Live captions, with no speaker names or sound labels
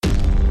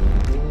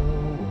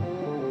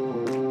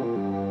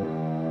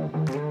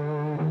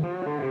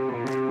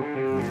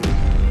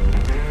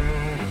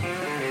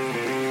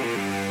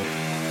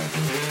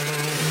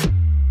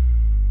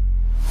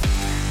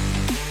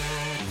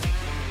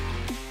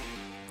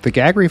The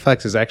gag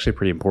reflex is actually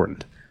pretty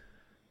important.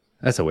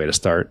 That's a way to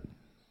start.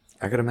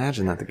 I could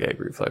imagine that the gag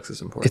reflex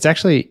is important. It's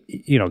actually,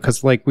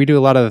 because like we do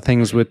a lot of the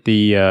things with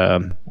the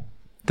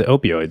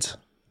opioids.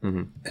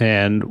 Mm-hmm.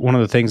 And one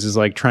of the things is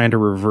like trying to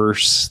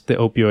reverse the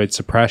opioid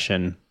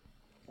suppression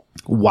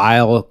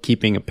while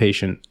keeping a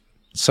patient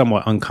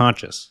somewhat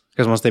unconscious.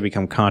 Because once they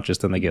become conscious,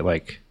 then they get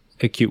like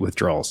acute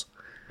withdrawals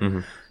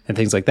and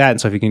things like that.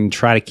 And so if you can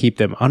try to keep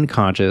them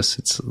unconscious,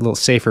 it's a little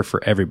safer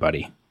for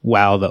everybody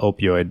while the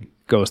opioid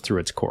goes through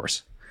its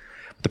course.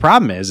 But the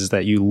problem is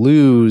that you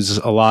lose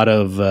a lot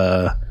of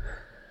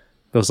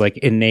those like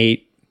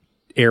innate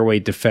airway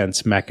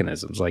defense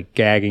mechanisms like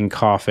gagging,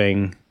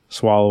 coughing,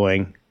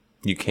 swallowing.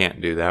 You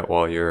can't do that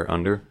while you're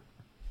under?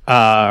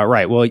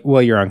 Right.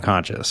 Well, you're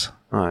unconscious.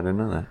 Oh, I didn't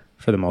know that.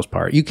 For the most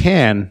part. You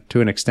can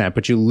to an extent,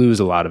 but you lose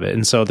a lot of it.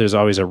 And so there's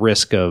always a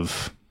risk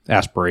of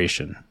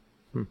aspiration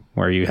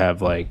where you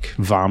have like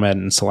vomit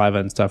and saliva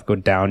and stuff go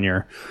down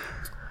your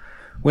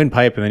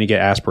windpipe, and then you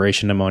get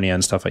aspiration pneumonia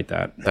and stuff like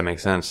that. That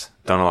makes sense.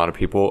 Don't a lot of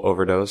people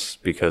overdose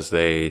because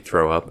they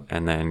throw up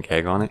and then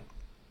gag on it?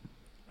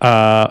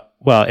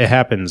 Well, it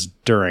happens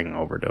during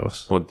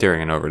overdose. Well,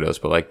 during an overdose,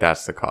 but like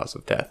that's the cause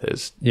of death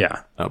is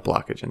a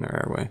blockage in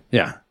their airway.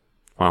 Yeah.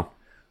 Wow.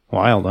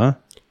 Wild, huh?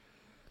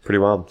 Pretty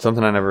wild.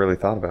 Something I never really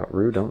thought about.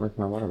 Rue, don't lick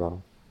my water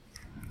bottle.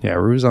 Yeah,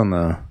 Rue's on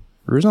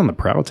the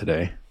prowl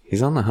today.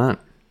 He's on the hunt.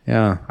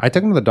 Yeah. I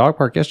took him to the dog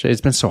park yesterday.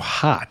 It's been so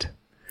hot.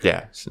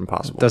 Yeah, it's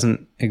impossible.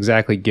 Doesn't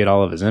exactly get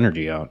all of his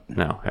energy out.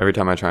 No. Every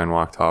time I try and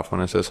walk Toph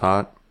when it's this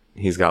hot,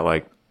 he's got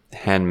like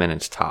 10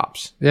 minutes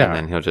tops. Yeah. And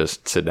then he'll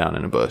just sit down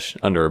in a bush,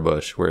 under a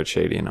bush where it's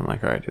shady. And I'm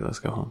like, all right, dude, let's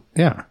go home.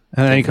 Yeah.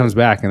 And then he comes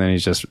back and then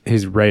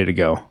he's ready to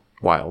go.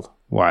 Wild.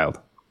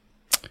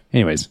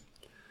 Anyways,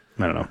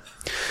 I don't know.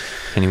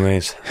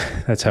 Anyways.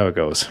 That's how it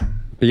goes.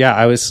 But yeah,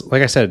 I was,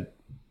 like I said,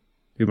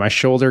 dude, my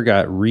shoulder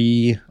got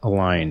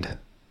realigned.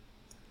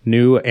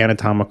 New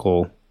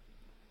anatomical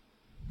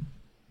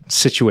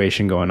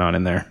situation going on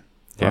in there.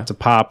 Yeah. Lots of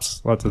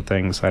pops, lots of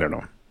things. I don't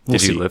know.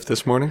 Did you lift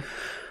this morning?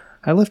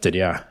 I lifted,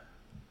 yeah.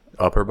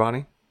 Upper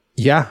body?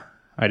 Yeah.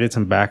 I did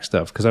some back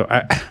stuff because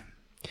I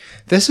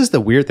this is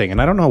the weird thing,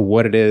 and I don't know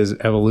what it is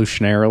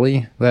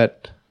evolutionarily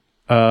that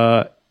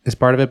is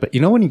part of it, but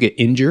when you get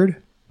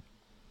injured,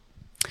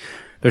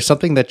 there's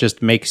something that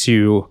just makes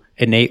you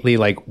innately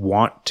like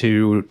want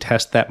to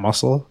test that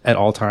muscle at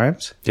all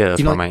times. Yeah,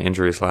 that's why my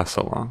injuries last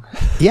so long.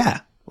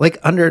 Yeah. Like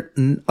under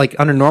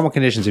normal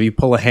conditions, if you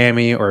pull a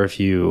hammy or if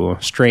you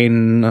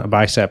strain a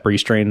bicep or you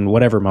strain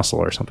whatever muscle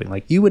or something,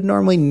 like you would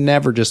normally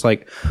never just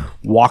like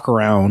walk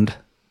around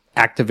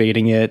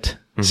activating it,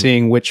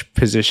 seeing which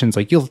positions,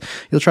 like you'll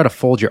try to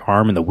fold your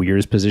arm in the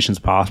weirdest positions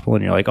possible.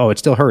 And you're like, oh, it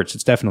still hurts.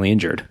 It's definitely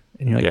injured.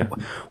 And you're like,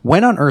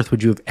 when on earth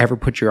would you have ever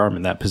put your arm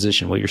in that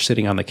position while you're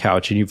sitting on the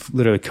couch and you've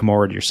literally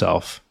Kimura'd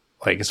yourself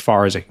like as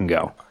far as it can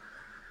go?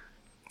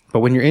 But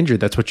when you're injured,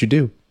 that's what you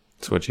do.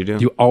 That's what you do.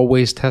 You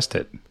always test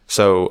it.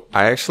 So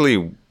I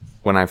actually,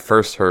 when I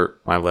first hurt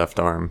my left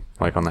arm,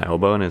 like on the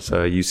elbow, and it's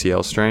a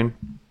UCL strain,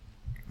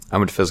 I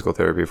went to physical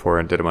therapy for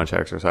it and did a bunch of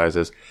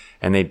exercises.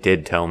 And they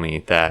did tell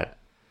me that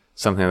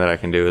something that I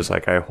can do is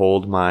like I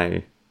hold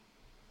my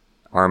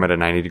arm at a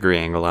 90-degree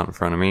angle out in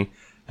front of me,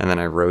 and then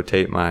I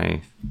rotate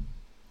my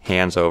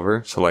hands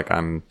over. So like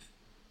I'm,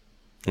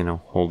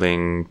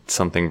 holding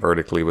something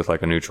vertically with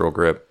like a neutral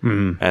grip,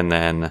 and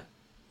then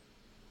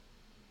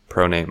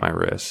pronate my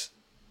wrist.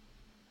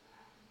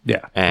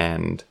 Yeah.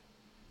 And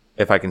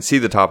if I can see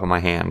the top of my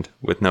hand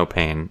with no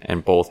pain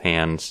and both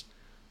hands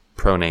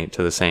pronate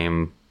to the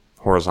same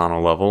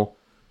horizontal level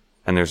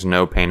and there's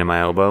no pain in my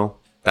elbow,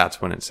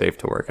 that's when it's safe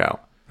to work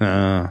out.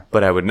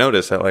 But I would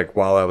notice that like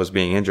while I was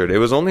being injured, it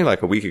was only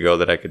like a week ago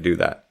that I could do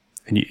that.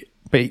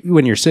 But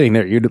when you're sitting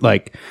there,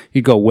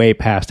 you'd go way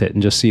past it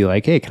and just see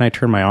like, hey, can I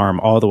turn my arm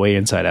all the way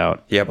inside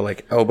out? Yeah, but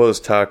like elbows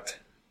tucked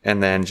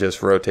and then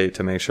just rotate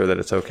to make sure that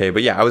it's okay.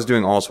 But yeah, I was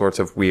doing all sorts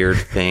of weird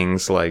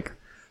things like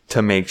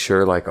to make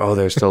sure like, oh,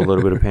 there's still a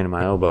little bit of pain in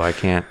my elbow. I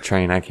can't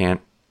train. I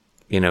can't,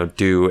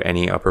 do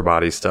any upper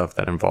body stuff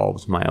that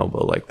involves my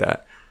elbow like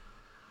that.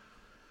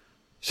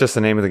 It's just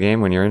the name of the game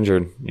when you're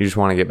injured. You just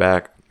want to get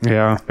back.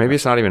 Yeah. Maybe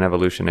it's not even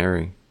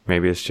evolutionary.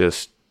 Maybe it's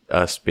just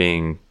us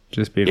being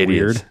idiots.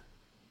 Weird.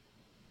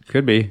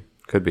 Could be.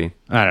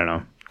 I don't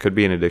know. Could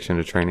be an addiction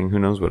to training. Who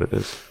knows what it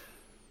is?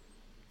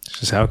 It's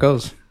just how it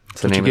goes.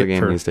 It's the name of the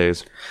game these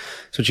days.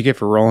 It's what you get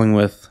for rolling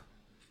with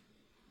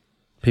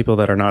people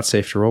that are not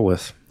safe to roll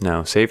with.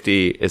 No,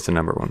 safety is the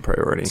number one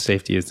priority.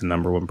 Safety is the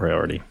number one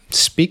priority.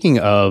 Speaking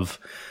of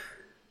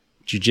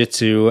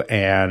jiu-jitsu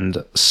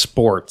and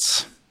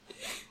sports,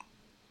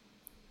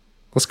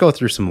 let's go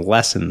through some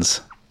lessons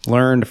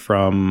learned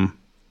from,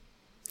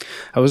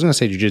 I was going to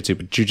say jiu-jitsu,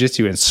 but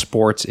jiu-jitsu and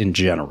sports in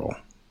general.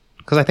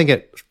 Because I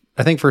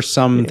think for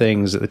some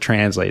things it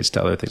translates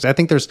to other things. I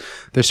think there's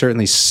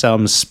certainly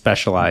some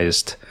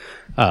specialized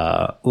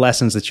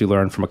lessons that you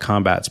learn from a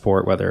combat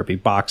sport, whether it be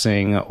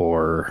boxing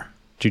or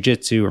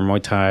jiu-jitsu or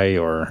Muay Thai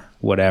or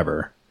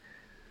whatever.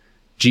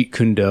 Jeet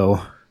Kune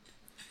Do.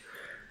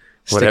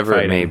 whatever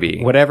it may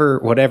be.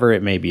 Whatever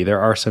it may be. There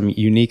are some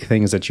unique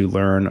things that you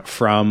learn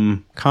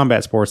from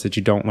combat sports that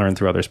you don't learn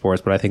through other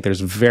sports, but I think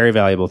there's very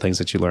valuable things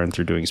that you learn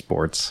through doing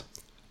sports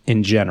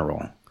in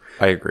general.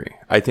 I agree.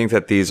 I think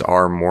that these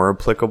are more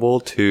applicable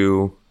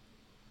to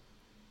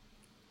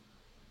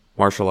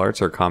martial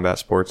arts or combat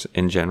sports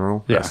in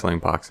general. Yeah. Wrestling,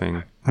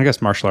 boxing. I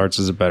guess martial arts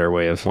is a better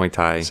way of Muay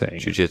Thai, saying.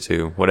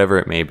 Jiu-Jitsu, whatever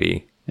it may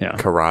be. Yeah.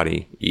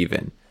 Karate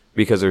even.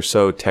 Because they're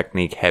so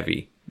technique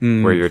heavy.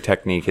 Where your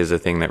technique is the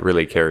thing that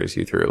really carries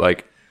you through.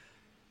 Like,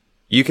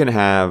 you can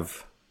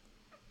have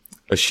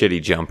a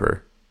shitty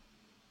jumper,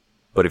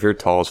 but if you're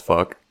tall as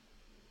fuck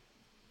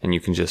and you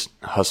can just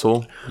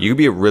hustle, you can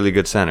be a really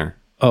good center.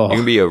 You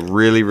can be a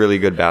really, really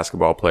good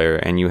basketball player,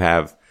 and you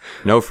have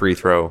no free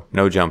throw,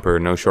 no jumper,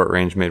 no short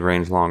range, mid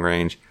range, long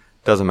range.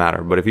 Doesn't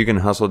matter. But if you can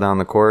hustle down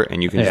the court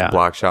and you can just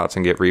block shots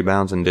and get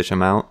rebounds and dish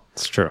them out,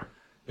 it's true.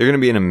 You're going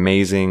to be an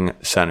amazing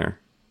center.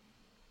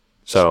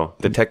 So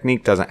the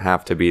technique doesn't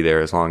have to be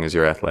there as long as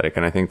you're athletic.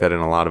 And I think that in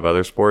a lot of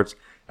other sports,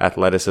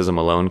 athleticism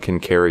alone can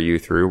carry you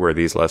through where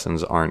these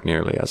lessons aren't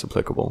nearly as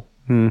applicable.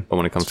 But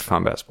when it comes to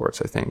combat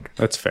sports, I think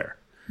that's fair.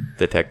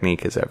 The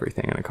technique is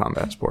everything in a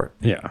combat sport.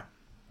 Yeah.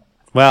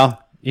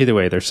 Well, either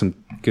way, there's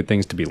some good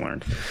things to be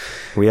learned.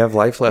 We have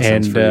life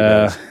lessons for you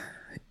guys.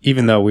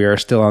 Even though we are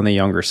still on the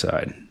younger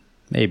side.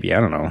 Maybe, I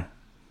don't know.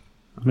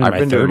 I've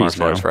been doing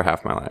martial arts for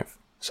half my life.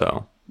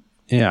 So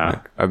yeah,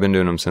 like, I've been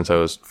doing them since I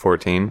was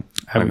 14.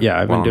 I've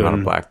been doing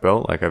I'm a black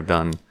belt. Like, I've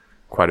done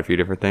quite a few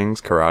different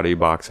things: karate,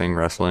 boxing,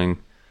 wrestling,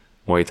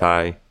 Muay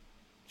Thai,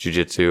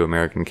 Jiu-Jitsu,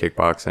 American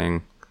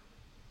kickboxing.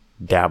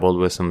 Dabbled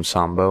with some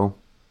sambo.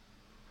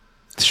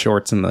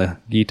 Shorts and the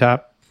gi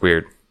top.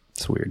 Weird.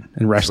 It's weird.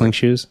 And wrestling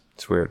shoes.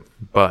 It's weird,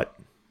 but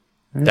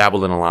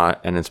dabbled in a lot,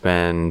 and it's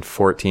been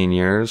 14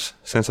 years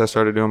since I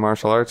started doing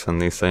martial arts,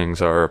 and these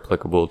things are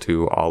applicable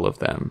to all of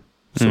them.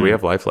 So we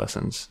have life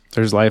lessons.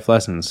 There's life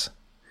lessons.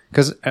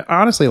 Because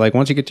honestly, like,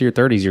 once you get to your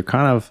 30s, you're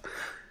kind of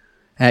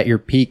at your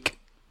peak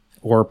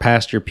or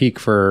past your peak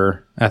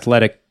for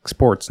athletic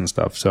sports and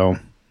stuff. So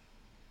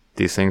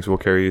these things will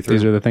carry you through.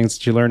 These are the things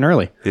that you learn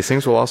early. These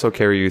things will also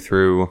carry you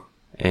through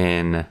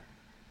in,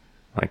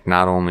 like,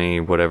 not only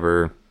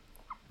whatever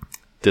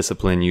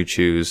discipline you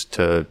choose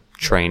to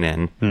train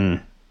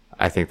in.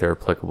 I think they're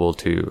applicable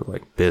to,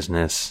 like,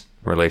 business,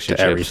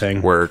 relationships,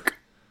 work,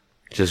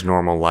 just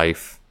normal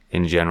life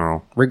in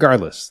general.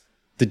 Regardless,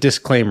 the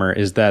disclaimer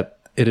is that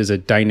it is a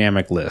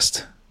dynamic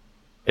list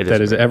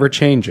that is ever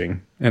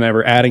changing and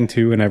ever adding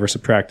to and ever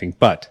subtracting.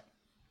 But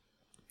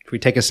if we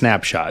take a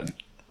snapshot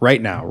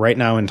right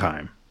now in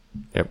time,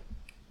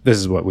 this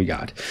is what we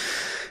got.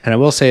 And I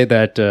will say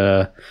that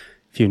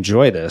if you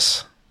enjoy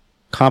this,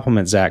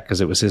 compliment Zach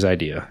because it was his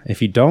idea.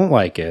 If you don't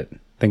like it,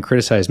 then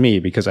criticize me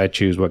because I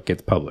choose what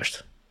gets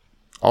published.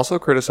 Also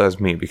criticize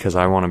me because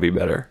I want to be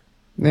better.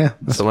 Yeah.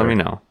 So let me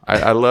know.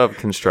 I love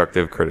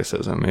constructive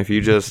criticism. If you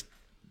just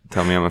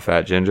tell me I'm a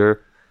fat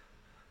ginger,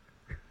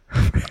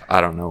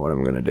 I don't know what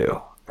I'm going to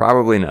do.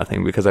 Probably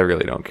nothing because I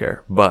really don't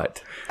care.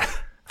 But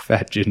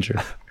fat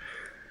ginger.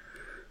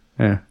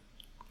 Yeah.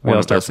 One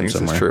of those things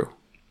is true.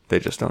 They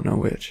just don't know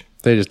which.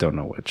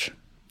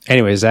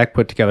 Anyway, Zach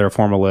put together a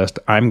formal list.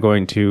 I'm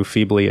going to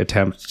feebly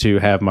attempt to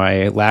have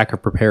my lack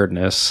of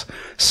preparedness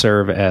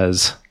serve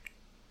as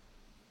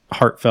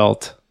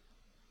heartfelt,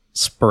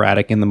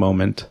 sporadic in the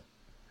moment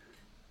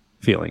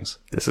feelings.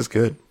 This is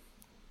good.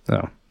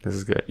 So this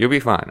is good. You'll be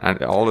fine.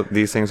 All of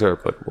these things are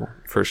applicable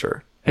for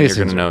sure. And you're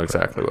going to know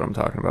exactly what I'm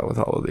talking about with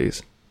all of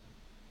these.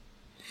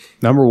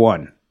 Number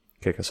 1.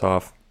 Kick us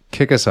off.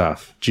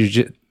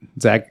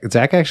 Zach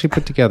actually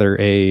put together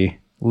a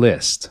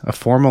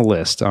formal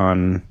list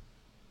on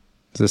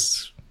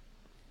this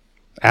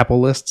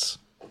Apple lists.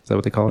 Is that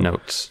what they call it?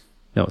 Notes.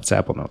 No, it's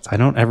Apple Notes. I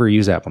don't ever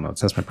use Apple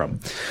Notes. That's my problem.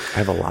 I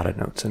have a lot of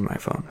notes in my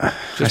phone.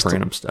 Just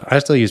random stuff. I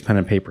still use pen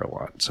and paper a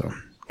lot. So,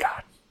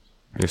 God,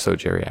 you're so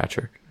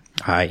geriatric.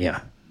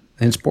 Yeah.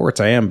 In sports,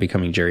 I am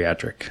becoming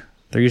geriatric.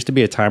 There used to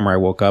be a time where I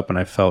woke up and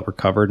I felt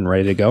recovered and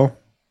ready to go.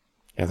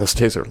 Yeah, those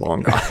days are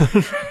long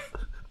gone.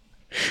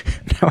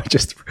 Now I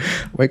just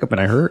wake up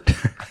and I hurt.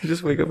 I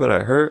just wake up and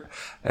I hurt,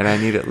 and I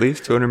need at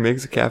least 200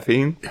 mgs of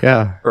caffeine.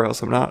 Yeah. Or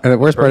else I'm not. And the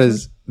worst part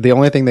is the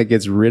only thing that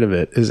gets rid of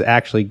it is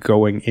actually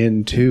going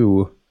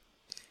into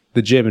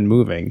the gym and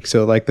moving.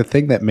 So, like, the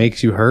thing that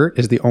makes you hurt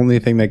is the only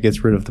thing that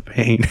gets rid of the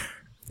pain.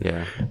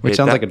 Yeah. Which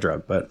sounds like a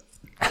drug, but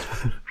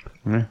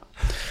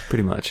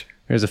pretty much.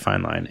 There's a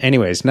fine line.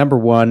 Anyways, number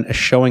 1,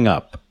 showing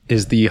up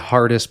is the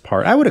hardest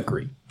part. I would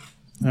agree.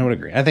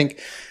 I think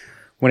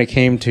when it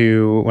came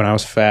to when I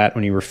was fat,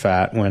 when you were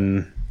fat,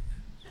 when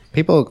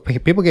people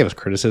gave us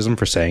criticism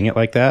for saying it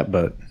like that,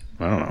 but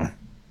I don't know.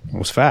 I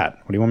was fat.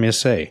 What do you want me to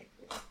say?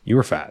 You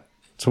were fat.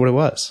 That's what it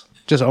was.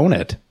 Just own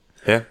it.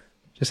 Yeah.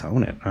 Just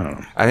own it. I don't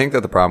know. I think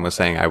that the problem with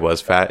saying I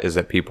was fat is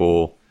that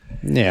people...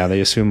 Yeah,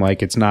 they assume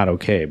like it's not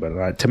okay,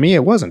 but to me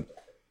it wasn't.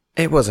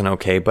 It wasn't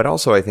okay, but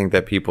also I think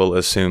that people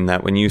assume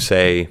that when you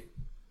say,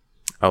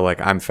 oh, like,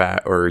 I'm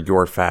fat or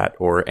you're fat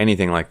or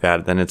anything like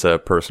that, then it's a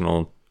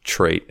personal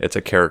trait. It's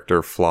a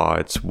character flaw.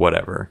 It's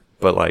whatever.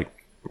 But, like,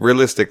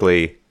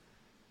 realistically,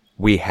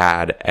 we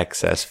had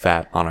excess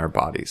fat on our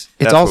bodies.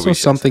 It's also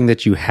something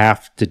that you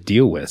have to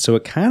deal with. So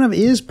it kind of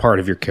is part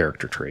of your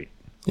character trait.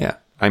 Yeah.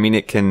 I mean,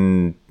 it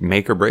can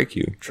make or break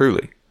you,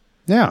 truly.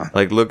 Yeah.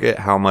 Like, look at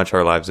how much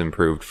our lives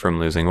improved from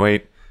losing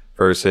weight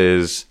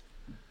versus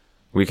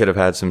we could have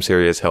had some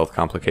serious health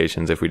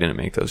complications if we didn't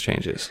make those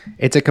changes.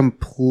 It's a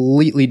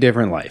completely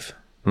different life.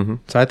 Mm-hmm.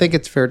 So I think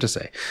it's fair to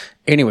say.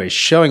 Anyways,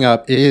 showing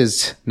up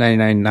is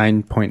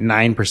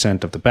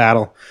 99.9% of the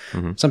battle.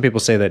 Mm-hmm. Some people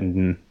say that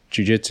in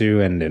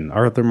Jiu-Jitsu and in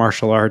other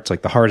martial arts,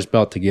 like the hardest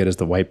belt to get is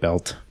the white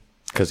belt.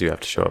 Because you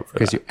have to show up for that.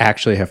 Because you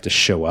actually have to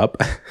show up.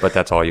 But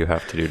that's all you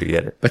have to do to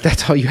get it. But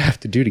that's all you have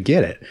to do to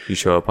get it. You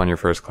show up on your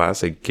first class,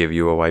 they give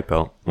you a white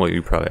belt. Well,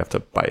 you probably have to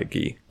buy a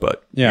gi,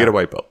 but you get a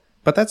white belt.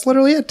 But that's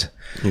literally it.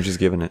 You're just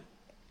giving it.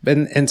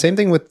 And same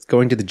thing with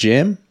going to the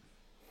gym.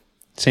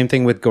 Same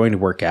thing with going to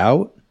work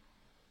out.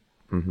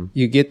 Mm-hmm.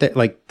 You get that,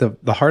 like,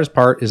 the hardest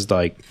part is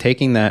like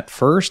taking that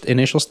first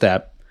initial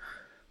step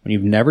when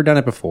you've never done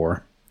it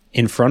before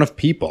in front of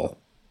people,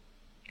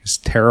 as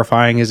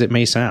terrifying as it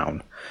may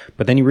sound.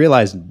 But then you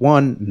realize,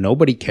 one,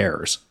 nobody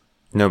cares.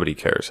 Nobody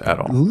cares at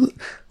all.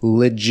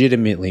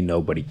 Legitimately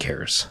nobody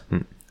cares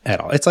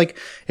at all. It's like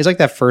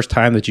that first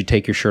time that you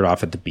take your shirt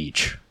off at the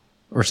beach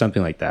or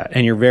something like that.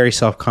 And you're very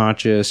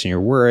self-conscious and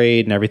you're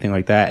worried and everything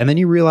like that. And then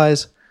you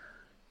realize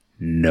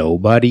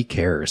nobody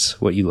cares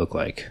what you look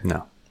like.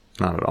 No,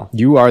 not at all.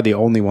 You are the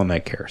only one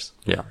that cares.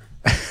 Yeah.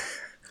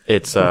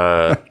 It's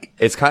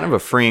kind of a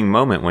freeing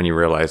moment when you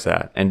realize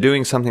that. And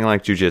doing something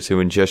like jiu-jitsu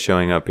and just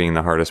showing up being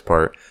the hardest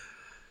part,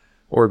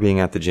 or being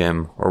at the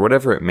gym, or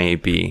whatever it may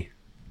be,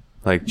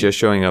 like just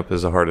showing up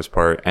is the hardest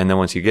part. And then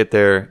once you get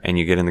there and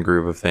you get in the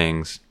groove of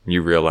things,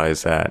 you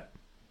realize that,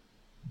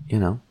 you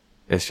know,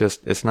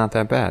 it's not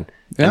that bad.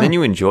 Yeah. And then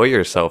you enjoy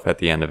yourself at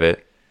the end of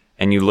it,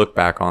 and you look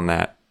back on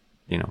that,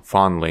 you know,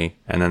 fondly,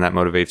 and then that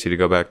motivates you to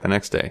go back the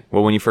next day.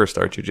 Well, when you first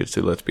start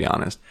jiu-jitsu, let's be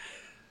honest,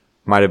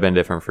 might have been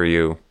different for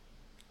you.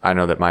 I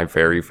know that my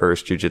very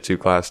first jiu-jitsu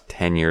class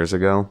 10 years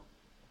ago,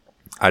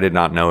 I did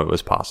not know it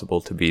was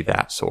possible to be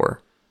that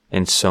sore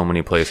in so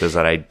many places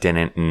that I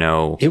didn't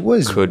know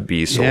could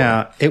be sore.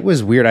 Yeah, it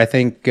was weird. I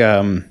think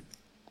I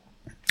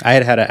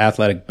had an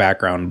athletic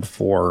background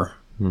before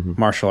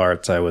martial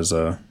arts. I was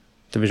a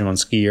Division I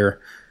skier,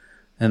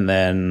 and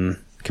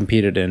then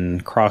competed in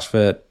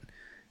CrossFit,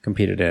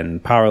 competed in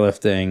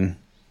powerlifting,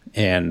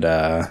 and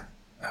I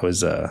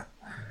was a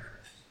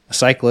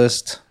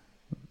cyclist,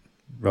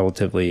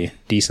 relatively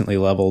decently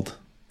leveled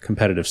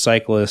competitive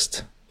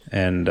cyclist,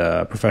 and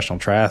professional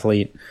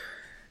triathlete.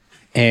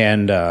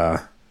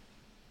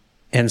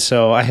 And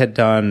so I had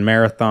done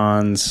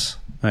marathons,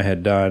 I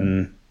had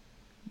done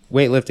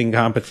weightlifting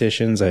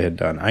competitions, I had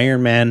done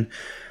Ironman,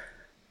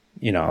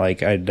 you know,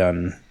 like I'd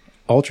done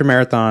ultra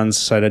marathons.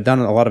 So I'd done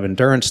a lot of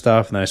endurance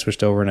stuff, and then I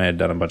switched over and I had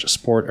done a bunch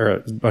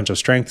of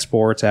strength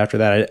sports after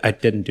that. I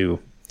didn't do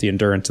the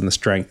endurance and the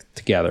strength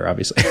together,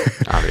 obviously.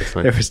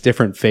 There was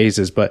different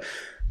phases, but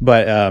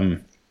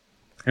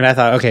and I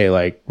thought, okay,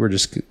 like we're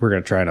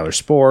going to try another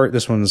sport.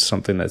 This one's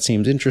something that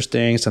seems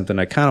interesting, something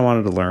I kind of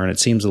wanted to learn. It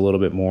seems a little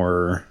bit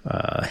more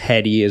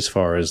heady as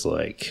far as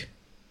like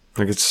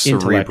it's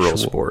cerebral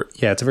sport.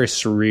 Yeah, it's a very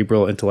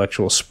cerebral,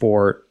 intellectual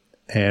sport.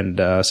 And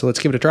so let's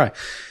give it a try.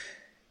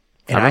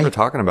 And I remember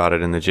talking about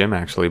it in the gym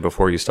actually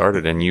before you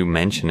started, and you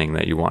mentioning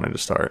that you wanted to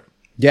start.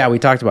 Yeah, we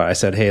talked about it. I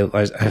said, hey,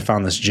 I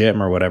found this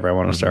gym or whatever I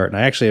want to start. And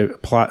I actually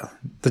applied.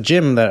 The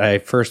gym that I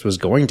first was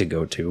going to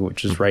go to,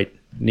 which is right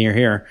near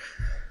here,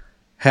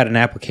 had an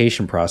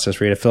application process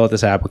where you had to fill out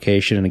this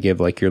application and give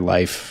like your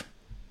life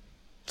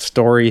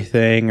story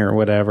thing or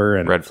whatever.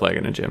 And red flag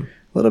in a gym.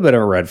 A little bit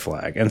of a red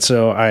flag. And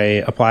so I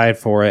applied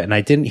for it, and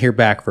I didn't hear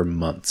back for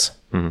months.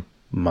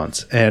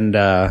 Months. And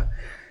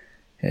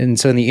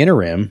so in the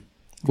interim,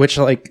 which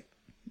like,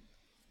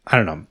 I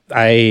don't know,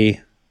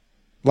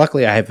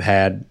 luckily I have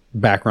had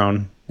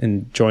background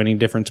in joining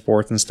different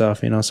sports and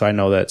stuff, you know, so I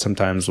know that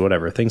sometimes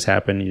whatever things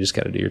happen, you just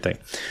got to do your thing.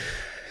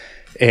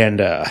 And,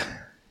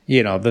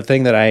 you know, the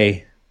thing that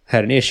I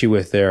had an issue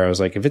with there, I was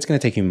like, if it's going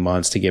to take you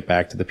months to get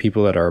back to the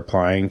people that are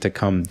applying to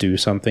come do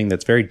something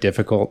that's very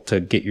difficult to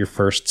get your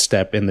first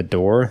step in the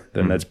door,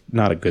 then that's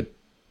not a good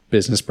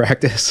business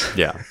practice.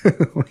 Yeah.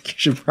 Like you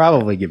should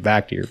probably get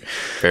back to your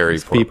very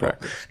poor people,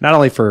 practice. Not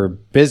only for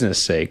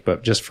business sake,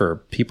 but just for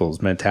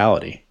people's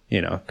mentality,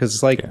 you know, because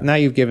it's like now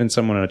you've given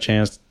someone a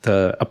chance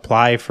to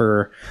apply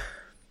for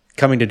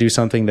coming to do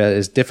something that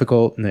is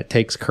difficult, and it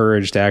takes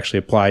courage to actually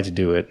apply to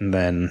do it, and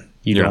then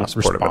you don't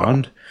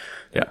respond.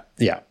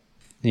 Yeah.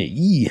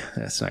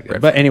 That's not good.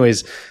 Right. But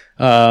anyways,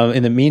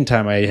 in the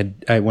meantime,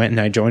 I went and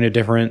I joined a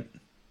different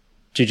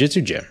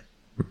jiu-jitsu gym.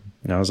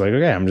 And I was like,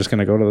 okay, I'm just going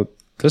to go to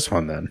this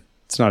one then.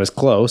 It's not as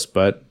close,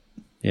 but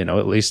you know,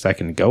 at least I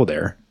can go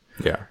there.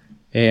 Yeah.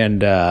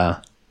 And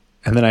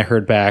then I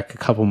heard back a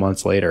couple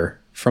months later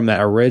from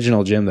that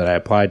original gym that I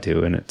applied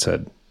to, and it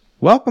said,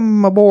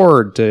 welcome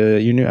aboard to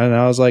you. And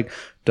I was like,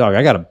 dog,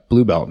 I got a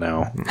blue belt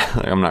now.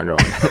 I'm not going.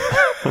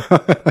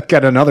 I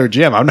got another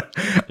gym. I'm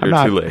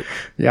not too late.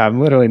 Yeah, I'm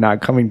literally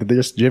not coming to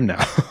this gym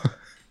now.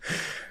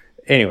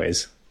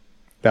 Anyways,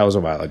 that was a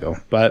while ago.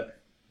 But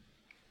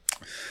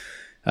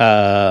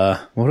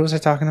What was I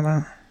talking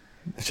about?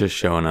 It's just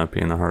showing up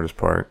being the hardest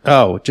part.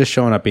 Oh, just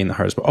showing up being the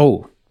hardest part.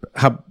 Oh,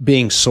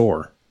 being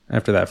sore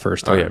after that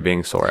first time. Oh yeah,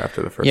 being sore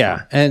after the first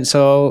time. And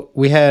so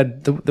we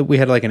had we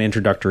had like an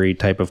introductory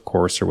type of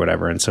course or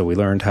whatever, and so we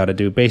learned how to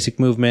do basic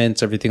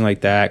movements, everything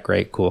like that.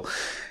 Great, cool.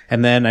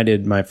 And then I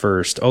did my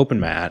first open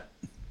mat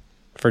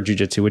for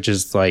jiu-jitsu, which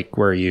is like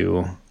where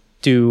you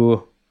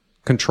do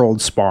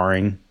controlled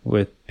sparring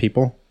with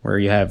people, where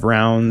you have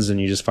rounds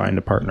and you just find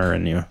a partner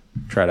and you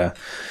try to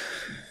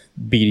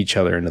beat each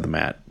other into the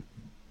mat,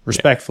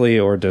 respectfully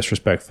or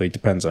disrespectfully,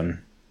 depends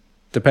on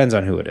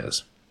who it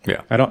is.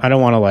 Yeah, I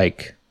don't want to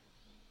like.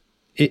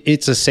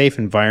 It's a safe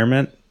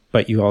environment,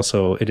 but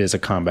it is a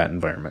combat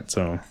environment.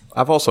 So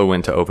I've also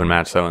went to open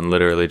mats though and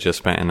literally just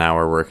spent an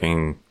hour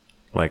working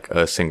like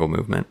a single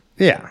movement.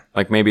 Yeah,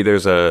 like maybe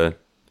there's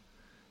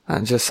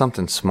just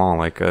something small,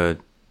 like I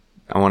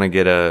want to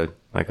get a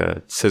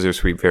scissor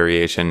sweep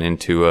variation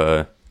into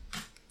a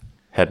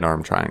head and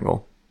arm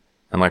triangle,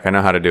 and like I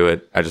know how to do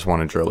it. I just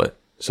want to drill it.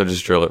 So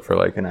just drill it for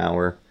like an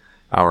hour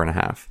and a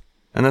half,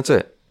 and that's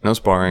it. No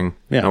sparring,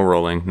 no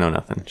rolling, no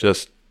nothing.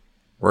 Just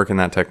working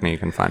that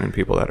technique and finding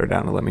people that are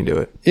down to let me do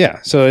it.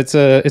 Yeah, so it's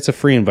a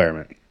free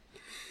environment.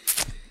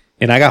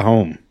 And I got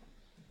home,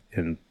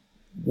 and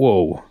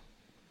whoa,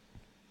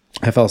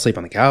 I fell asleep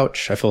on the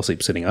couch. I fell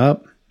asleep sitting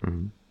up.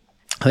 Mm-hmm.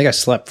 I think I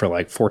slept for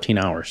like 14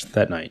 hours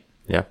that night.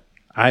 Yeah,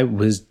 I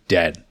was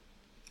dead.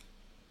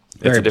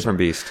 It's a different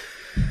beast.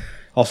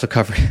 Also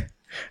covered.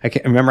 I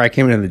remember I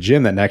came into the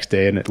gym that next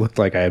day, and it looked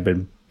like I had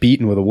been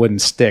beaten with a wooden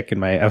stick,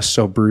 and I was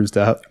so bruised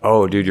up.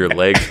 Oh, dude, your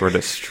legs were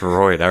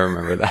destroyed. I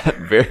remember that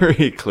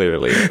very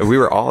clearly. We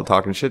were all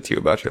talking shit to you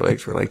about your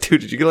legs. We're like,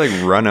 dude, did you get like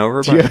run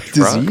over by a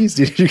truck? Disease?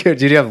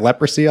 Did you have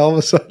leprosy all of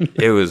a sudden?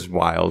 It was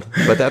wild,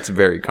 but that's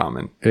very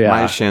common. Yeah.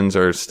 My shins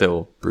are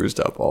still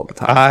bruised up all the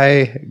time.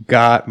 I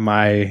got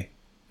my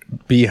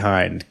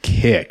behind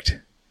kicked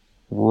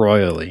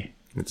royally.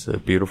 It's a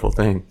beautiful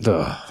thing.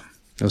 Ugh.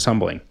 It was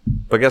humbling.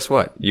 But guess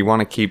what? You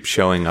want to keep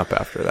showing up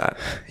after that.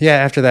 Yeah,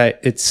 after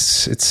that, it's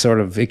sort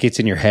of, it gets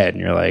in your head,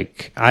 and you're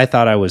like, I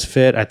thought I was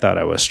fit. I thought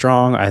I was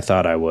strong. I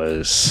thought I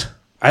was...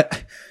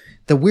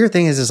 The weird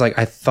thing is like,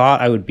 I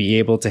thought I would be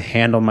able to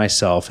handle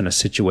myself in a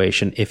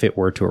situation if it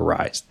were to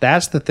arise.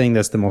 That's the thing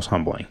that's the most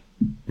humbling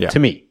to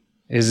me.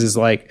 Is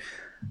like,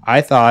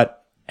 I thought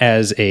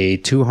as a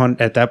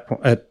 200... At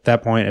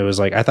that point, it was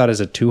like, I thought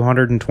as a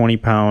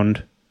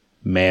 220-pound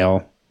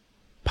male...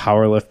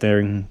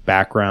 powerlifting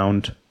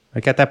background,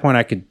 like at that point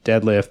I could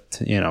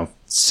deadlift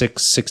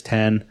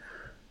 6'10",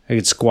 I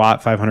could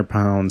squat 500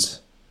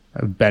 pounds,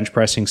 bench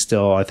pressing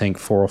still I think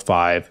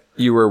 405.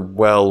 You were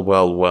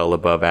well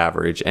above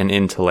average and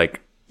into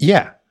like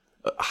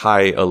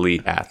high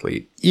elite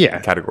athlete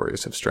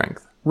categories of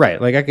strength,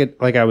 right?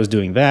 Like I was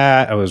doing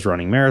that, I was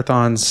running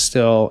marathons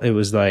still. It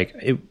was like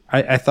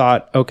I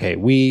thought, okay,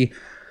 we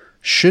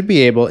should be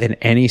able in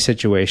any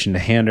situation to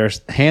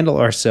handle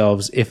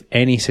ourselves if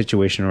any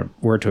situation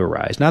were to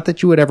arise. Not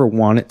that you would ever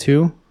want it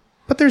to,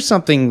 but there's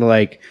something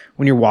like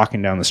when you're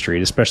walking down the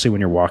street, especially when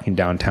you're walking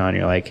downtown,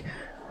 you're like,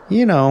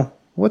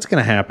 what's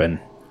going to happen?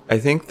 I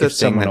think the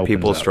thing that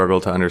people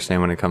struggle to understand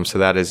when it comes to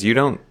that is you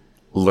don't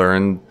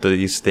learn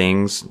these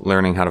things,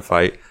 learning how to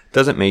fight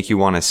doesn't make you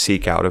want to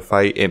seek out a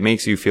fight. It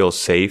makes you feel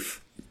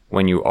safe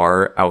when you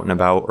are out and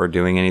about or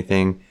doing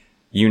anything.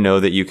 You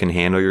know that you can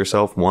handle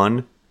yourself,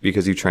 one,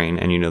 because you train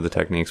and you know the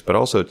techniques, but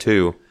also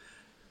two,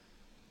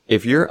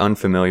 if you're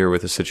unfamiliar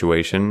with a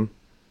situation,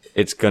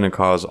 it's going to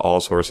cause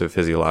all sorts of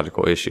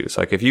physiological issues.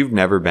 Like if you've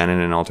never been in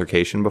an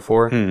altercation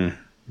before,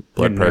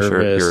 blood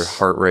pressure, your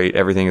heart rate,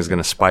 everything is going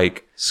to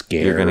spike.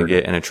 Scared. You're going to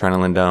get an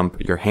adrenaline dump.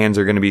 Your hands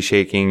are going to be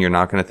shaking. You're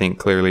not going to think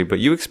clearly, but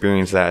you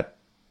experience that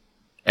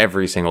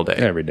every single day.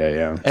 Every day,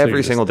 yeah.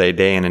 Every single day,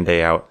 day in and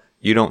day out.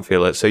 You don't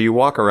feel it. So you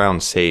walk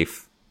around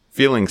safe,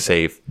 feeling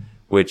safe,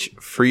 which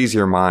frees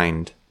your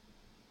mind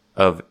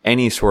of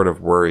any sort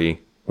of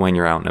worry when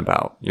you're out and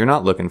about. You're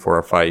not looking for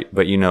a fight,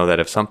 but you know that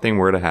if something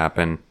were to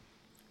happen,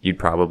 you'd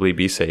probably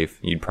be safe.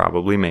 You'd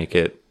probably make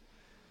it.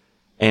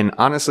 And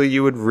honestly,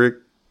 you would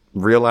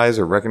realize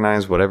or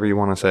recognize, whatever you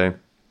want to say,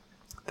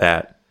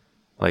 that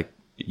like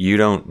you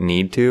don't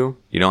need to.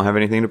 You don't have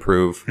anything to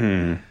prove.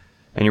 And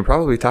you're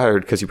probably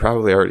tired because you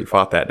probably already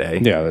fought that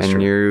day. Yeah, that's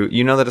true.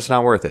 You know that it's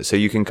not worth it. So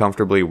you can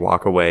comfortably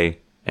walk away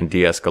and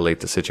de-escalate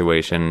the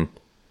situation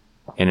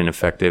in an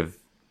effective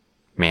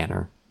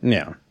manner.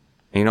 Yeah.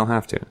 And you don't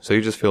have to. So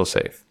you just feel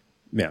safe.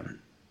 Yeah.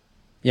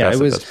 Yeah, that's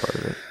it was... That's part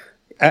of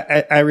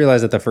it. I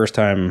realized that the first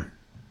time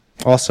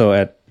also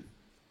at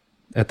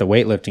the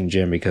weightlifting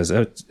gym, because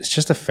it's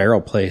just a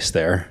feral place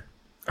there.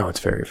 Oh, it's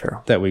very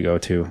feral. That we go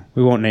to.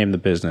 We won't name the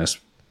business,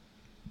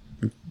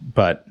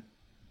 but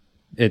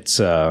it's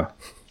a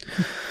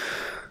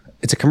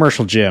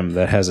commercial gym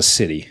that has a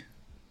city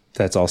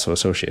that's also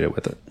associated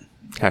with it.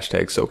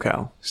 Hashtag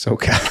SoCal.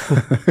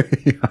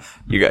 SoCal. Yeah.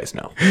 You guys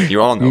know.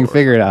 You all know. You can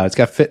figure it out. It's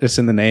got fitness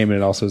in the name, and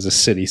it also is a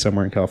city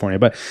somewhere in California.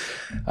 But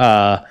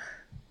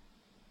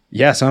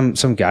yeah,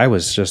 some guy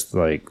was just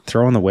like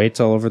throwing the weights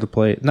all over the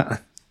place.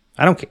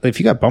 I don't care if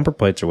you got bumper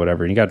plates or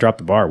whatever, and you got to drop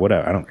the bar.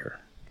 Whatever. I don't care.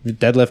 you're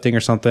deadlifting or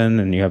something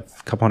and you have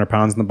a couple 100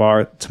 pounds in the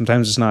bar,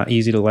 sometimes it's not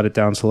easy to let it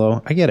down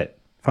slow. I get it.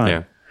 Fine.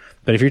 Yeah.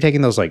 But if you're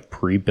taking those like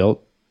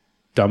pre-built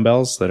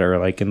dumbbells that are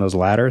like in those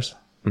ladders,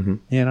 you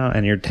know,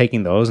 and you're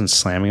taking those and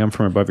slamming them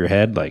from above your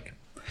head, like,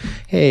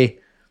 hey,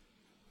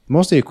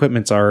 most of the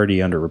equipment's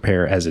already under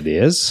repair as it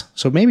is.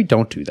 So maybe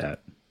don't do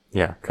that.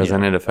 Yeah. Cause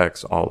then it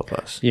affects all of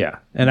us. Yeah.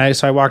 And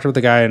so I walked up with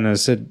the guy and I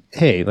said,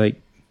 hey, like,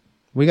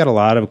 we got a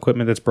lot of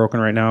equipment that's broken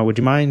right now. Would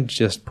you mind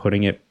just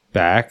putting it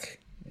back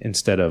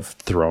instead of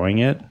throwing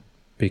it?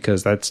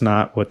 Because that's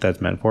not what that's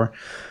meant for.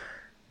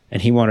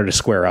 And he wanted to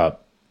square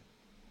up.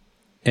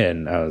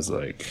 And I was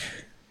like,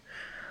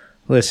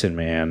 listen,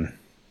 man,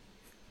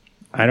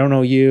 I don't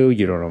know you.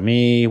 You don't know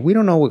me. We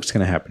don't know what's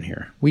going to happen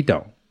here. We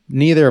don't.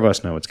 Neither of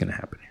us know what's going to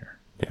happen here.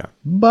 Yeah.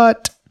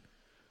 But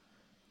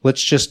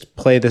let's just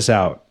play this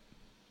out.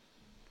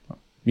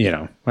 You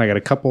know, I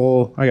got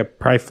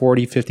probably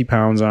 40, 50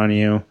 pounds on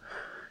you.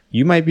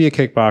 You might be a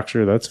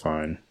kickboxer. That's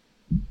fine.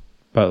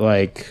 But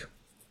like,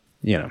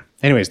 you know,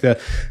 anyways, the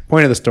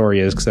point of the story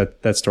is, because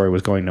that story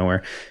was going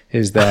nowhere,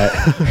 is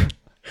that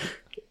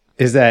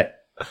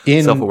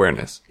in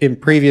self-awareness, in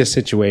previous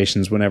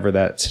situations, whenever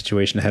that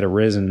situation had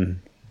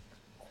arisen,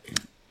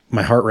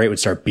 my heart rate would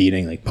start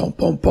beating like boom,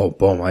 boom, boom,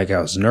 boom. Like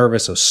I was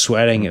nervous. I was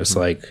sweating. It was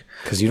like,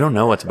 because you don't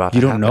know what's about to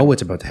happen. You don't know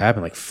what's about to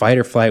happen. Like fight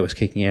or flight was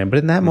kicking in. But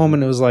in that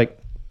moment, it was like,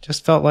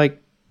 just felt like,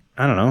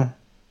 I don't know.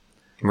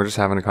 We're just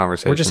having a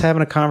conversation. We're just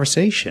having a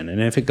conversation.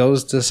 And if it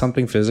goes to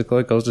something physical,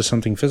 it goes to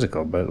something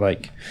physical. But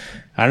like,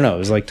 I don't know. It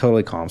was like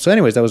totally calm. So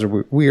anyways, that was a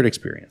weird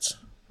experience.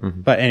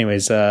 But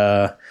anyways,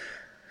 going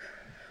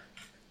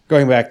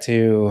back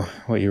to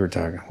what you were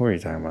talking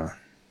about?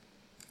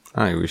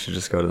 Oh, we should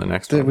just go to the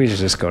next one. We should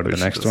just go to the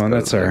next one.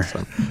 That's our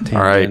tangent.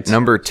 All right,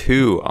 number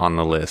 2 on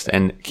the list.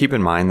 And keep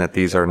in mind that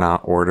these are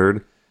not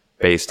ordered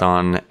based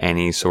on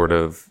any sort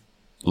of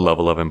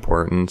level of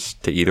importance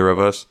to either of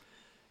us.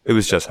 It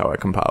was just how I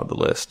compiled the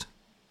list.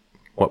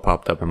 What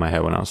popped up in my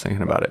head when I was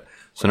thinking about it.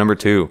 So number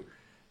 2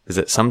 is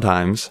that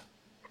sometimes,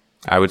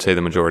 I would say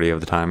the majority of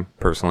the time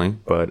personally,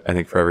 but I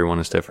think for everyone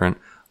it's different,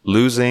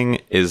 losing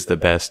is the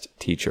best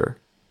teacher.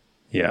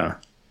 Yeah.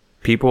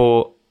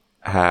 People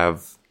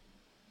have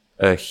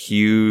a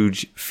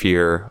huge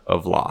fear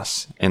of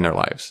loss in their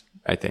lives,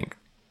 I think.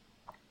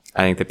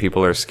 I think that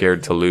people are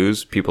scared to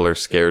lose. People are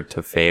scared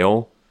to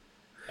fail.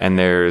 And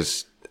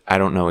I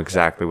don't know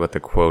exactly what the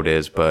quote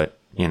is, but,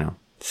 you know,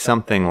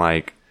 something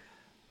like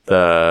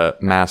the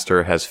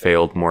master has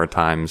failed more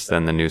times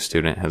than the new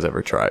student has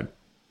ever tried.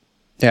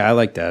 Yeah, I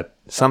like that.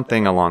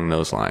 Something along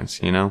those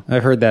lines, you know?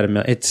 I've heard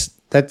that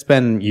that's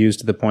been used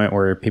to the point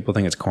where people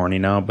think it's corny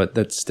now, but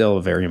that's still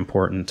a very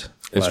important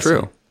lesson.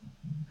 True.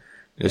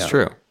 It's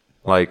true.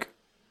 Like,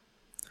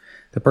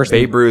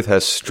 Babe Ruth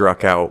has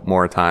struck out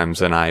more times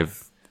than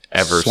I've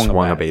ever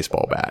swung a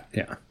baseball bat.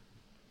 Yeah.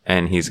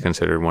 And he's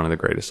considered one of the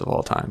greatest of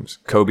all times.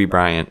 Kobe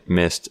Bryant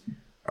missed,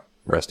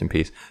 rest in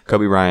peace,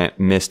 Kobe Bryant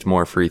missed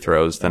more free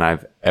throws than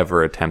I've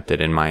ever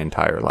attempted in my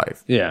entire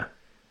life. Yeah.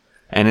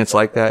 And it's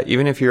like that,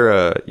 even if you're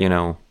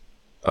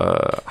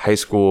a high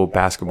school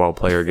basketball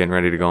player getting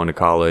ready to go into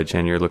college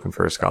and you're looking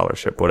for a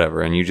scholarship,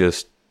 whatever, and you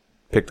just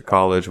pick the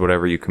college,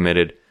 whatever you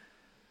committed.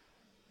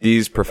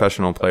 These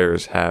professional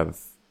players have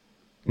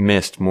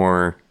missed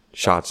more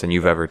shots than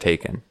you've ever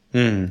taken.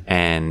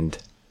 And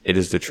it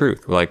is the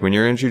truth. Like when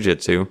you're in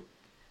jiu-jitsu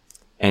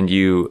and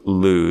you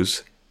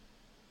lose,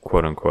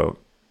 quote unquote,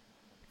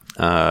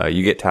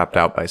 you get tapped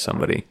out by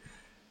somebody.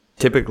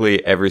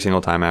 Typically every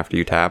single time after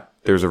you tap,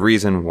 there's a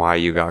reason why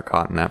you got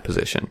caught in that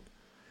position.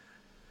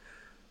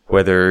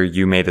 Whether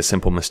you made a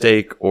simple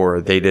mistake or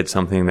they did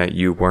something that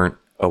you weren't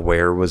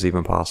aware was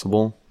even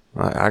possible.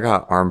 I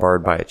got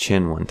armbarred by a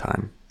chin one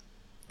time.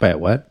 By a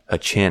what? A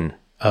chin.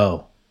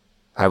 Oh.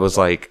 I was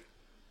like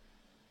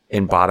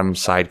in bottom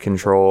side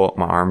control.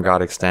 My arm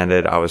got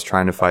extended. I was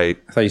trying to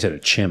fight. I thought you said a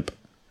chimp.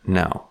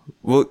 No.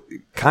 Well,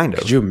 kind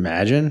of. Could you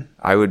imagine?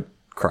 I would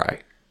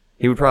cry.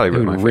 He would probably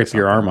rip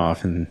your arm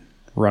off and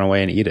run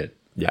away and eat it.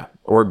 Yeah.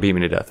 Or beat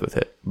me to death with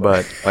it.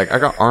 But like I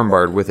got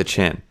armbarred with a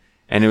chin.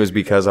 And it was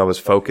because I was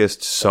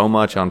focused so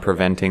much on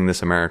preventing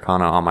this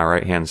Americana on my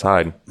right-hand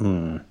side.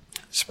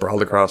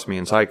 Sprawled across me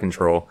in side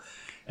control.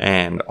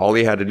 And all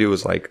he had to do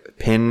was like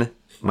pin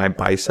my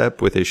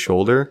bicep with his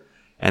shoulder.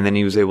 And then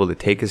he was able to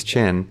take his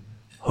chin,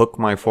 hook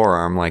my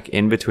forearm like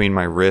in between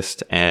my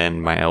wrist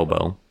and my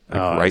elbow.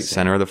 Like right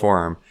center of the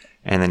forearm.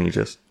 And then he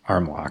just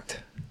arm locked.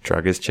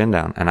 Drug his chin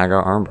down. And I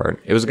got armbarred.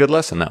 It was a good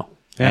lesson though.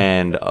 Yeah.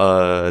 And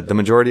the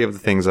majority of the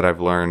things that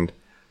I've learned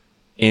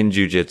in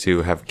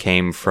jiu-jitsu have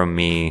came from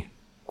me,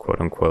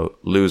 quote unquote,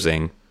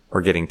 losing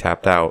or getting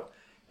tapped out.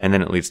 And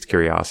then it leads to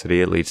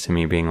curiosity. It leads to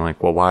me being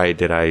like, well, why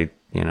did I,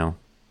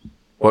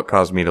 what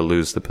caused me to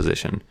lose the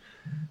position?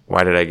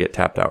 Why did I get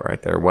tapped out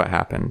right there? What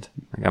happened?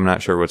 Like, I'm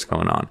not sure what's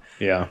going on.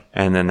 Yeah.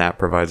 And then that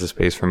provides a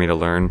space for me to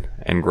learn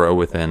and grow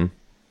within.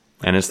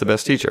 And it's the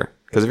best teacher.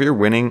 Because if you're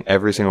winning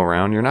every single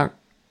round, you're not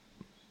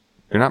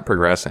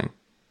progressing.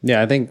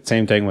 Yeah, I think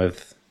same thing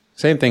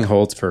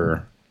holds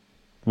for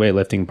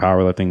weightlifting,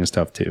 powerlifting and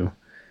stuff too.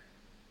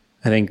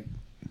 I think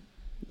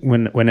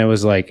when it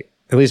was like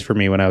at least for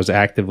me, when I was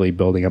actively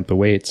building up the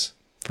weights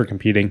for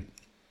competing,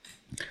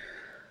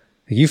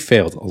 you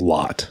failed a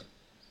lot.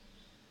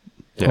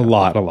 Yeah. A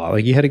lot.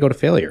 Like you had to go to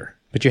failure,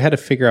 but you had to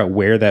figure out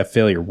where that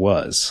failure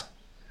was.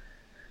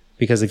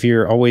 Because if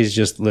you're always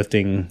just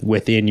lifting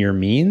within your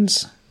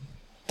means,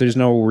 there's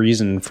no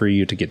reason for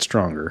you to get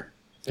stronger.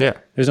 Yeah.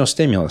 There's no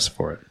stimulus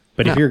for it.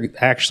 But if you're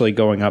actually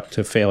going up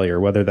to failure,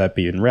 whether that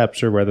be in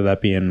reps or whether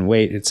that be in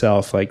weight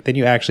itself, like then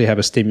you actually have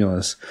a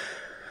stimulus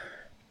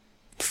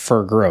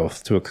for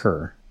growth to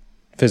occur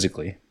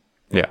physically.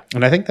 Yeah.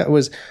 And I think that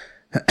was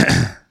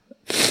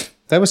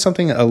that was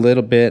something a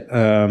little bit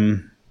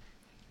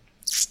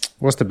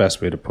what's the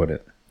best way to put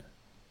it?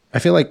 I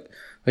feel like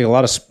a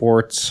lot of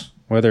sports,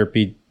 whether it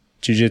be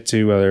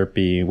jiu-jitsu, whether it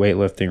be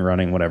weightlifting,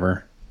 running,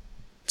 whatever,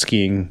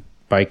 skiing,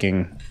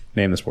 biking,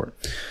 name the sport.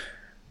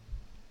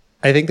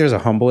 I think there's a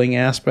humbling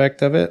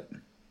aspect of it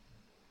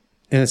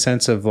in the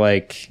sense of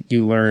like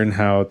you learn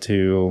how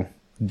to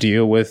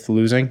deal with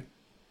losing.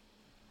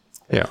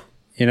 Yeah.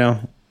 You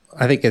know,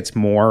 I think it's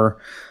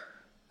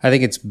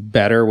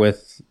better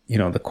with, you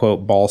know, the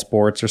quote ball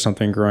sports or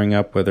something growing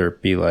up, whether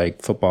it be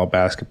like football,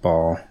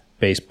 basketball,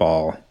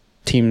 baseball,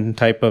 team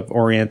type of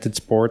oriented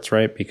sports,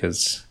 right?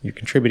 Because you're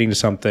contributing to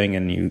something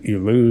and you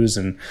lose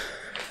and,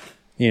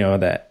 you know,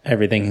 that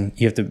everything,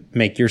 you have to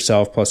make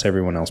yourself plus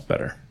everyone else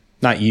better.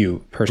 Not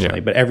you personally,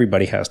 but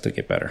everybody has to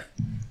get better.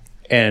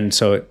 And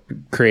so it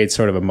creates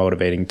sort of a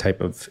motivating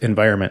type of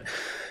environment.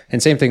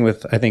 And same thing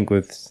with, I think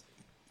with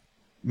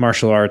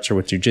martial arts or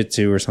with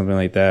jiu-jitsu or something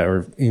like that,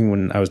 or even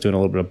when I was doing a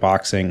little bit of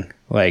boxing,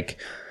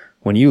 like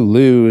when you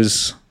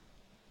lose,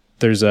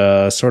 there's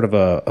a sort of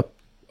a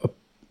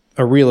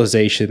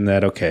realization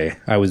that, okay,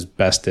 I was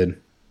bested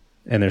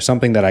and there's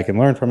something that I can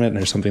learn from it and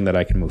there's something that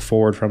I can move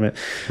forward from it.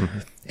 Mm-hmm.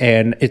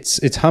 And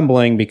it's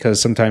humbling because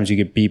sometimes you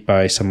get beat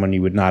by someone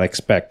you would not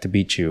expect to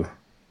beat you.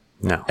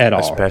 No, at all.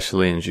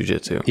 Especially in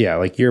jiu-jitsu. Yeah,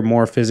 like you're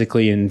more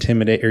physically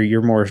intimidating or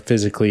you're more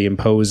physically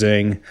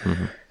imposing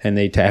and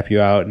they tap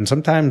you out. And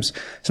sometimes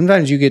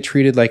you get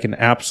treated like an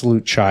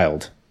absolute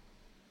child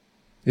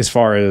as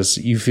far as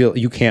you feel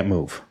you can't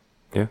move.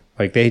 Yeah.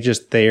 Like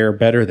they are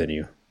better than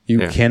you.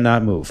 You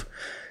cannot move.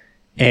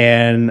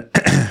 And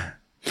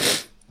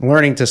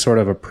learning to sort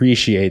of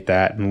appreciate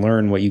that and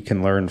learn what you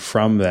can learn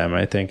from them,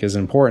 I think is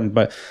important.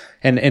 But,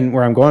 and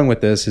where I'm going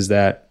with this is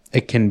that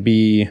it can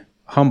be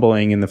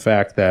humbling in the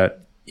fact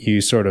that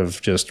you sort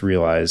of just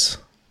realize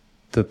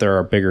that there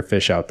are bigger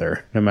fish out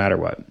there, no matter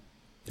what.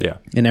 Yeah.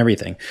 In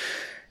everything.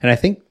 And I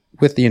think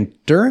with the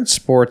endurance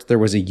sports, there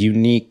was a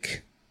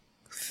unique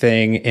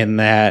thing in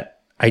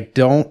that I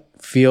don't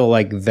feel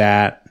like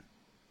that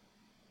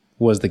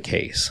was the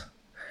case.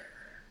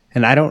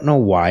 And I don't know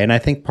why. And I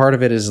think part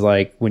of it is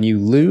like when you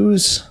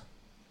lose,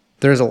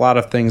 there's a lot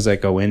of things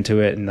that go into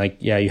it. And like,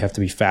 yeah, you have to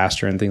be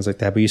faster and things like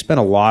that. But you spend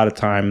a lot of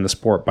time in the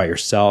sport by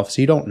yourself.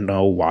 So you don't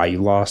know why you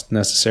lost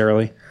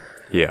necessarily.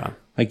 Yeah.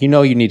 Like, you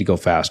know, you need to go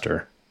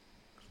faster.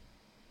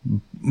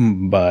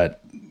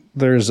 But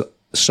there's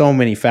so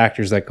many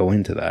factors that go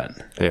into that.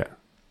 Yeah.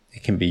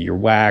 It can be your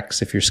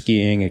wax if you're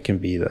skiing. It can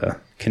be the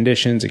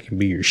conditions. It can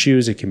be your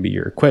shoes. It can be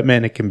your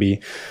equipment. It can be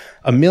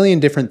a million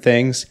different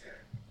things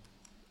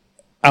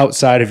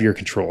outside of your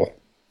control.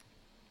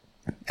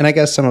 And I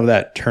guess some of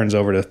that turns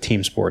over to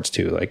team sports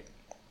too. Like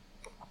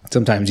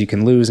sometimes you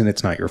can lose and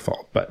it's not your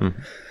fault, but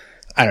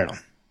I don't know.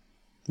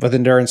 With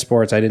endurance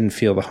sports, I didn't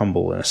feel the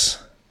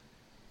humbleness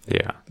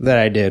that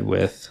I did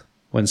with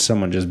when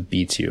someone just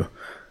beats you.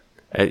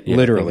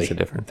 Literally it's a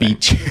different thing.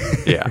 Beat you.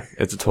 Yeah,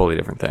 it's a totally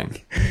different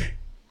thing.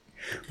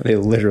 They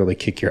literally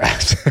kick your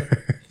ass.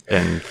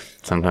 And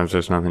sometimes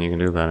there's nothing you can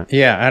do about it.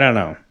 Yeah, I don't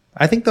know.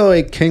 I think though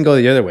it can go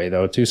the other way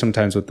though too.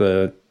 Sometimes with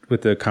the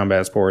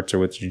combat sports or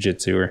with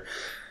jiu-jitsu, or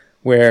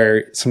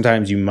where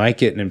sometimes you might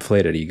get an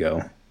inflated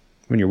ego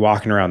when you're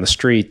walking around the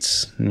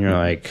streets and you're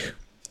like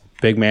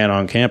big man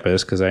on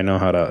campus because I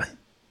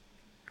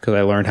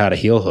learned how to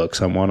heel hook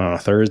someone on a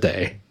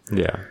Thursday.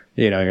 Yeah.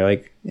 You know, you're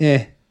like,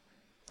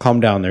 calm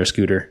down there,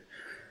 Scooter.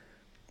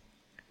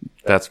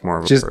 That's more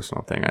of a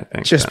personal thing, I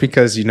think. Just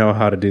because you know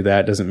how to do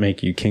that doesn't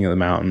make you king of the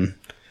mountain,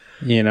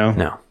 you know?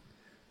 No.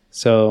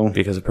 So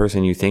because a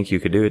person you think you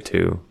could do it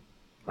to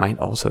might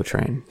also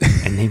train,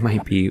 and they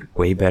might be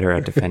way better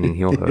at defending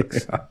heel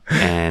hooks. Yeah.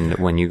 And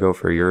when you go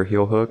for your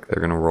heel hook,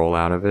 they're going to roll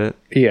out of it.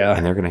 Yeah.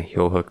 And they're going to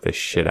heel hook the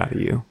shit out of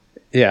you.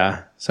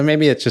 Yeah. So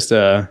maybe it's just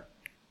I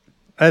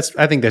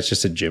think that's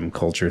just a gym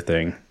culture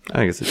thing. I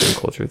think it's a gym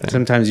culture thing.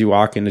 Sometimes you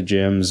walk into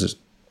gyms,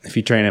 if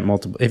you train at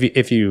multiple,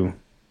 if you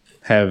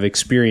have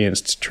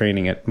experienced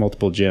training at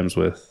multiple gyms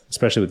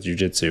especially with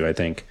jiu-jitsu, I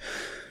think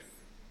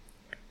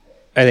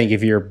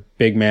if you're a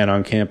big man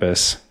on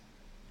campus,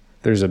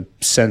 there's a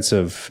sense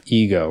of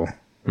ego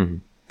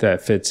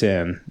that fits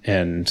in,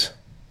 and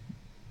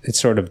it's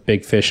sort of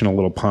big fish in a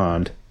little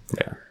pond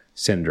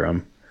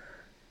syndrome.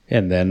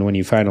 And then when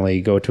you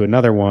finally go to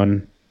another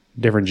one,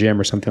 different gym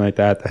or something like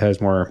that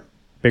has more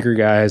bigger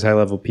guys, high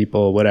level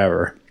people,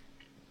 whatever,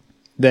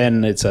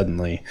 then it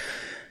suddenly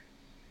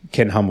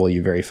can humble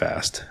you very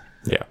fast.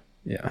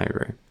 Yeah, I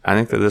agree. I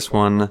think that this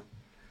one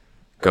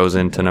goes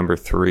into number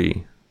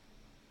 3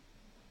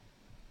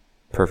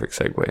 Perfect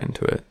segue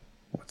into it.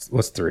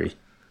 What's 3?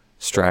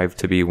 Strive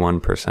to be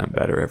 1%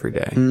 better every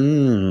day.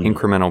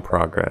 Incremental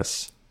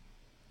progress.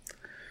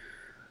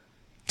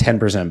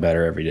 10%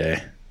 better every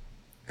day.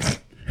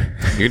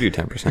 You can do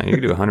 10%. You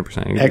can do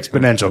 100%.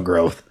 Exponential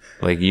growth.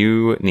 Like,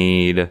 you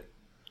need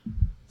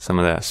some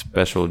of that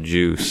special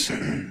juice.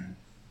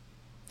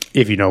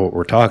 If you know what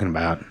we're talking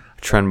about.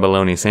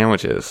 Trenbolone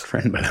sandwiches.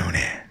 Trenbolone.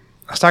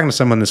 I was talking to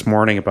someone this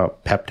morning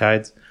about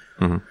peptides.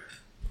 Mm-hmm. You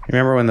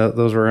remember when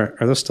those were...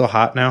 Are those still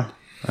hot now?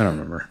 I don't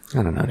remember.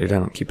 I don't know, dude. I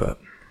don't keep up.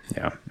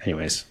 Yeah.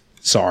 Anyways.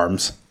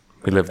 SARMs.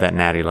 We live that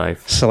natty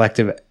life.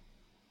 Selective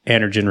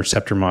androgen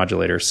receptor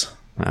modulators.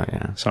 Oh,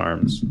 yeah.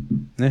 SARMs.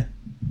 Yeah.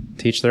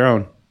 Teach their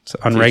own. It's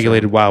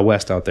unregulated Wild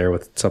West out there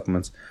with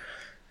supplements.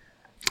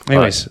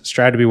 Anyways,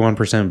 strive to be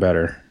 1%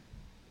 better.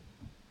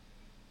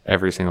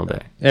 Every single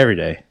day. Every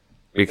day.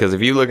 Because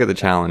if you look at the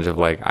challenge of,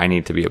 like, I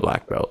need to be a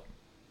black belt,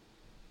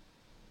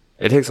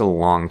 it takes a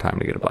long time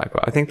to get a black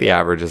belt. I think the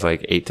average is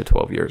like 8 to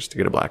 12 years to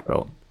get a black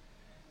belt.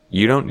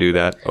 You don't do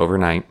that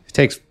overnight. It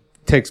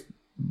takes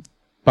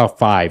about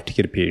 5 to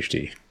get a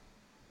PhD.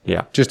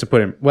 Yeah. Just to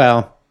put in,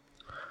 well,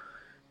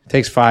 it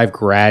takes 5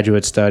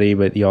 graduate study,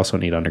 but you also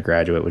need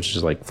undergraduate, which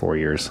is like 4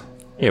 years.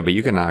 Yeah, but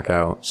you can knock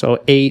out.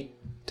 So 8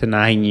 to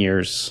 9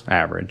 years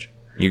average.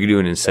 You can do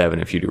it in 7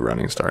 if you do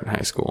running start in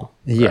high school.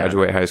 Yeah.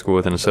 Graduate high school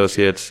with an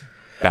associate's,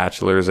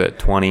 bachelor's at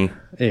 20.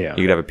 Yeah.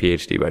 You could have a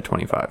PhD by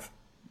 25.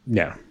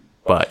 Yeah.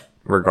 But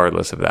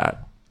regardless of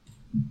that,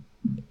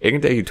 it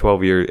can take you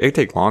 12 years. It can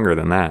take longer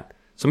than that.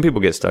 Some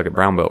people get stuck at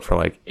brown belt for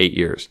like 8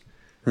 years.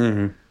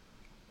 Mm-hmm.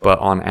 But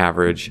on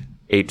average,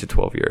 8 to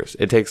 12 years.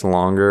 It takes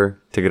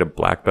longer to get a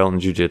black belt in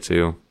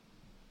jiu-jitsu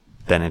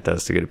than it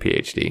does to get a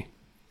PhD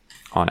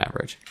on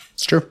average.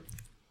 It's true.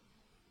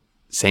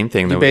 Same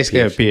thing though. You basically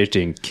have a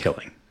PhD in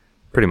killing.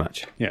 Pretty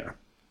much. Yeah.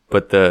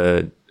 But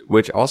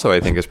which also I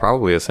think is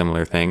probably a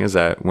similar thing, is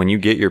that when you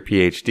get your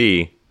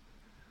PhD,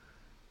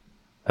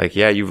 like,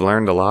 yeah, you've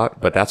learned a lot,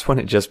 but that's when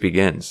it just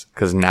begins,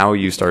 because now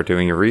you start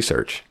doing your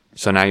research.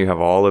 So now you have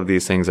all of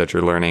these things that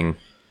you're learning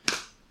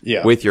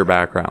with your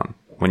background.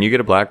 When you get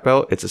a black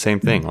belt, it's the same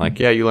thing. Like,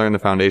 yeah, you learn the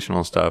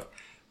foundational stuff,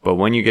 but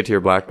when you get to your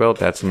black belt,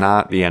 that's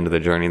not the end of the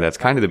journey. That's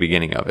kind of the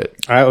beginning of it.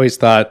 I always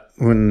thought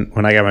when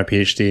I got my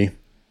PhD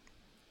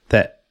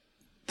that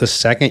the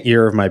second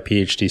year of my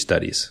PhD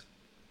studies,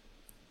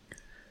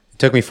 it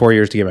took me 4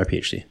 years to get my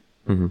PhD.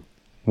 Mm-hmm.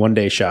 1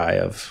 day shy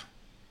of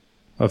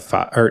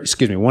 5, or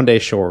excuse me, 1 day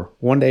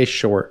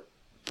short.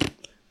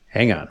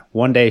 Hang on.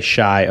 1 day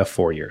shy of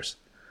 4 years.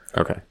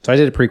 Okay. So I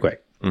did it pretty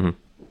quick. Mm-hmm.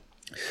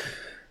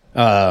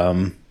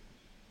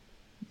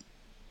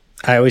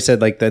 I always said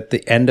like that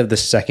the end of the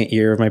second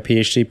year of my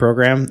PhD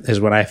program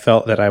is when I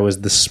felt that I was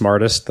the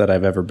smartest that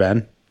I've ever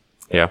been.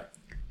 Yeah.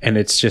 And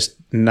it's just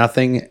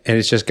nothing. And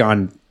it's just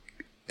gone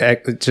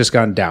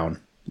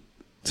down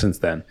since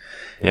then.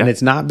 Yeah. And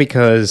it's not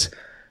because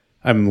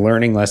I'm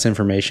learning less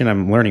information.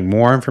 I'm learning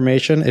more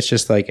information. It's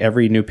just like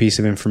every new piece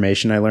of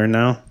information I learn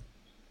now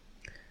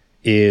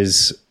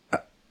is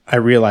I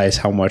realize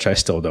how much I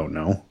still don't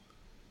know.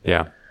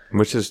 Yeah.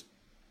 Which is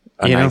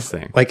a nice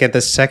thing. Like at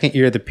the second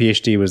year of the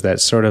PhD was that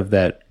sort of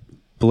that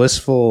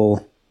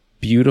blissful,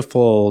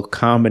 beautiful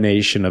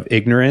combination of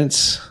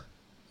ignorance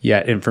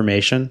yet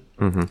information.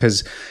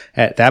 Because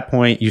at that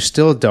point, you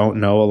still don't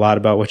know a lot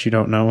about what you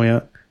don't know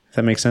yet. If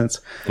that makes sense.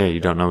 Yeah,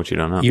 you don't know what you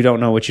don't know. You don't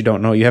know what you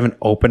don't know. You haven't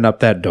opened up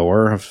that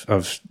door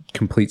of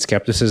complete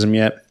skepticism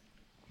yet.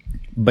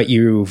 But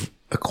you've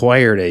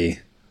acquired a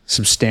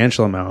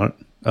substantial amount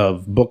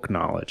of book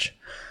knowledge.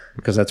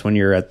 Because that's when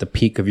you're at the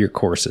peak of your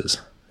courses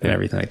and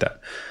everything like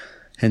that.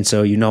 And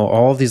so you know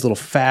all of these little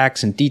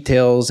facts and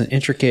details and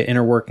intricate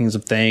inner workings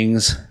of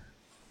things.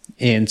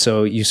 And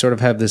so you sort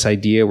of have this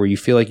idea where you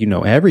feel like you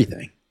know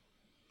everything.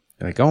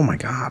 You're like, oh my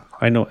God,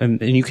 I know.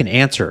 And you can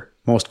answer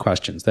most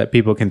questions that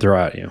people can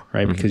throw at you,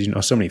 right? Because you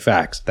know so many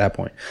facts at that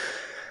point.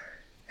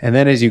 And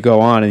then as you go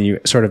on and you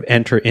sort of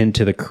enter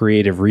into the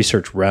creative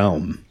research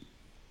realm,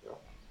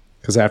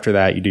 because after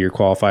that you do your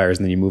qualifiers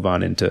and then you move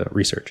on into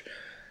research.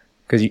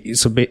 Because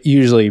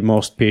usually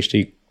most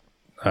PhD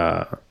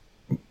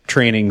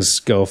trainings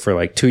go for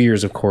like 2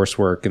 years of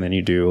coursework, and then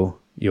you do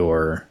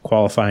your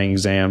qualifying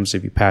exams.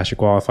 If you pass your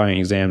qualifying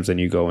exams, then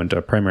you go into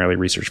primarily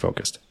research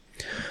focused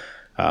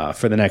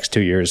for the next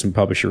 2 years and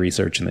publish your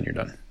research, and then you're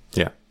done.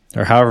 Yeah.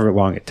 Or however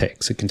long it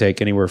takes. It can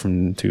take anywhere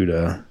from 2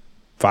 to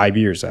 5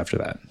 years after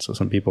that. So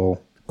some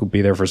people could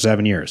be there for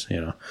 7 years, you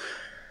know.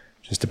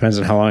 Just depends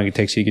on how long it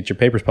takes you to get your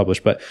papers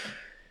published.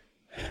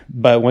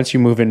 But once you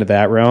move into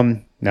that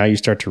realm, now you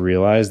start to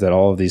realize that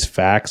all of these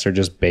facts are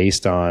just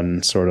based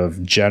on sort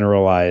of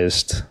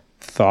generalized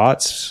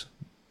thoughts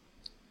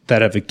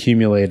that have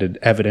accumulated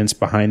evidence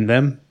behind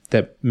them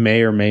that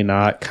may or may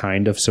not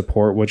kind of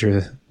support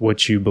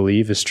what you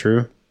believe is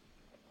true.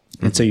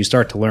 Mm-hmm. And so you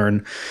start to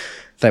learn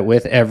that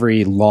with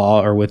every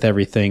law or with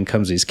everything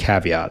comes these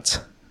caveats.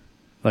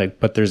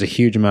 But there's a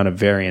huge amount of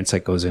variance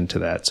that goes into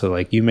that. So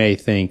like you may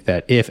think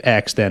that if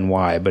X, then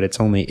Y, but it's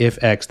only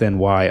if X, then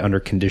Y under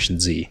condition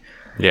Z.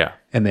 Yeah.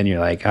 And then you're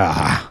like,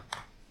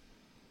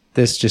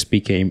 this just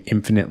became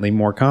infinitely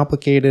more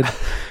complicated.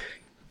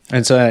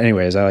 And so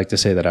anyways, I like to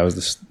say that I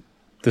was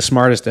the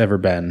smartest ever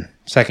been,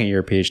 second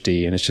year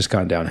PhD, and it's just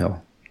gone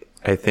downhill.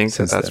 I think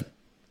that's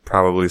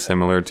probably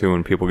similar to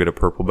when people get a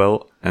purple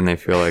belt and they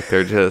feel like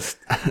they're just,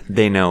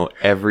 they know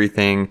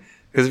everything.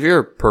 Because if you're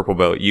a purple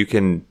belt, you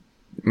can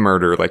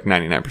murder like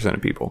 99%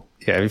 of people.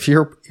 Yeah, if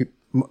you're,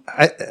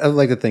 I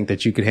like to think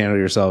that you could handle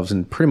yourselves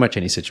in pretty much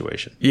any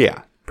situation.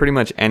 Yeah, pretty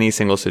much any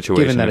single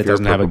situation. Given that it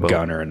doesn't have a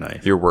gun belt, or a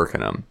knife. You're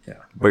working them. Yeah.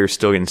 But you're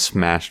still getting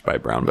smashed by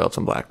brown belts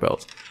and black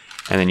belts.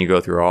 And then you go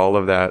through all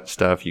of that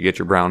stuff. You get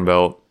your brown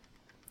belt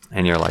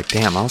and you're like,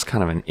 damn, I was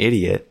kind of an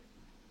idiot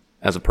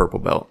as a purple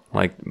belt.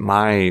 Like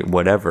my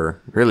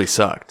whatever really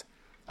sucked.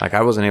 Like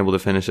I wasn't able to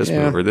finish this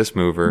move or this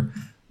mover.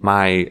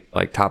 My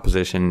like top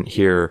position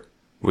here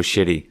was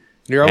shitty.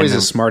 You're always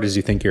as smart as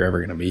you think you're ever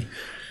going to be.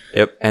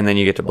 Yep. And then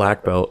you get to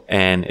black belt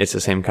and it's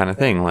the same kind of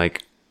thing.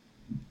 Like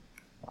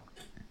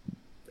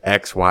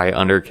X, Y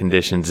under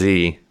condition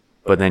Z,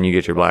 but then you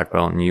get your black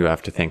belt and you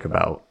have to think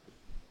about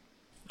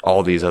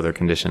all these other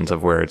conditions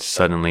of where it's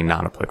suddenly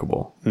not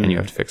applicable and you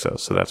have to fix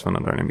those. So that's when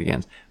the learning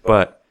begins.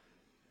 But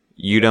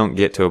you don't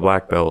get to a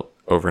black belt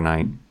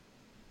overnight.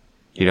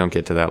 You don't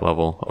get to that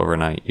level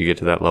overnight. You get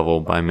to that level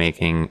by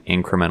making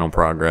incremental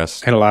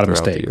progress. And a lot of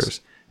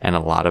mistakes. And a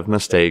lot of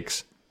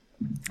mistakes.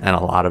 And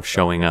a lot of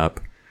showing up.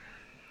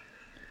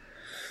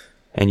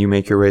 And you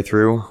make your way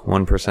through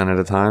 1% at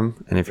a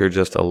time. And if you're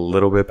just a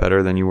little bit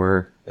better than you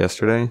were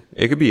yesterday,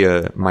 it could be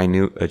a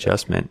minute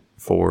adjustment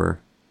for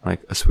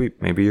like a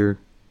sweep. Maybe your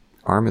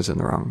arm is in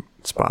the wrong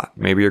spot.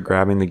 Maybe you're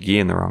grabbing the gi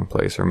in the wrong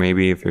place. Or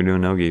maybe if you're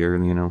doing no gi,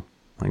 you're,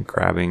 like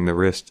grabbing the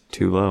wrist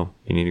too low.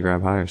 You need to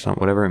grab higher,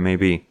 something, whatever it may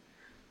be.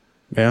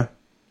 Yeah.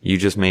 You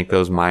just make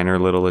those minor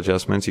little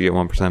adjustments. You get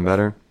 1%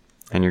 better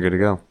and you're good to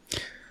go.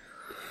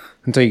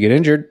 Until you get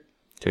injured.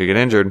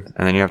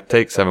 And then you have to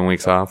take 7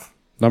 weeks off.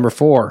 Number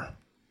 4.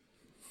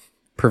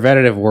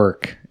 Preventative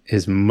work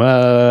is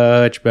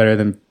much better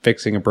than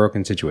fixing a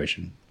broken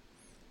situation.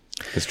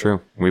 It's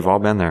true. We've all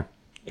been there.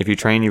 If you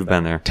train, you've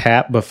been there.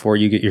 Tap before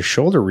you get your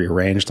shoulder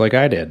rearranged like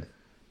I did.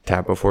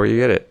 Tap before you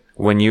get it.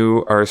 When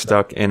you are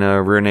stuck in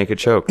a rear naked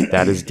choke,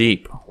 that is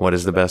deep. What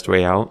is the best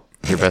way out?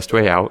 Your best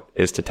way out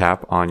is to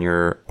tap on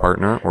your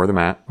partner or the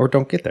mat. Or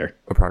don't get there.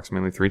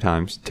 Approximately 3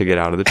 times to get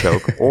out of the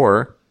choke.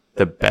 Or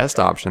the best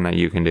option that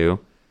you can do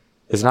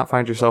is not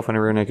find yourself in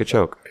a rear naked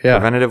choke. Yeah.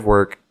 Preventative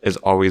work is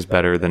always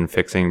better than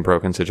fixing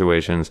broken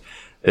situations.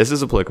 This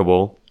is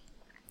applicable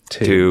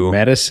to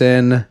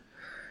medicine,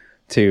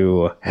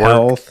 to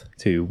health,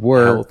 to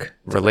work,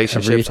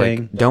 relationships.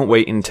 Like, don't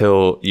wait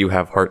until you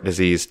have heart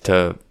disease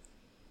to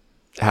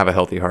have a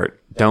healthy heart.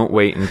 Don't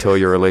wait until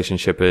your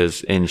relationship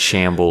is in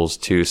shambles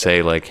to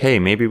say like, hey,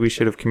 maybe we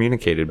should have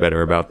communicated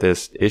better about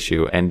this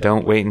issue. And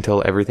don't wait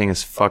until everything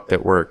is fucked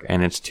at work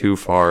and it's too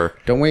far.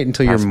 Don't wait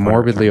until you're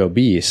morbidly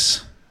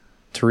obese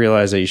to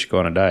realize that you should go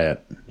on a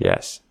diet.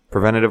 Yes.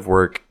 Preventative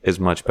work is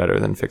much better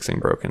than fixing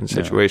broken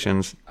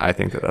situations. Yeah. I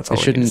think that's all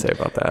I need to say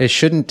about that. It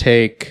shouldn't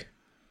take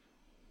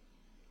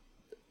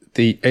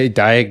a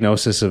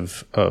diagnosis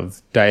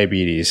of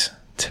diabetes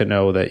to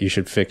know that you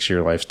should fix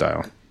your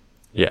lifestyle.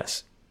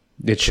 Yes.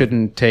 It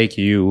shouldn't take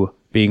you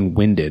being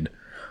winded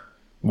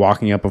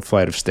walking up a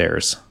flight of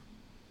stairs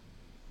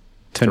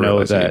to know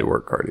that you need to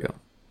work cardio.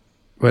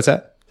 What's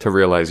that? To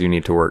realize you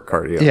need to work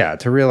cardio. Yeah,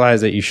 to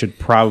realize that you should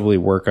probably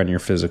work on your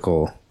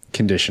physical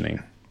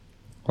conditioning.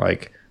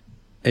 Like,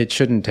 it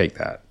shouldn't take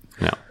that.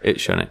 No,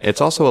 it shouldn't.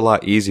 It's also a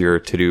lot easier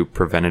to do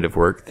preventative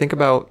work. Think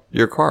about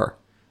your car.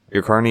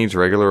 Your car needs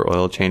regular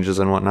oil changes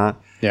and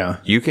whatnot. Yeah.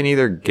 You can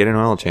either get an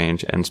oil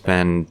change and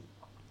spend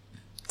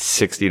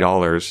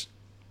 $60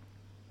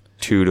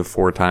 2 to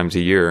 4 times a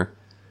year,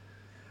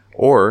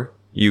 or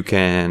you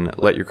can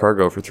let your car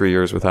go for 3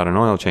 years without an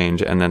oil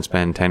change and then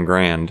spend 10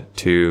 grand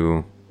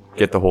to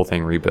get the whole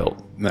thing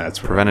rebuilt. That's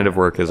preventative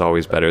work is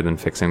always better than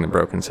fixing the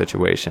broken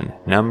situation.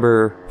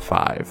 Number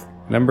 5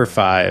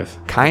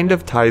 kind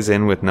of ties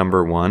in with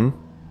number 1,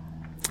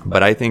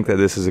 but I think that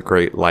this is a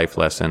great life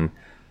lesson.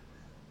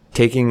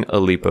 Taking a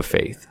leap of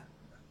faith.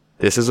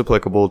 This is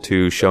applicable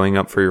to showing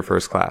up for your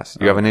first class.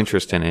 You have an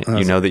interest in it.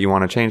 You know that you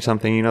want to change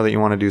something. You know that you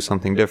want to do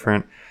something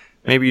different.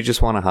 Maybe you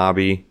just want a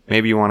hobby.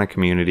 Maybe you want a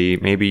community.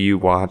 Maybe you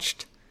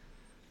watched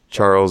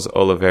Charles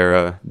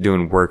Oliveira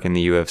doing work in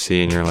the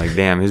UFC and you're like,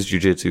 damn, his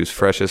jiu-jitsu is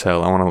fresh as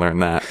hell. I want to learn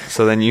that.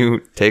 So then you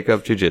take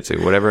up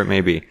jiu-jitsu, whatever it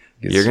may be.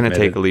 You're going to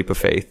take a leap of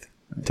faith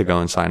to go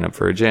and sign up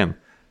for a gym.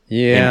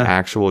 Yeah. In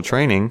actual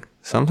training,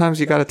 sometimes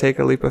you got to take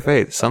a leap of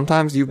faith.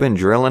 Sometimes you've been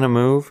drilling a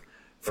move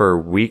for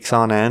weeks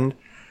on end.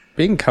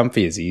 Being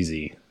comfy is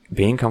easy.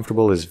 Being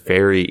comfortable is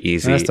very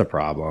easy. That's the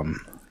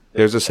problem.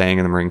 There's a saying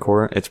in the Marine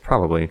Corps. It's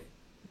probably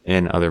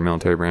in other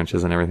military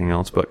branches and everything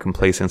else, but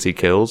complacency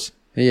kills.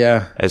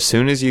 Yeah. As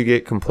soon as you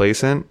get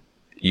complacent,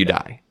 you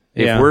die.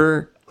 If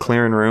we're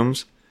clearing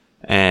rooms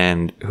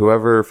and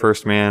whoever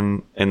first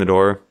man in the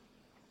door,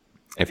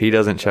 if he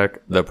doesn't check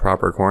the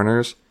proper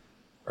corners,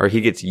 or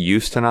he gets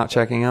used to not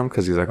checking them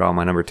because he's like, oh,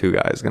 my number 2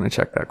 guy is going to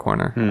check that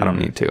corner. I don't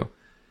need to.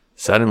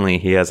 Suddenly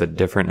he has a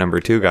different number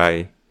 2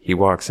 guy. He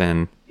walks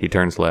in, he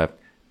turns left,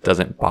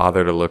 doesn't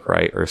bother to look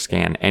right or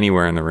scan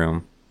anywhere in the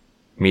room,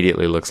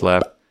 immediately looks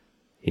left,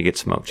 he gets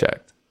smoke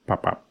checked.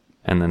 Pop, pop.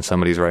 And then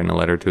somebody's writing a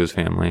letter to his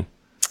family.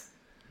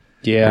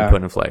 Yeah. And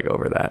putting a flag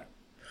over that.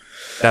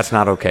 That's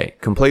not okay.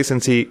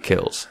 Complacency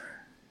kills.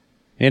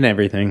 In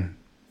everything.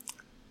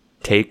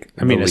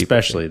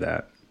 Especially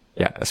that.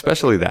 Yeah,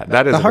 especially that.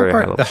 That is the a hard very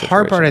part. high level The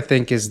hard part, situation. I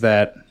think, is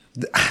that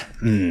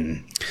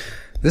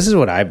this is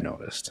what I've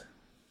noticed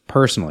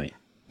personally.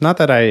 Not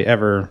that I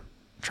ever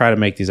try to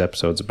make these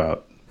episodes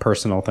about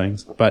personal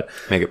things, but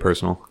Make it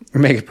personal.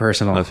 make it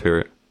personal. Let's hear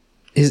it.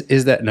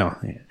 Is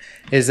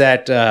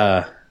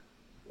that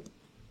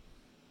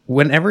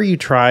whenever you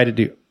try to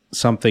do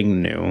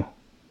something new,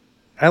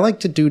 I like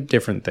to do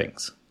different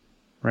things,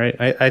 right?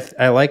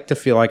 I like to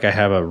feel like I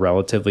have a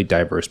relatively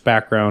diverse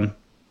background.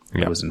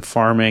 Yeah. I was in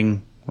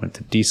farming, went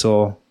to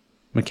diesel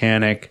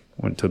mechanic,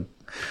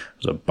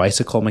 was a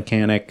bicycle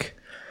mechanic,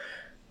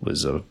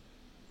 was a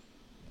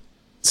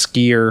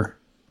skier,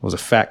 was a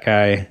fat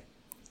guy,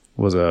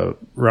 was a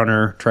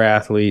runner,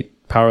 triathlete,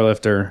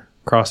 powerlifter,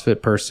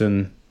 CrossFit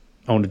person,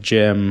 owned a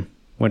gym,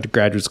 went to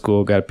graduate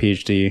school, got a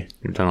PhD.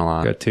 You've done a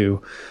lot. Got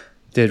two.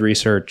 Did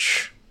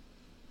research,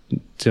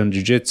 done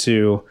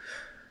Jiu-Jitsu.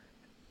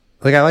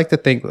 Like, I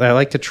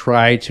like to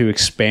try to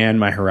expand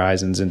my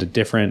horizons into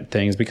different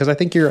things, because I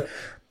think you're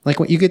like,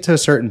 when you get to a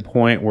certain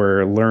point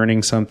where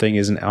learning something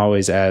isn't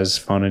always as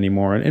fun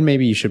anymore, and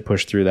maybe you should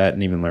push through that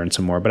and even learn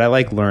some more. But I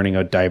like learning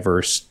a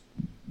diverse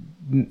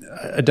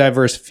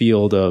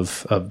field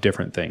of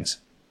different things.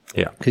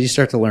 Yeah. Because you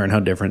start to learn how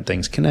different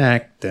things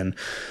connect, and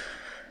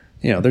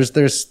there's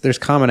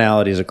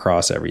commonalities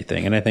across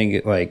everything. And I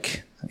think,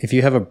 like, if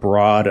you have a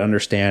broad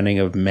understanding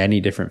of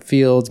many different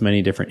fields,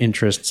 many different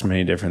interests,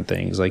 many different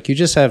things, like, you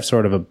just have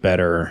sort of a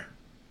better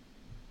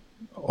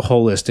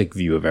holistic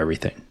view of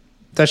everything.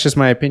 That's just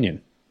my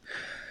opinion.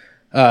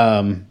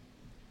 It's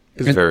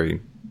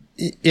very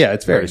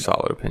it's very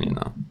solid opinion,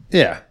 though.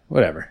 Yeah,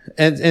 whatever.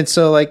 And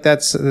so, like,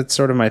 that's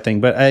sort of my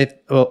thing.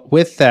 But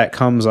with that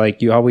comes,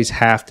 like, you always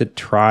have to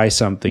try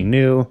something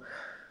new.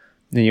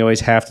 And you always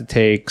have to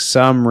take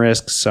some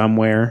risk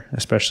somewhere,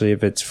 especially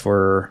if it's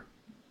for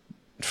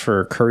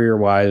career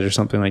wise or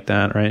something like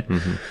that, right?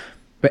 Mm-hmm.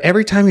 But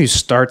every time you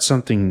start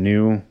something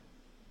new,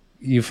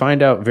 you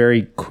find out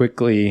very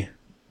quickly,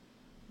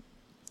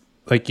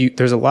 like,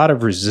 there's a lot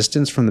of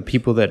resistance from the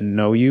people that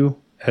know you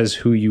as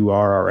who you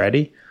are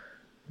already.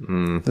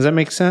 Does that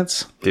make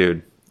sense?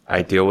 Dude,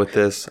 I deal with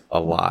this a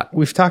lot.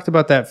 We've talked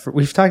about that.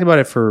 We've talked about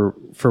it for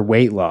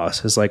weight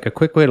loss. Is like, a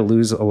quick way to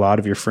lose a lot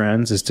of your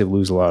friends is to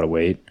lose a lot of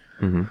weight,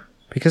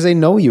 because they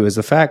know you as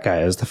the fat guy,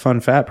 as the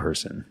fun fat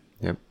person.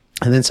 Yep.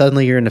 And then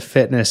suddenly you're into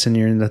fitness and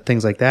you're into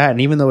things like that. And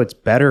even though it's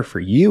better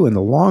for you in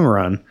the long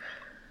run,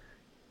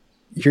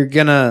 you're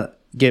gonna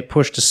get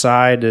pushed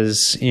aside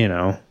as,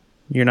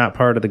 you're not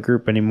part of the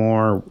group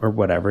anymore or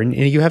whatever. And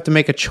you have to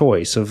make a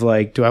choice of,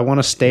 like, do I want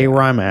to stay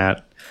where I'm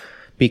at,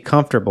 be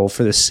comfortable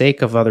for the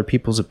sake of other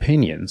people's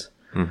opinions,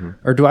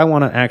 or do I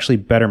want to actually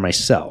better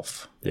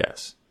myself?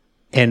 Yes.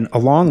 And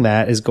along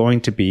that is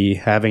going to be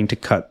having to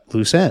cut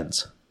loose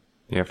ends.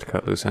 You have to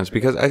cut loose ends,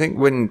 because I think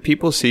when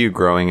people see you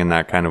growing in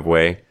that kind of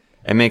way,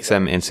 it makes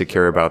them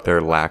insecure about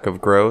their lack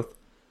of growth.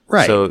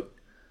 Right. So,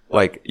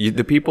 like,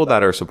 the people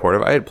that are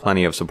supportive, I had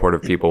plenty of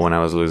supportive people when I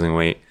was losing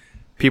weight.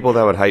 People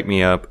that would hype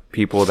me up,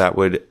 people that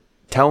would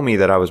tell me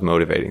that I was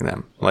motivating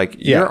them. Like,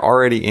 you're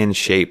already in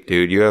shape,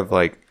 dude. You have,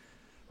 like,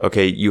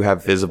 okay, you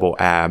have visible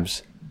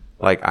abs.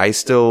 Like, I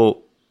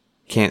still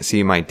can't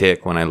see my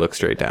dick when I look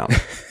straight down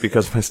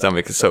because my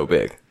stomach is so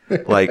big.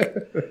 Like,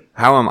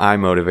 how am I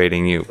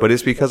motivating you? But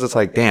it's because it's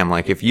like, damn,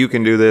 like, if you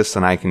can do this,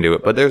 then I can do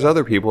it. But there's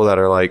other people that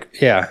are like,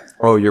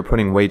 oh, you're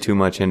putting way too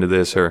much into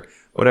this or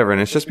whatever.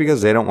 And it's just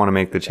because they don't want to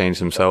make the change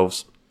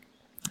themselves.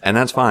 And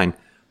that's fine.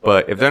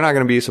 But if they're not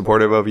going to be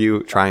supportive of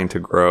you trying to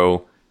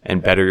grow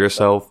and better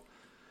yourself,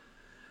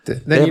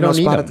 then you don't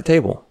need spot them at the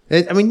table.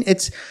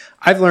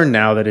 I've learned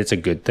now that it's a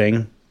good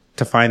thing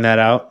to find that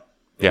out,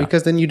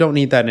 because then you don't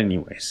need that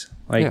anyways.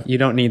 Like, you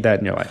don't need that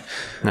in your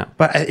life. No.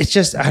 But it's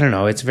just, I don't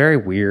know. It's very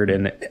weird.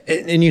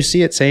 And you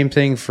see it, same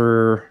thing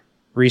for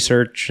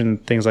research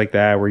and things like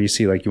that, where you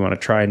see, like, you want to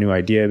try a new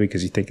idea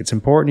because you think it's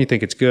important, you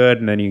think it's good,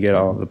 and then you get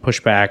all the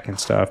pushback and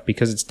stuff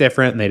because it's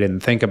different and they didn't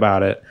think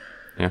about it.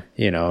 Yeah.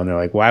 And they're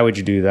like, why would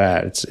you do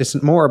that? It's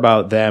more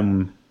about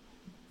them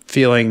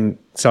feeling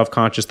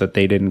self-conscious that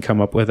they didn't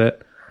come up with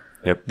it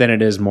than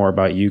it is more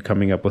about you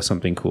coming up with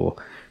something cool.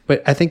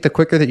 But I think the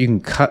quicker that you can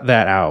cut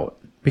that out,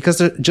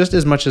 because just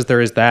as much as there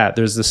is that,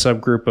 there's the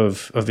subgroup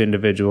of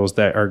individuals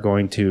that are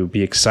going to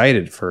be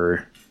excited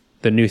for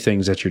the new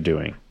things that you're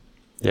doing.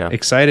 Yeah.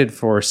 Excited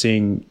for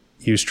seeing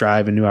you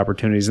strive in new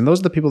opportunities. And those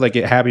are the people that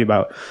get happy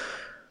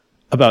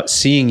about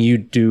seeing you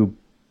do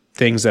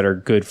things that are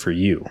good for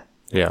you.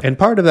 Yeah. And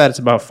part of that is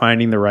about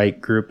finding the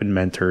right group and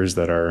mentors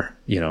that are,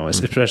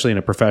 especially in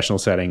a professional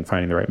setting,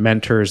 finding the right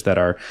mentors that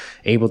are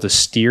able to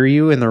steer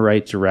you in the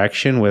right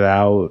direction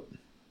without,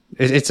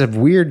 it's a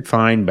weird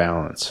fine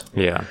balance.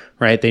 Yeah.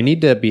 Right. They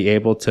need to be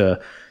able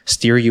to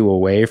steer you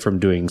away from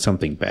doing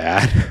something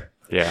bad.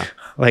 Yeah.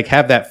 Like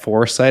have that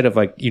foresight of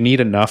like, you need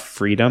enough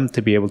freedom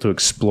to be able to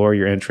explore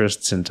your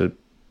interests and to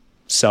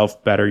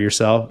better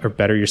yourself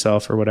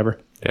or whatever.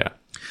 Yeah.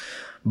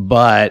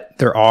 But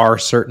there are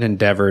certain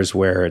endeavors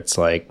where it's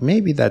like,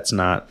 maybe that's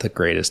not the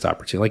greatest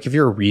opportunity. Like if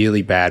you're a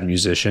really bad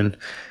musician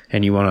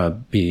and you want to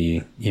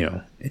be,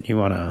 and you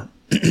want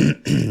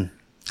to,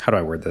 how do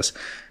I word this?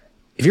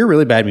 If you're a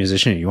really bad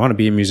musician and you want to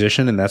be a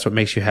musician and that's what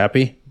makes you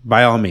happy,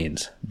 by all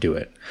means, do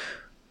it.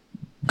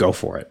 Go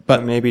for it.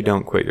 But maybe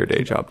don't quit your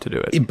day job to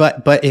do it.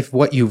 But if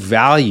what you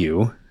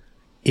value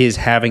is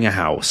having a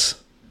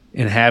house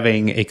and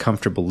having a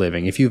comfortable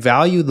living, if you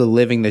value the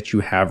living that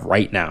you have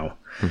right now,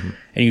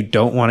 and you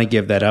don't want to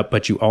give that up,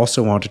 but you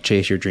also want to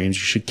chase your dreams,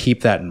 you should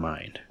keep that in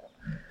mind.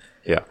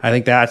 Yeah. I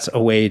think that's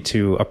a way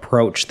to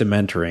approach the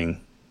mentoring,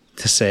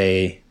 to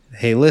say,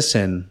 hey,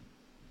 listen,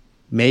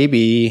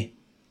 maybe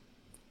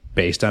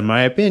based on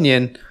my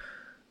opinion,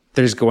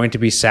 there's going to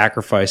be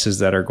sacrifices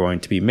that are going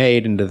to be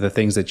made into the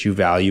things that you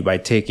value by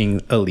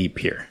taking a leap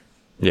here.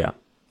 Yeah.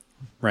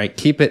 Right?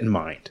 Keep it in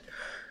mind.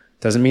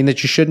 Doesn't mean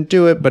that you shouldn't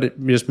do it, but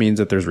it just means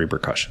that there's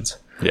repercussions.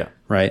 Yeah.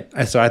 Right.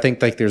 So I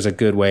think like there's a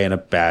good way and a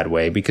bad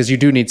way, because you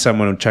do need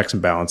someone who checks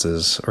and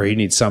balances, or you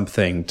need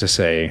something to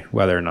say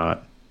whether or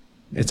not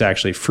it's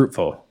actually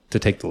fruitful to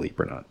take the leap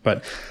or not.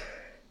 But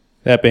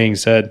that being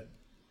said,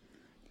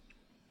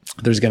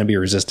 there's going to be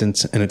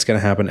resistance, and it's going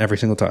to happen every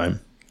single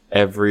time.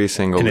 Every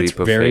single leap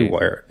of faith.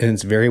 And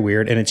it's very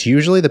weird. And it's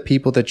usually the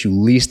people that you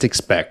least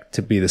expect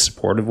to be the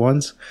supportive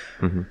ones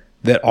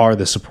that are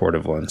the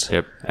supportive ones.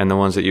 Yep. And the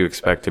ones that you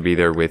expect to be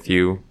there with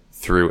you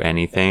through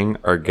anything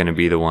are going to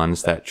be the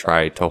ones that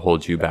try to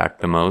hold you back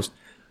the most.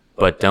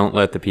 But don't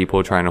let the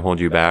people trying to hold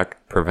you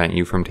back prevent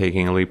you from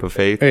taking a leap of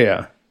faith.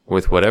 Yeah.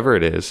 With whatever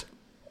it is.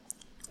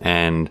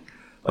 And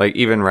like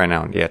even right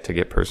now, to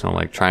get personal,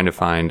 like trying to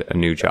find a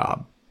new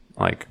job.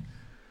 Like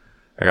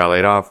I got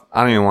laid off.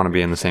 I don't even want to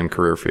be in the same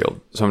career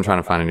field. So I'm trying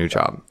to find a new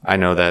job. I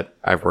know that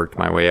I've worked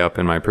my way up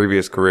in my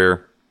previous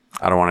career.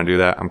 I don't want to do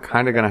that. I'm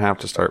kind of going to have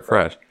to start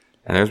fresh.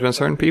 And there's been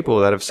certain people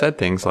that have said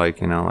things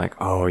like, like,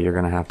 oh, you're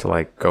going to have to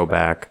like go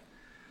back.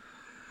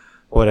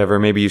 Whatever.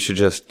 Maybe you should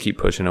just keep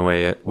pushing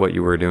away at what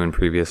you were doing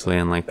previously.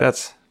 And like,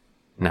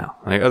 no.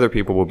 Like other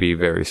people will be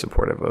very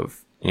supportive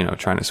of,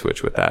 trying to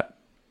switch with that.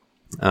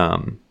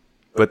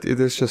 But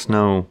there's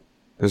no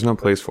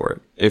place for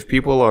it. If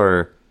people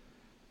are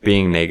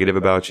being negative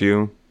about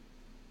you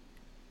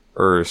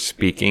or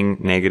speaking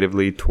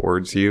negatively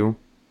towards you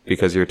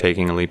because you're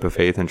taking a leap of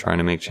faith and trying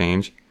to make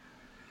change,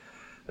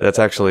 that's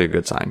actually a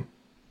good sign.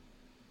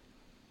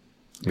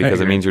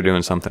 Because it means you're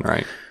doing something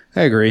right.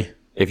 I agree.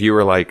 If you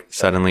were like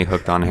suddenly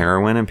hooked on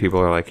heroin and people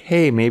are like,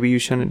 hey, maybe you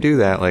shouldn't do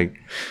that. Like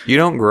you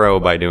don't grow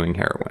by doing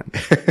heroin.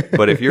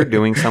 But if you're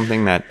doing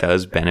something that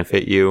does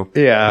benefit you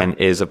and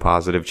is a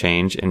positive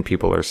change and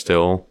people are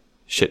still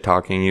shit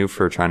talking you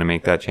for trying to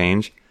make that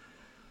change,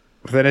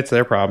 then it's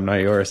their problem, not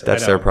yours.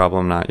 That's their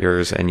problem, not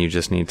yours. And you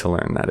just need to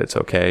learn that it's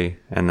okay.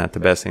 And that the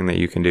best thing that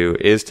you can do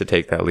is to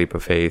take that leap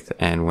of faith.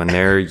 And when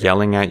they're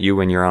yelling at you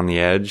when you're on the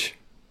edge,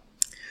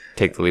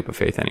 take the leap of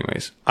faith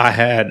anyways. I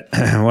had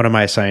one of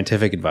my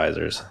scientific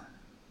advisors,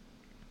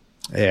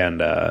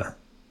 and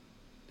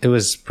it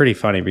was pretty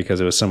funny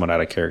because it was somewhat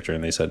out of character.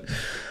 And they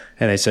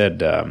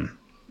said,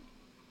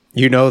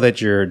 you know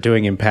that you're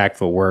doing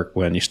impactful work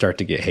when you start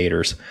to get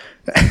haters.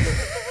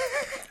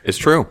 It's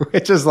true.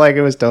 It's just like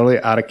it was totally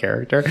out of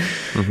character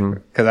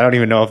because I don't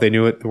even know if they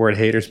knew what the word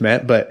haters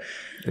meant, but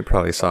they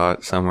probably saw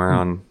it somewhere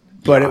on.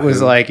 But Yahoo. It was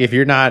like if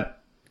you're not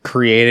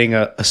creating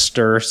a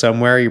stir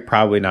somewhere, you're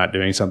probably not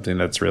doing something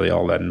that's really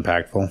all that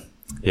impactful.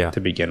 Yeah.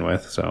 To begin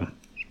with. So,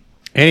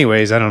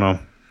 anyways, I don't know.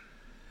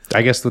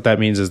 I guess what that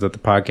means is that the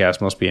podcast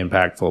must be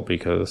impactful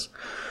because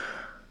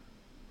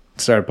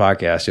start a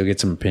podcast, you'll get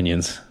some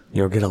opinions.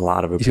 You'll get a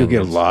lot of opinions. You'll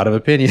get a lot of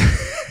opinions.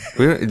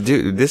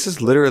 Dude, this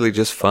is literally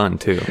just fun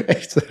too.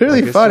 It's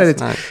literally fun,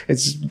 and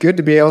it's good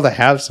to be able to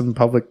have some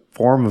public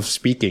form of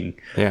speaking.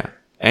 Yeah,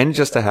 and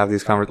just to have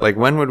these conversations. Like,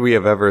 when would we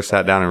have ever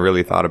sat down and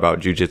really thought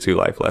about jiu-jitsu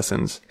life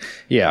lessons?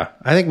 Yeah,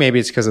 I think maybe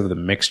it's because of the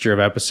mixture of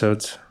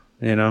episodes.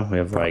 We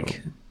have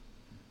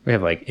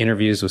like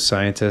interviews with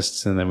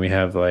scientists, and then we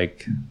have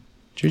like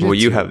jiu-jitsu. Well,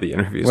 you have the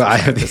interviews. Well, I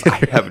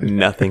have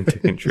nothing to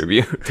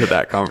contribute to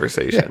that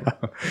conversation.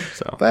 Yeah.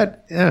 So,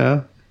 but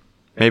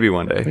maybe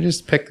one day we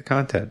just pick the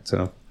content.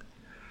 So.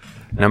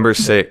 Number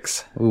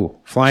 6. Ooh,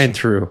 flying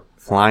through.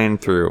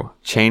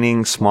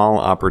 Chaining small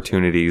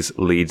opportunities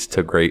leads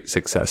to great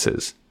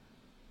successes.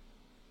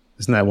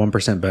 Isn't that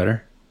 1%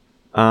 better?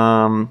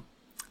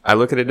 I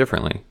look at it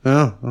differently.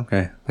 Oh,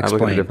 okay. Explain. I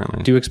look at it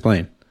differently. Do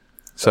explain.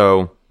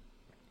 So,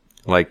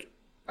 in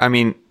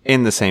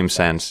the same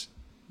sense,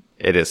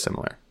 it is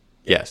similar.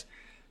 Yes.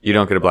 You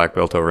don't get a black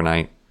belt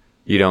overnight.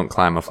 You don't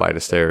climb a flight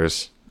of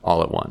stairs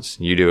all at once.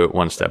 You do it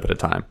one step at a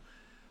time.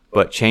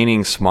 But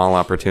chaining small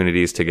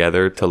opportunities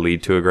together to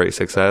lead to a great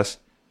success,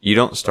 you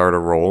don't start a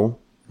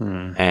roll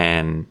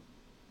and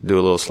do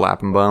a little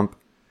slap and bump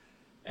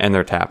and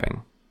they're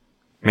tapping.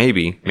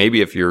 Maybe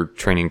if your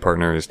training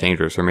partner is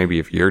dangerous, or maybe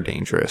if you're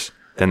dangerous,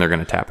 then they're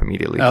going to tap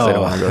immediately because they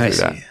don't want to go through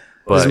that.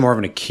 But this is more of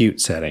an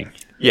acute setting.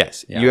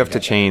 Yes, you have to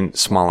chain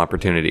small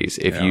opportunities.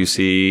 If you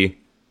see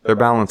their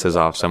balance is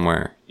off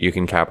somewhere, you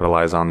can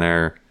capitalize on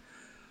their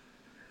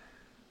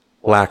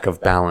lack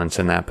of balance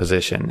in that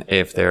position.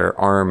 If their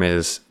arm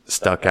is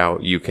stuck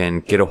out, you can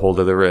get a hold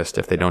of the wrist.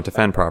 If they don't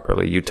defend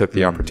properly, you took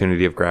the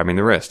opportunity of grabbing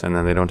the wrist and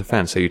then they don't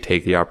defend. So you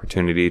take the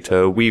opportunity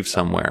to weave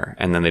somewhere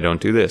and then they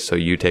don't do this. So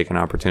you take an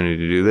opportunity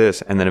to do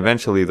this. And then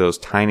eventually those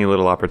tiny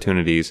little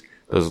opportunities,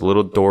 those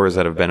little doors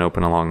that have been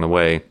open along the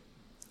way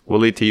will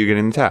lead to you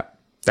getting the tap.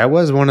 That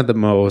was one of the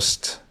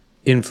most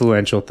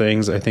influential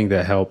things I think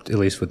that helped, at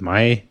least with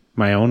my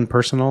own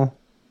personal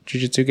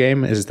jiu-jitsu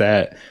game, is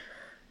that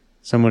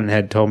someone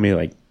had told me,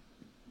 like,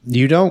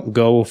 you don't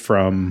go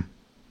from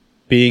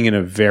being in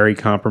a very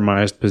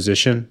compromised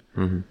position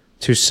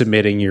to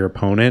submitting your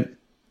opponent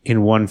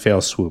in one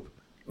fell swoop.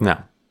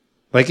 No.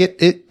 Like,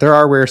 there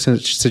are rare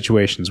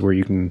situations where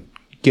you can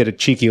get a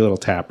cheeky little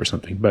tap or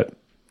something, but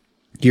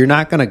you're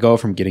not going to go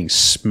from getting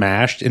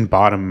smashed in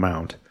bottom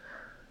mount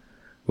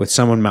with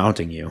someone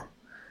mounting you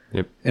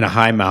in a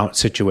high mount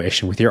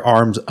situation with your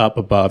arms up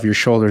above, your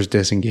shoulders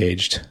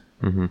disengaged,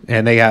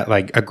 and they got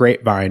like a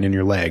grapevine in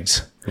your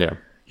legs. Yeah.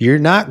 You're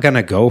not going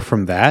to go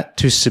from that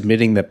to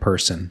submitting the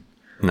person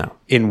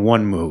in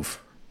one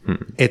move.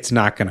 It's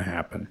not going to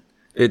happen.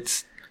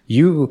 It's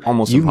you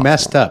impossible.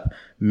 Messed up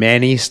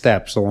many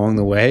steps along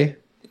the way,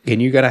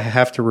 and you're going to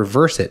have to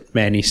reverse it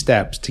many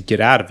steps to get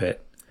out of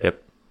it.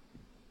 Yep.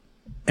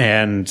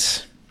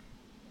 And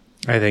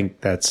I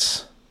think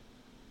that's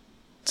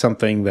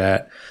something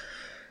that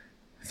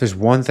if there's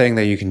one thing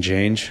that you can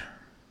change,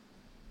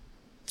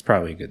 it's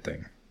probably a good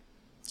thing.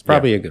 It's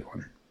probably a good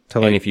one.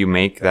 And if you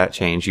make that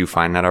change, you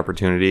find that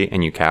opportunity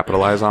and you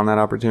capitalize on that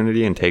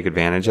opportunity and take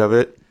advantage of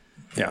it,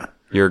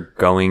 you're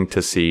going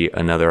to see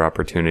another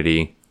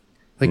opportunity,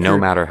 like no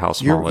matter how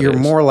small it is. You're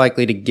more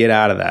likely to get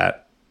out of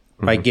that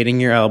by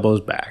getting your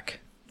elbows back,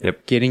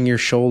 getting your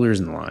shoulders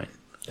in line,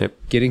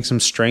 getting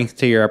some strength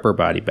to your upper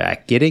body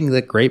back, getting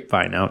the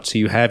grapevine out so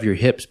you have your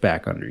hips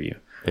back under you,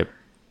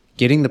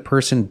 getting the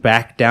person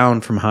back down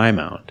from high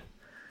mount,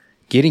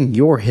 getting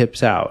your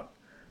hips out.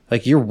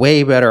 Like, you're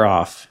way better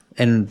off.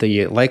 And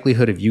the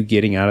likelihood of you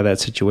getting out of that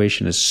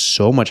situation is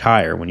so much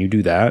higher when you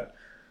do that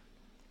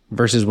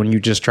versus when you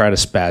just try to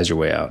spaz your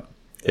way out.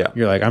 Yeah.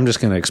 You're like, I'm just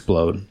going to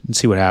explode and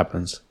see what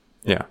happens.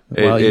 Yeah.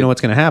 Well, you know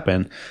what's going to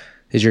happen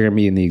is you're going to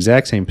be in the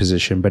exact same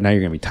position, but now you're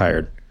going to be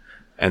tired.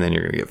 And then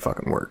you're going to get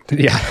fucking worked.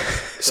 Yeah.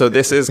 So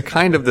this is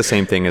kind of the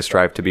same thing as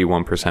strive to be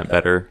 1%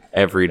 better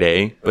every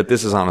day, but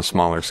this is on a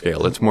smaller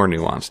scale. It's more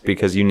nuanced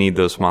because you need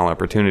those small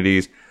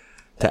opportunities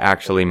to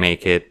actually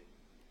make it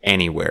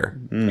anywhere.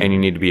 And you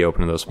need to be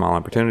open to those small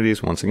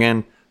opportunities. Once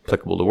again,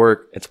 applicable to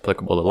work, it's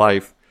applicable to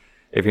life.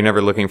 If you're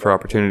never looking for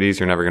opportunities,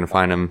 you're never going to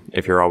find them.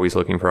 If you're always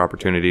looking for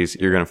opportunities,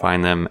 you're going to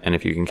find them. And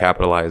if you can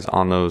capitalize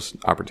on those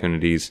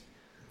opportunities,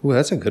 ooh,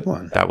 that's a good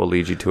one. That will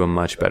lead you to a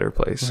much better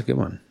place. That's a good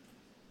one.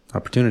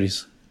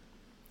 Opportunities.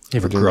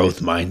 You have a growth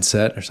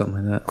mindset or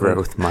something like that?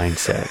 Growth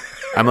mindset.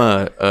 I'm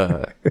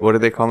what do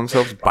they call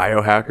themselves?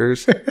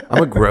 Biohackers.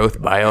 I'm a growth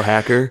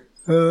biohacker.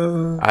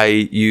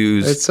 I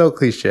use... It's so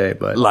cliche,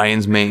 but...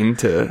 lion's mane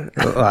to...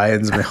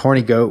 lion's mane,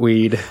 horny goat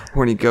weed.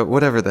 Horny goat,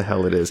 whatever the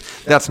hell it is.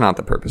 That's not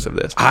the purpose of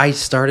this. I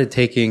started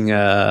taking...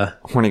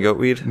 horny goat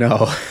weed? No.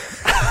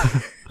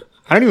 I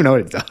don't even know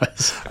what it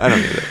does. I don't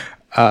either.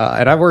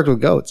 And I've worked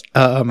with goats.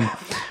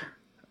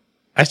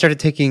 I started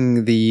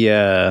taking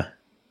the...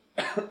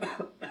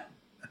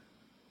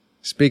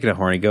 Speaking of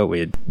horny goat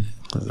weed,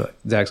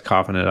 Zach's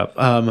coughing it up.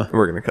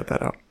 We're going to cut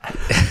that out.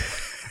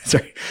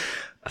 Sorry.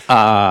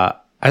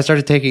 I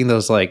started taking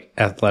those like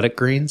athletic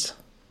greens.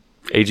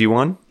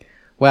 AG1?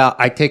 Well,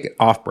 I take it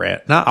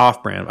off-brand. Not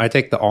off-brand. I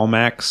take the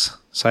Allmax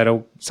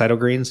Cyto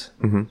greens.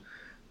 Mm-hmm.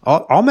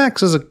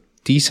 Allmax is a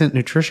decent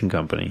nutrition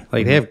company.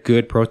 Like they have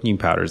good protein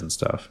powders and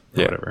stuff.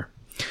 Whatever.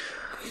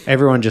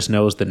 Everyone just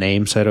knows the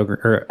name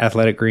or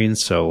athletic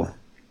greens, so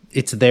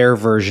it's their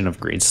version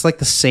of greens. It's like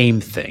the same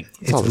thing.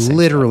 It's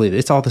literally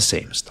it's all the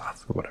same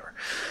stuff or whatever.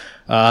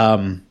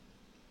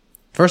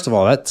 First of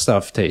all, that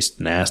stuff tastes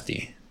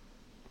nasty.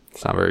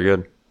 It's not very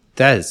good.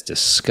 That is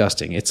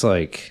disgusting. It's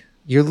like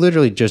you're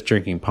literally just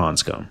drinking pond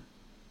scum.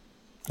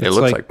 It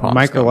looks like pond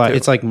scum.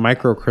 It's like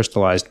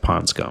microcrystallized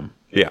pond scum.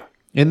 Yeah.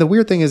 And the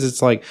weird thing is,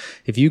 it's like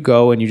if you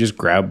go and you just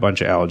grab a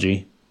bunch of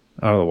algae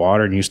out of the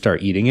water and you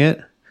start eating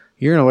it,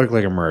 you're gonna look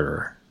like a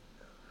murderer.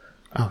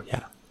 Oh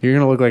yeah. You're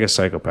gonna look like a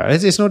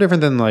psychopath. It's no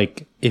different than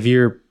like if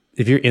you're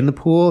in the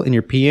pool and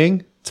you're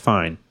peeing, it's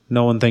fine.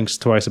 No one thinks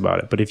twice about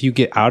it. But if you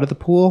get out of the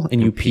pool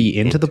and you pee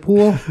into the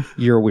pool,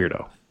 you're a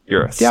weirdo.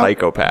 You're a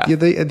psychopath.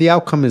 The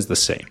outcome is the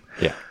same.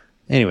 Yeah.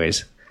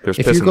 Anyways, if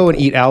you go and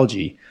eat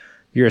algae,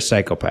 you're a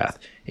psychopath.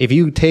 If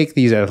you take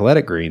these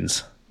athletic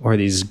greens or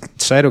these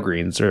cyto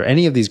greens or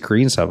any of these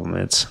green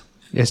supplements,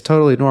 it's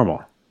totally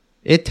normal.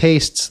 It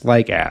tastes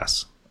like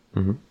ass.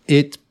 Mm-hmm.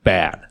 It's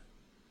bad.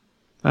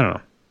 I don't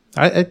know.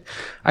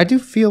 I do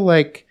feel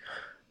like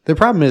the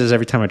problem is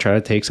every time I try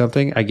to take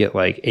something, I get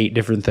like 8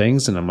 different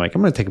things, and I'm like,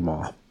 I'm going to take them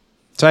all.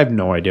 So I have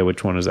no idea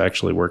which one is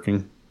actually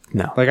working.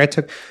 No. Like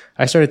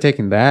I started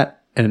taking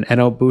that and an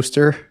NO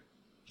booster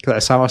because I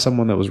saw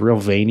someone that was real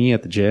veiny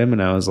at the gym,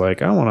 and I was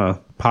like, I want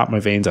to pop my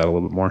veins out a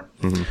little bit more,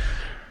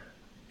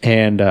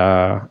 and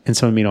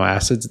some amino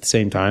acids at the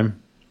same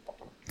time.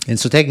 And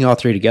so taking all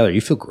three together,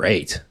 you feel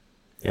great.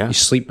 Yeah, you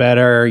sleep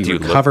better, you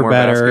recover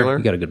better, vascular?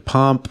 You got a good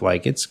pump.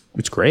 Like it's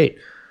great.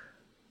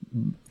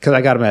 Because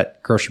I got them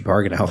at Grocery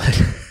Bargain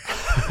Outlet.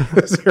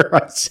 They're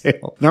on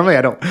sale. Normally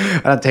I don't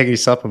take any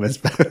supplements,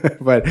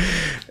 but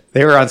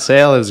they were on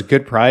sale. It was a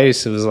good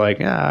price. It was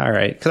like, all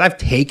right. Because I've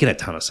taken a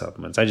ton of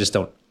supplements. I just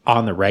don't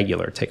on the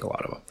regular take a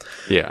lot of them.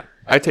 Yeah.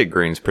 I take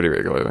greens pretty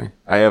regularly.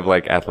 I have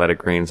like athletic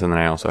greens, and then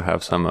I also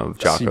have some of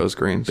Jocko's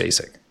greens.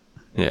 Basic.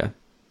 Yeah.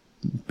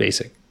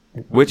 Basic.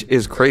 Which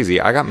is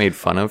crazy. I got made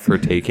fun of for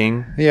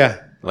taking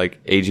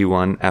like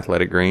AG1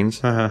 athletic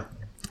greens.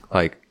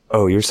 Like,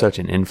 oh, you're such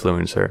an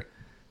influencer.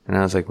 And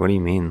I was like, what do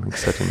you mean? Like,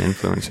 such an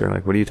influencer?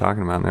 Like, what are you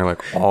talking about? And they're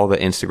like, all the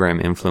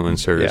Instagram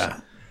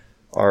influencers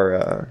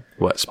are,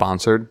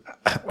 sponsored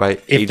by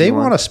If they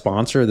want to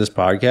sponsor this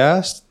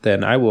podcast,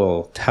 then I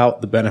will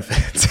tout the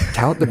benefits.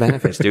 Tout the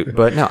benefits, dude.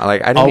 But no,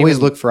 like, I didn't always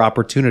look for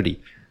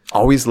opportunity.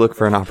 Always look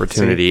for an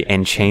opportunity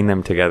and chain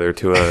them together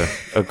to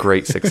a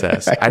great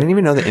success. I didn't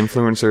even know that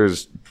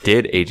influencers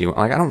did AG1.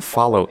 Like, I don't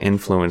follow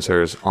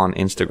influencers on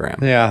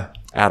Instagram. Yeah.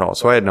 At all.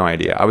 So I had no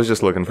idea. I was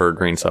just looking for a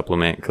green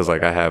supplement because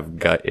like I have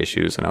gut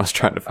issues and I was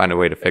trying to find a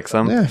way to fix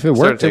them. Yeah, if it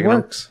works, it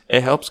works.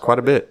 It helps quite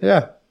a bit.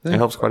 Yeah. It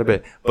helps quite a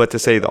bit. But to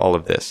say all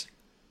of this,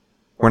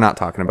 we're not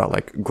talking about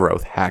like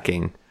growth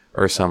hacking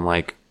or some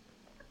like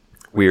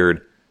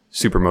weird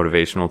super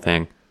motivational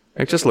thing.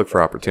 Like just look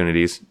for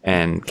opportunities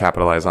and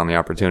capitalize on the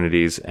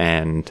opportunities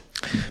and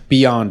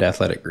beyond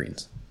athletic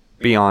greens.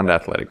 Beyond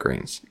athletic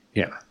greens.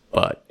 Yeah.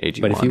 But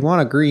AG1. But if you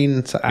want a green,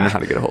 you know how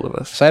to get a hold of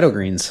us. Cyto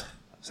greens.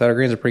 Cyto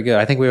greens are pretty good.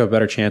 I think we have a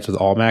better chance with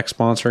Allmax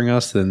sponsoring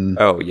us than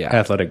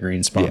Athletic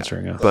Greens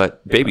sponsoring us.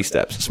 But baby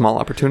steps, small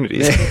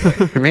opportunities.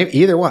 Maybe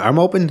either one. I'm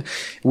open.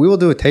 We will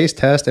do a taste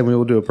test and we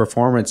will do a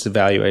performance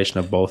evaluation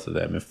of both of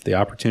them if the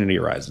opportunity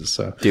arises.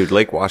 So, dude,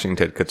 Lake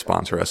Washington could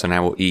sponsor us, and I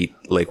will eat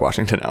Lake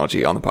Washington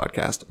algae on the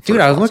podcast.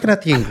 Dude, I was looking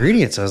at the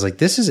ingredients. I was like,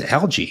 this is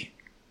algae.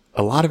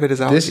 A lot of it is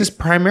algae. This is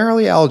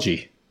primarily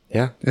algae.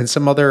 Yeah, and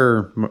some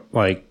other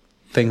like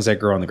things that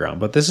grow on the ground,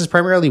 but this is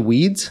primarily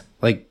weeds,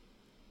 like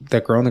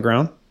that grow on the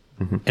ground.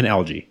 And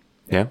algae.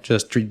 Yeah.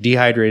 Just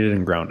dehydrated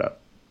and ground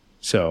up.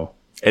 So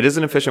it is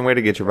an efficient way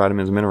to get your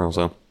vitamins and minerals,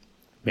 though.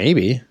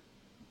 Maybe.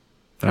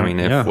 I mean,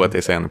 if what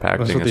they say on the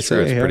packaging is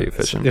true, it's pretty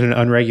efficient. In an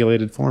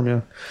unregulated form,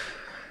 yeah.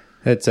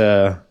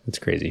 It's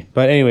crazy.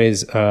 But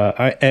anyways,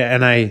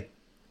 I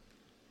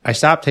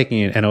stopped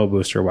taking an NO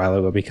booster a while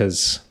ago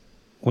because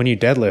when you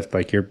deadlift,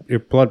 like your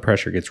blood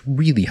pressure gets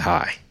really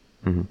high.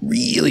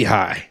 Really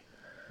high.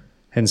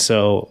 And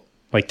so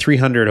like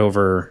 300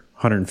 over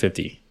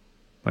 150.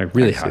 Like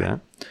really high.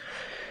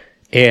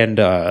 And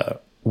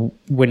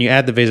when you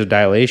add the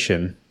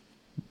vasodilation,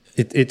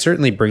 it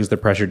certainly brings the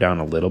pressure down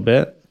a little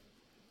bit,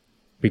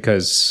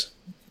 because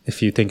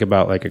if you think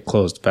about like a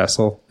closed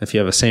vessel, if you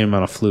have the same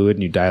amount of fluid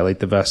and you dilate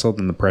the vessel,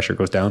 then the pressure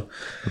goes down.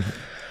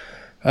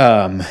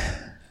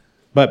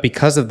 But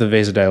because of the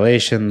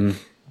vasodilation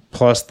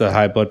plus the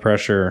high blood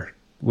pressure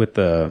with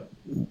the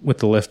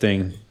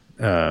lifting,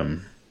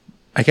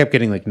 I kept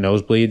getting like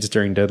nosebleeds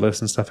during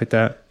deadlifts and stuff like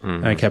that.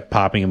 And I kept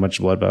popping a bunch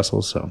of blood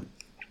vessels. So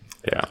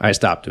yeah, I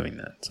stopped doing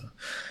that. So.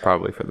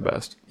 Probably for the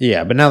best.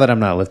 Yeah. But now that I'm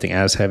not lifting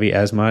as heavy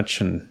as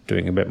much and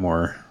doing a bit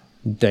more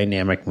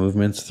dynamic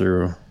movements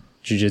through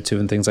jiu-jitsu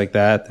and things like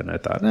that, then I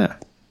thought,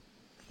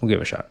 we'll give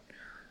it a shot.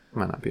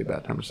 Might not be a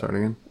bad time to start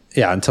again.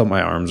 Yeah. Until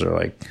my arms are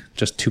like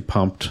just too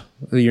pumped.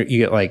 You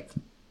get like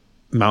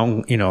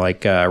mountain,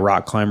 like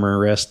rock climber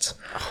wrists.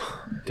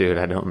 Dude,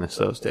 I don't miss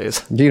those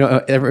days. You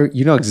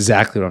know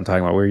exactly what I'm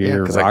talking about. Where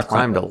you're because I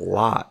climbed a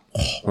lot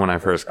when I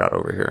first got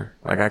over here.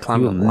 Like I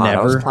climbed a lot.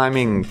 I was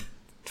climbing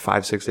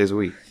 5-6 days a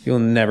week. You'll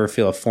never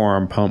feel a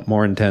forearm pump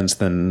more intense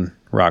than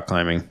rock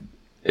climbing.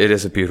 It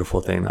is a beautiful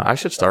thing, though. I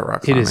should start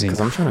rock climbing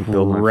because I'm trying to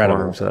build my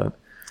forearms up,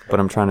 but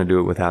I'm trying to do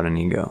it without an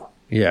ego.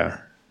 Yeah.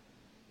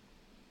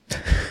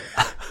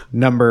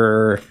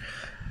 Number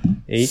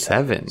 8?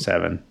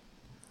 7.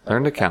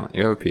 Learn to count.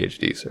 You have a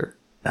PhD, sir.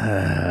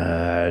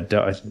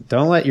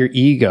 Don't let your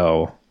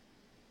ego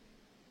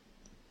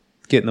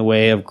get in the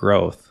way of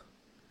growth.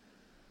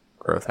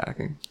 Growth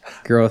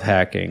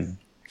hacking.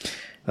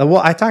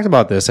 Well, I talked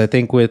about this. I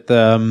think I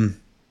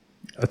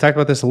talked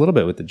about this a little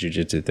bit with the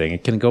jiu-jitsu thing.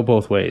 It can go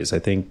both ways. I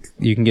think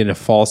you can get a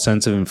false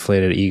sense of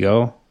inflated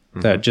ego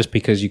that just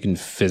because you can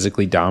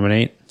physically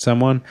dominate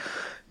someone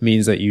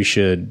means that you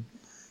should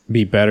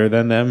be better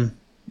than them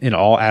in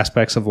all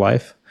aspects of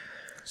life.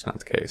 It's not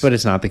the case. But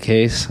it's not the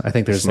case. I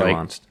think there's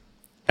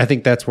I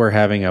think that's where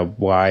having a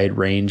wide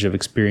range of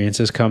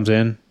experiences comes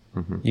in.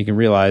 You can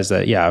realize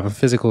that, if a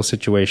physical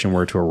situation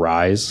were to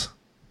arise,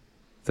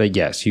 that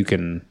yes, you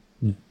can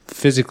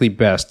physically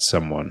best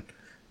someone.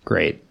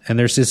 Great. And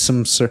there is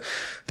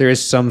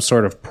some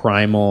sort of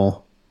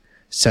primal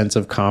sense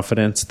of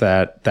confidence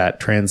that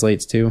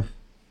translates to.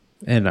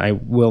 And I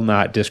will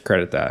not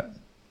discredit that.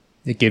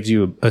 It gives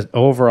you an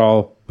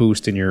overall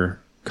boost in your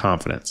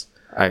confidence.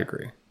 I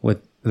agree.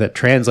 that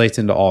translates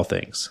into all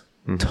things.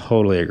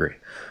 Totally agree.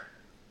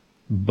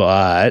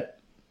 But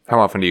how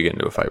often do you get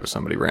into a fight with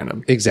somebody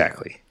random?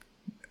 Exactly.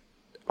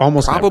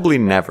 Almost probably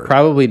never.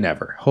 Probably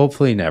never.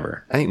 Hopefully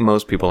never. I think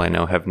most people I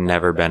know have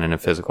never been in a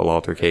physical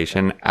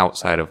altercation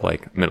outside of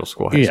like middle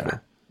school, high school.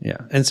 Yeah.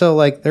 And so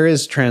like there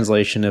is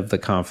translation of the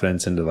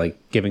confidence into like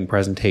giving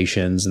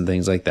presentations and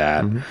things like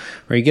that,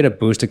 where you get a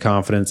boost of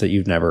confidence that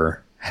you've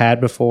never had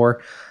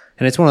before.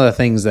 And it's one of the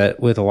things that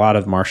with a lot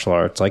of martial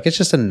arts, like it's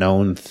just a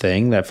known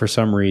thing that for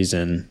some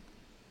reason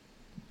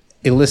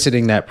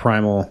eliciting that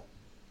primal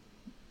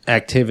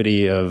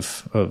activity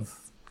of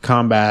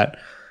combat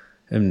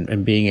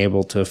and being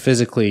able to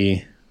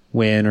physically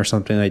win or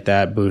something like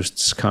that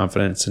boosts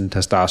confidence and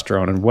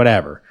testosterone and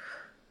whatever.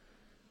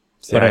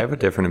 See, but I have a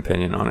different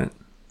opinion on it.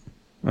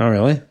 Oh,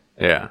 really?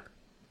 Yeah.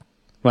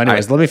 Well,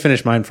 anyways, let me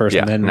finish mine first,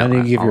 and then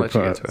you give your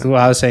point. So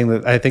I was saying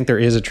that I think there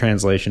is a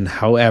translation.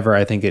 However,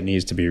 I think it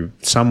needs to be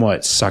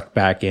somewhat sucked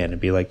back in and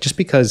be like, just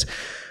because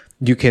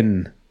you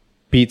can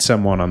beat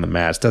someone on the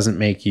mats doesn't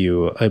make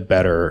you a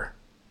better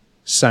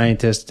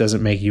scientist,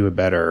 doesn't make you a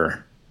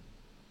better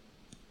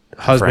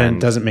husband,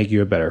 doesn't make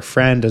you a better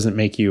friend, doesn't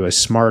make you a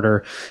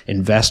smarter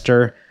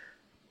investor.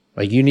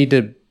 Like you need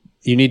to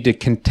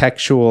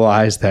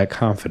contextualize that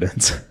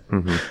confidence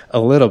a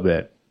little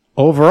bit.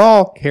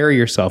 Overall, carry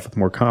yourself with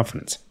more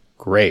confidence.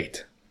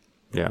 Great.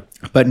 Yeah.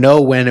 But know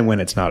when and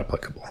when it's not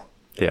applicable.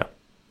 Yeah.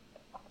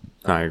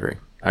 I agree.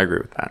 I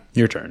agree with that.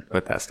 Your turn.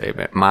 With that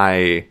statement.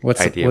 My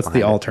idea what's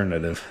the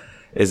alternative?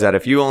 Is that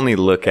if you only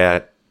look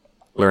at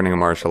learning a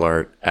martial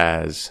art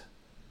as,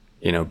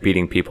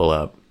 beating people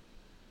up,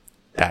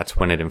 that's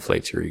when it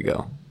inflates your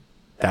ego.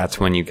 That's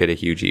when you get a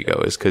huge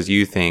ego, is because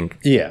you think,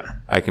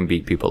 I can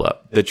beat people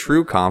up. The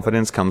true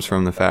confidence comes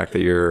from the fact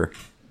that you're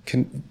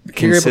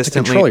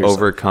consistently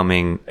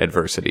overcoming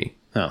adversity.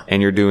 Oh.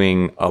 And you're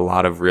doing a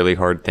lot of really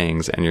hard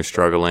things and you're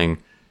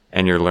struggling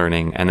and you're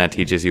learning, and that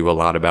teaches you a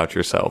lot about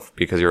yourself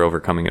because you're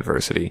overcoming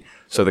adversity.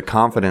 So the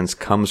confidence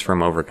comes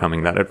from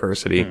overcoming that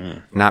adversity,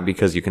 not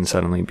because you can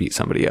suddenly beat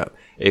somebody up.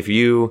 If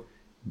you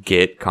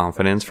get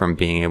confidence from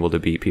being able to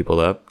beat people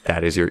up,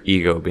 that is your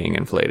ego being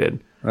inflated.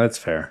 That's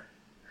fair.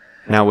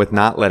 Now, with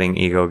not letting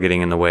ego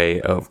getting in the way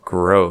of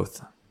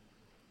growth,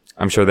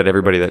 I'm sure that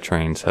everybody that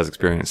trains has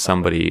experienced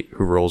somebody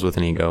who rolls with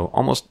an ego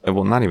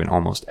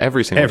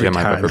every single gym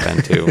I've ever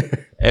been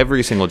to.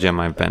 Every single gym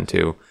I've been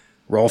to.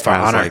 Roll for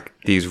honor. Like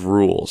these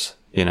rules,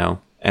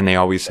 and they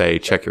always say,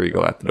 check your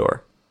ego at the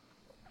door.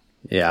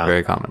 Yeah.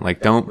 Very common.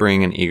 Like, don't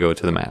bring an ego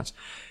to the mats.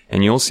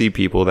 And you'll see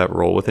people that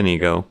roll with an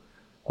ego.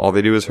 All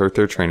they do is hurt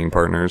their training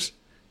partners.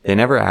 They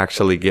never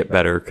actually get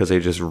better because they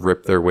just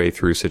rip their way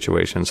through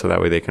situations so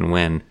that way they can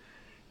win.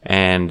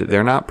 And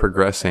they're not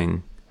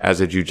progressing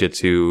as a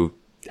jiu-jitsu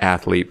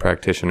athlete,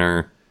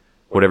 practitioner,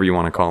 whatever you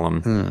want to call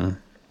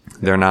them.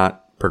 They're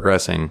not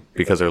progressing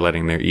because they're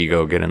letting their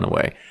ego get in the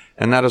way.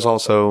 And that is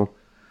also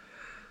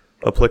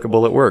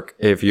applicable at work.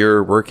 If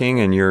you're working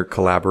and you're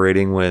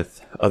collaborating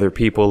with other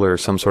people or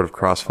some sort of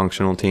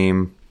cross-functional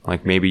team,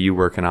 like maybe you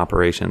work in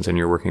operations and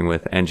you're working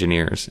with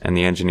engineers, and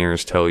the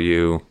engineers tell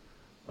you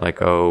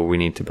like, oh, we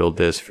need to build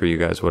this for you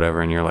guys,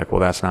 whatever. And you're like,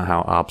 well, that's not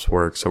how ops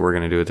works, so we're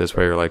going to do it this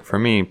way. You're like, for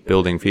me,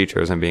 building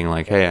features and being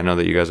like, hey, I know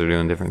that you guys are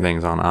doing different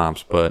things on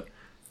ops, but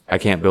I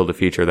can't build a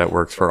feature that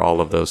works for all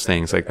of those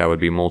things. Like, that would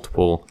be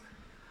multiple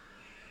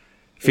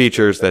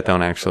features that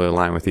don't actually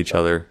align with each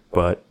other.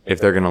 But if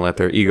they're going to let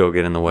their ego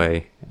get in the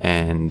way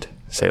and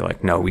say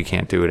like, no, we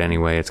can't do it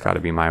anyway, it's got to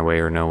be my way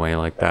or no way,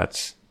 like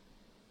that's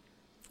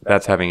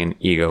having an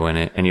ego in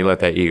it. And you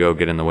let that ego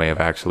get in the way of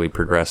actually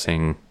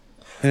progressing.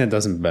 And it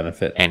doesn't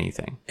benefit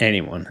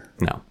anyone.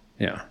 No.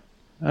 Yeah.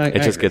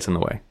 It just gets in the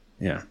way.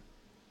 Yeah.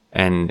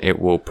 And it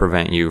will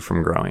prevent you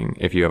from growing.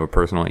 If you have a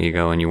personal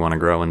ego and you want to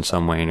grow in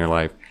some way in your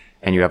life,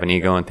 and you have an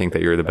ego and think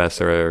that you're the best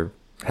there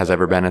has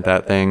ever been at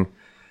that thing,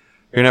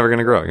 you're never going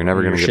to grow. You're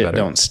never going to get better.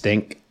 Don't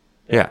stink.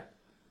 Yeah.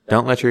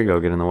 Don't let your ego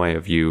get in the way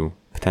of you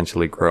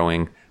potentially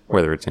growing,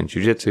 whether it's in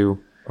jiu-jitsu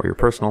or your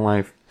personal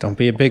life. Don't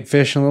be a big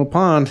fish in a little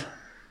pond.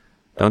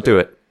 Don't do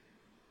it.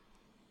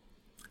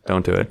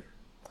 Don't do it.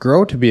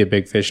 Grow to be a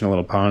big fish in a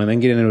little pond and then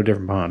get into a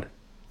different pond.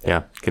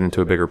 Yeah. Get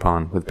into a bigger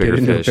pond with bigger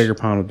fish. Get into a bigger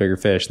pond with bigger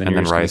fish. And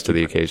then rise to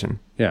the occasion.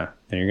 Yeah.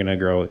 Then you're going to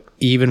grow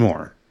even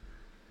more.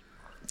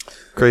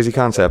 Crazy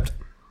concept.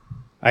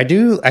 I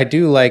do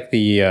like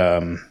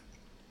the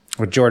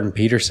what Jordan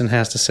Peterson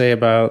has to say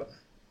about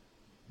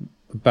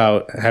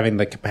having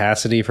the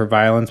capacity for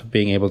violence, but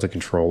being able to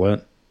control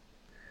it.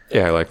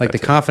 Yeah, I like that. Like the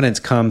confidence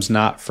comes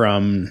not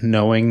from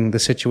knowing the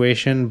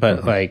situation,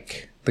 but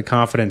like the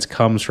confidence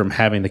comes from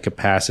having the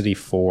capacity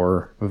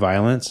for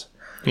violence.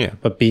 Yeah.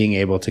 But being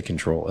able to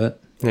control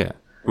it. Yeah.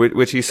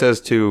 Which he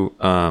says too,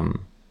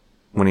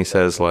 when he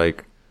says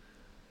like,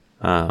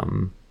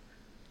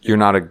 you're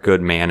not a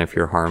good man if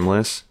you're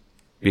harmless,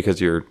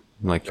 because you're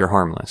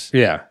harmless.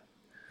 Yeah.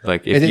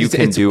 Like if you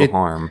can do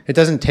harm. It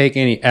doesn't take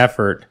any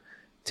effort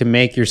to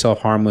make yourself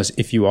harmless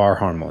if you are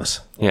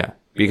harmless. Yeah.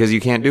 Because you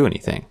can't do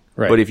anything.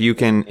 Right. But if you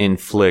can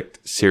inflict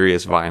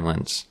serious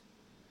violence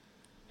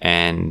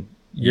and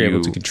you're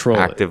able to control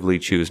actively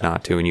choose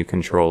not to, and you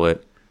control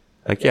it,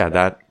 Like, yeah,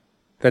 that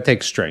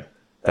takes strength.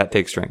 That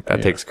takes strength.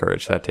 That takes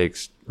courage. That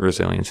takes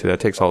resiliency. That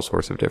takes all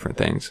sorts of different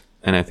things.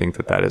 And I think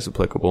that is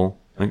applicable,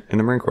 like, in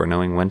the Marine Corps,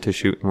 knowing when to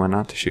shoot and when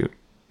not to shoot.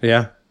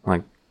 Yeah.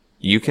 Like,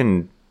 you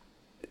can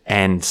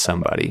end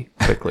somebody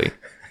quickly,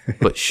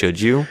 but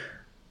should you?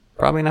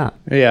 Probably not.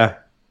 Yeah.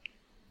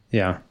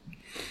 Yeah.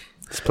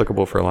 It's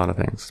applicable for a lot of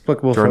things.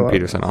 Jordan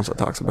Peterson also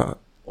talks about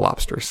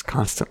lobsters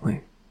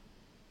constantly.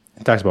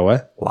 He talks about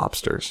what?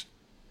 Lobsters.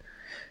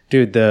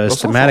 Dude, the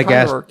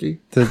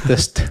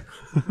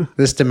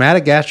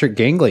stomatogastric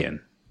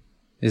ganglion.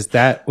 Is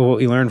that what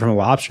we learned from a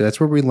lobster? That's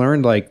where we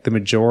learned, like, the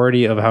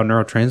majority of how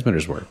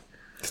neurotransmitters work.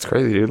 It's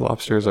crazy, dude.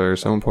 Lobsters are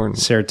so important.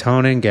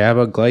 Serotonin,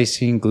 GABA,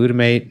 glycine,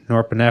 glutamate,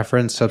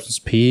 norepinephrine, substance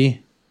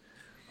P,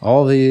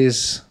 all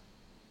these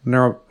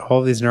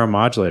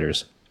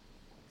neuromodulators.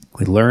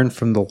 We learned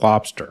from the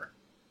lobster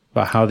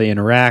about how they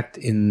interact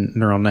in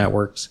neural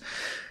networks,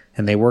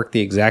 and they work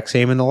the exact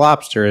same in the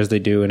lobster as they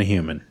do in a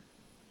human.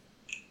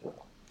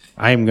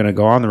 I am going to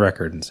go on the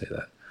record and say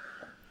that.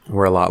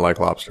 We're a lot like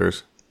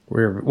lobsters.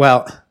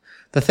 Well,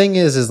 the thing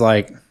is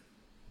like,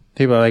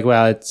 people are like,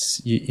 well,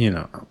 it's, you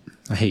know,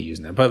 I hate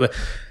using that, but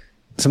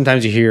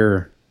sometimes you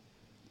hear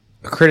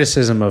a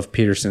criticism of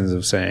Peterson's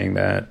of saying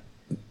that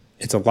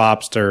it's a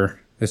lobster,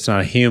 it's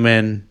not a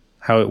human.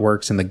 How it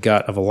works in the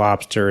gut of a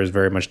lobster is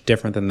very much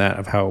different than that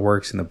of how it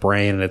works in the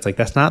brain. And it's like,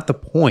 that's not the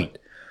point.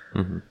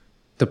 Mm-hmm.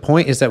 The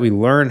point is that we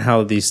learn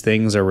how these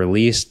things are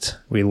released.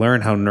 We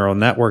learn how neural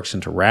networks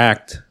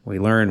interact. We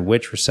learn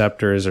which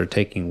receptors are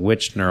taking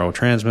which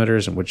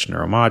neurotransmitters and which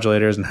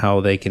neuromodulators and how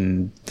they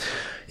can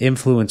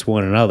influence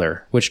one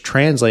another, which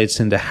translates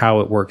into how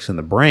it works in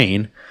the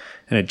brain.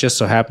 And it just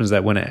so happens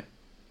that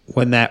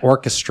when that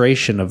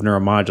orchestration of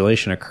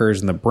neuromodulation occurs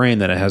in the brain,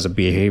 that it has a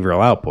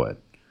behavioral output.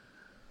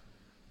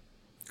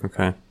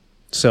 Okay.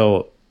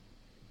 So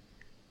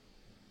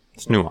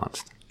it's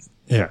nuanced.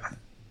 Yeah.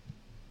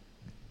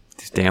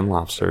 These damn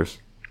lobsters.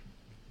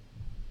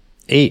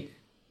 8.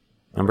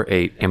 Number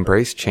 8,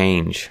 embrace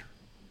change.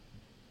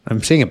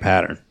 I'm seeing a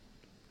pattern.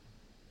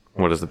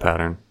 What is the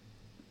pattern?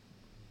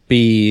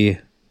 Be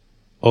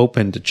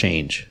open to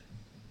change.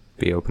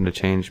 Be open to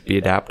change. Be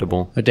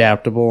adaptable.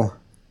 Adaptable.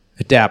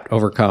 Adapt,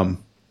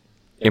 overcome.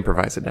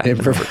 Improvise, adapt,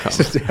 overcome.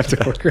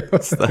 Adapt, overcome.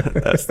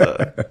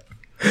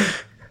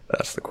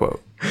 That's the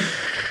quote.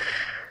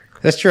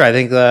 That's true. I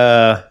think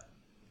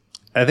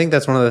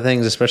that's one of the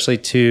things, especially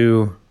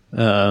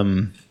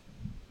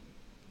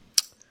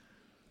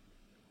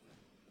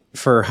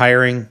for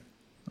hiring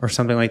or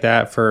something like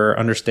that, for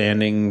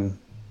understanding,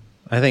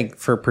 I think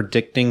for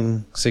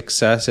predicting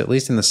success, at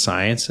least in the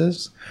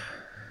sciences,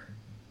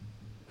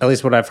 at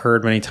least what I've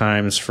heard many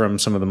times from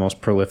some of the most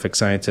prolific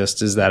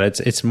scientists is that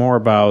it's more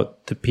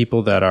about the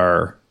people that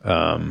are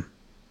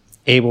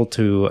able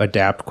to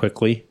adapt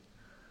quickly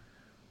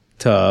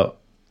to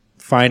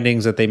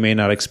findings that they may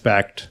not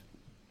expect,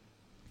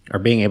 or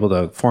being able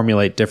to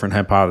formulate different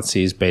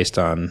hypotheses based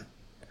on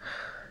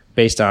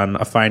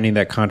a finding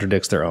that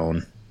contradicts their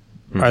own,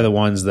 are the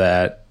ones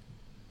that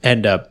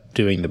end up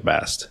doing the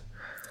best.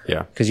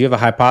 Yeah. Because you have a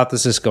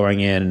hypothesis going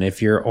in, and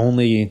if your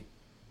only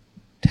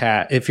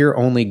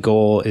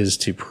goal is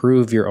to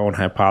prove your own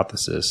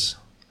hypothesis,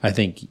 I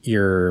think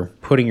you're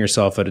putting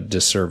yourself at a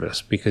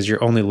disservice, because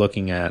you're only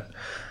looking at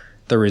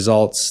the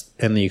results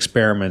and the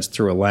experiments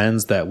through a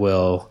lens that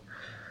will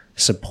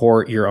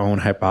support your own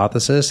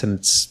hypothesis, and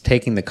it's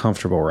taking the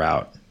comfortable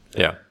route.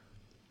 Yeah.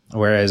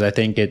 Whereas I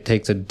think it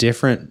takes a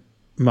different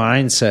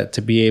mindset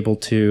to be able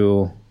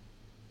to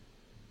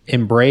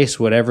embrace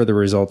whatever the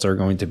results are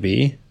going to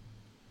be.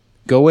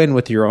 Go in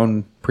with your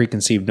own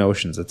preconceived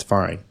notions. It's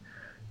fine.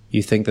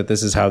 You think that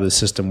this is how the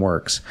system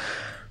works.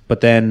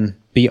 But then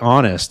be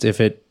honest if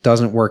it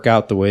doesn't work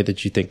out the way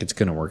that you think it's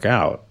going to work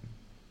out,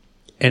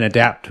 and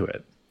adapt to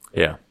it.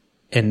 Yeah.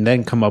 And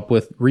then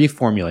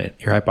reformulate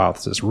your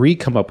hypothesis,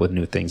 come up with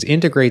new things,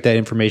 integrate that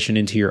information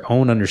into your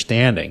own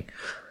understanding.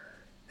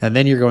 And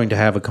then you're going to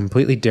have a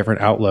completely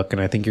different outlook.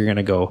 And I think you're going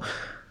to go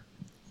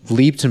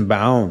leaps and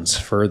bounds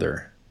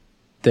further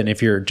than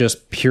if you're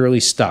just purely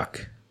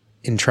stuck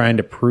in trying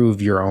to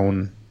prove your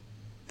own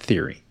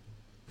theory.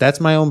 That's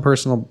my own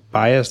personal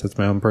bias. That's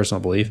my own personal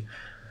belief.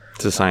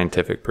 It's a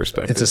scientific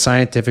perspective. It's a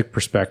scientific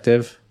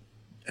perspective.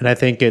 And I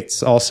think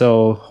it's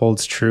also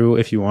holds true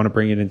if you want to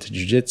bring it into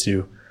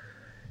jiu-jitsu.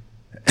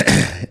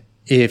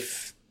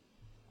 If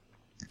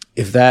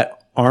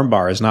that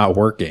armbar is not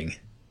working,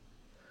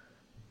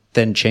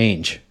 then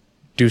change.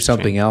 Do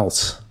something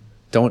else.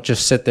 Don't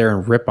just sit there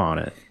and rip on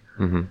it.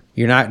 Mm-hmm.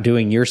 You're not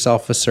doing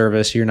yourself a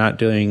service. You're not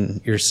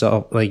doing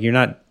yourself,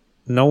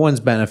 no one's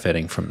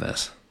benefiting from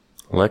this.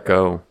 Let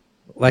go.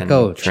 Let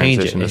go.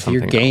 Change it.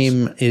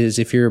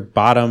 If your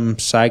bottom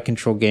side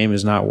control game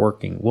is not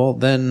working, well,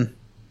 then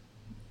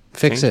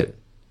fix it.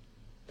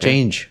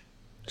 Change.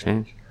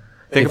 Think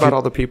about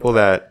all the people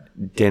that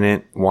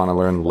didn't want to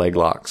learn leg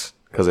locks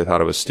because they thought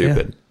it was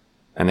stupid,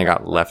 and they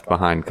got left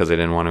behind because they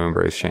didn't want to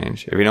embrace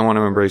change. If you don't want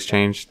to embrace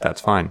change,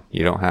 that's fine.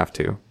 You don't have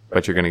to,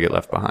 but you're going to get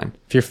left behind.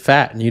 If you're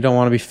fat and you don't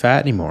want to be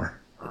fat anymore,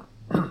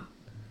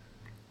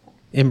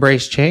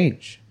 embrace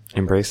change.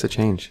 Embrace the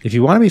change. If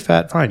you want to be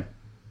fat, fine.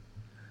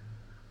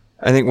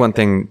 I think one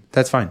thing...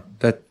 That's fine.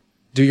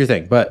 Do your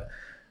thing. But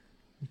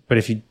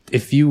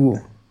if you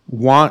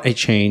want a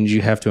change,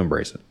 you have to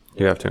embrace it.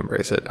 You have to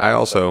embrace it. I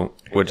also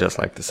would just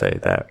like to say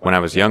that when I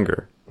was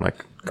younger,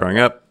 like growing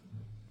up,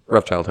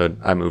 rough childhood,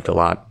 I moved a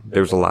lot.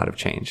 There was a lot of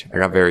change. I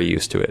got very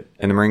used to it.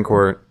 In the Marine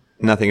Corps,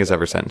 nothing is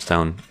ever set in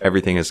stone.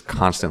 Everything is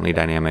constantly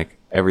dynamic.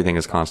 Everything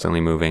is constantly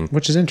moving.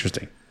 Which is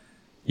interesting.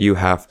 You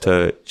have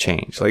to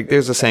change. Like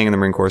there's a saying in the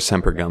Marine Corps,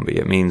 semper gumby.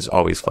 It means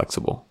always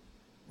flexible.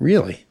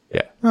 Really?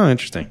 Yeah. Oh,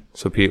 interesting.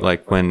 So Pete,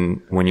 like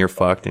when you're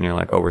fucked and you're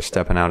like, oh, we're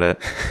stepping out at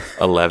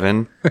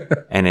 11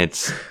 and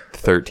it's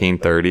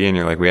 13:30 and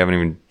you're like, we haven't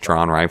even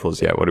drawn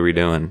rifles yet. What are we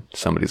doing?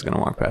 Somebody's going to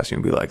walk past you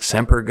and be like,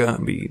 semper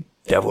gumby,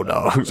 devil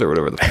dogs, or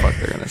whatever the fuck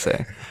they're going to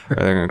say. Or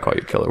they're going to call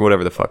you killer,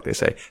 whatever the fuck they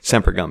say.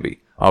 Semper gumby,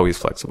 always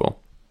flexible.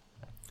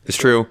 It's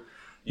true.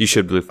 You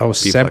should be Semper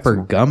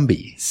flexible.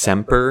 Gumby.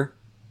 Semper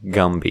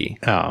gumby.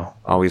 Oh.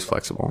 Always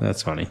flexible.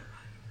 That's funny.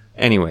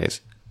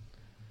 Anyways,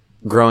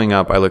 growing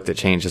up, I looked at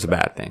change as a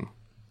bad thing.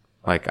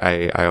 Like,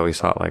 I always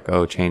thought, like,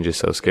 oh, change is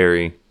so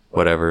scary,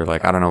 whatever.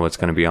 Like, I don't know what's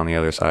going to be on the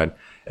other side.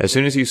 As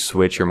soon as you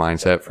switch your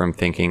mindset from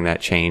thinking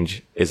that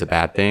change is a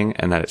bad thing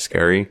and that it's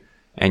scary,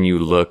 and you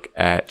look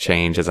at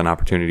change as an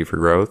opportunity for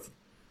growth,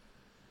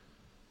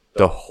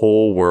 the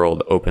whole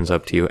world opens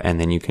up to you, and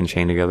then you can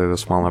chain together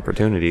those small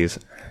opportunities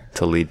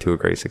to lead to a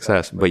great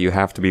success. But you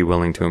have to be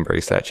willing to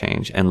embrace that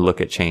change and look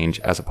at change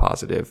as a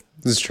positive.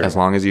 This is true. As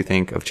long as you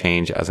think of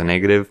change as a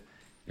negative,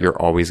 you're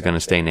always going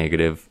to stay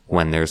negative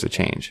when there's a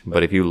change.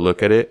 But if you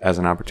look at it as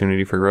an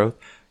opportunity for growth,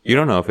 you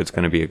don't know if it's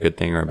going to be a good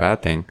thing or a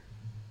bad thing.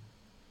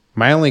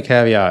 My only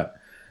caveat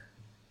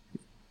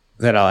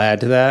that I'll add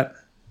to that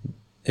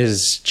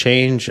is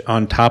change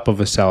on top of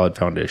a solid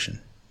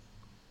foundation.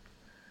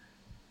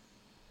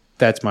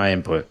 That's my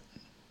input.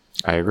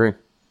 I agree.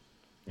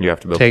 You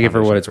have to build. Take it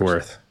for what it's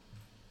worth.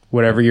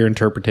 Whatever your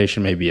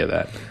interpretation may be of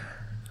that.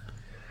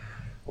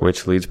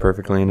 Which leads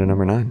perfectly into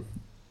number 9,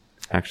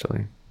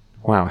 actually.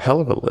 Wow, hell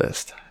of a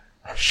list.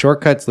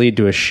 Shortcuts lead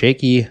to a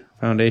shaky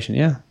foundation.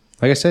 Yeah.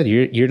 Like I said,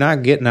 you're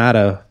not getting out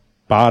of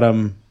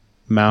bottom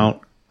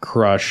mount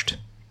crushed.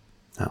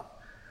 No.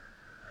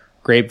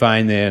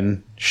 Grapevine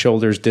then,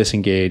 shoulders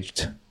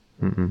disengaged.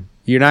 Mm-mm.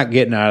 You're not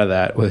getting out of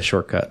that with a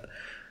shortcut.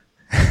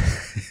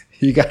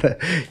 You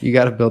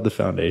gotta build the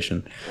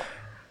foundation.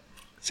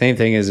 Same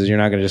thing is you're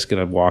not just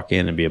gonna walk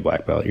in and be a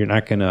black belt. You're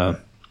not gonna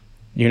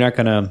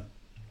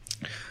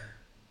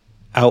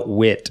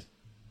outwit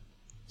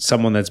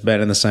someone that's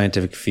been in the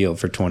scientific field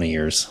for 20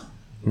 years.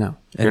 No.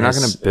 You're not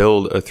going to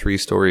build a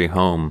 3-story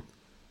home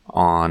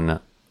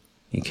on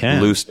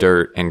loose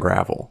dirt and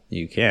gravel.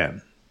 You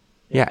can.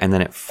 Yeah, and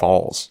then it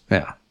falls.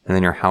 Yeah. And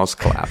then your house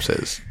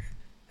collapses.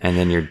 And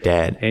then you're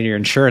dead. And your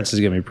insurance is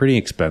going to be pretty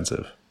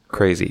expensive.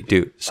 Crazy.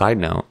 Dude, side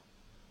note,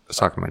 I was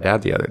talking to my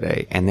dad the other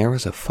day, and there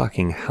was a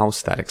fucking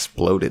house that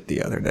exploded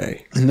the other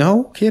day.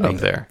 No kidding.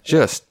 Up there.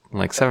 Just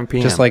like 7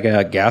 p.m. Just like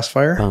a gas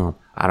fire? Boom.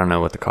 I don't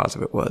know what the cause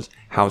of it was.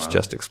 House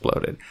just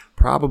exploded.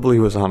 Probably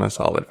was on a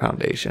solid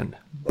foundation.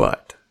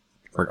 But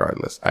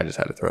regardless, I just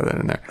had to throw that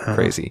in there.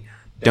 Crazy.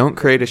 Don't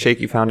create a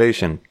shaky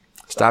foundation.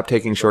 Stop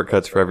taking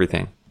shortcuts for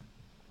everything.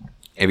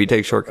 If you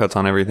take shortcuts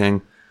on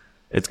everything,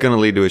 it's going to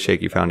lead to a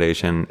shaky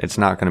foundation. It's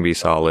not going to be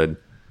solid.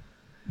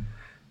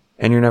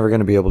 And you're never going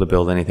to be able to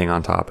build anything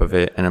on top of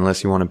it. And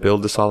unless you want to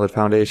build a solid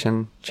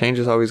foundation, change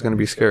is always going to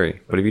be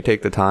scary. But if you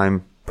take the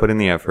time, put in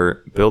the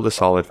effort, build a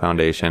solid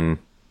foundation,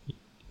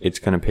 it's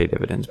going to pay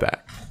dividends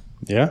back.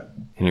 Yeah.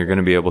 And you're going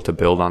to be able to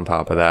build on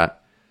top of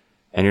that.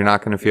 And you're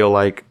not going to feel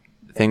like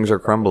things are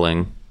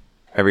crumbling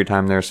every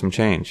time there's some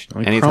change.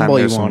 Anytime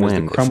there's some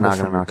wind, it's not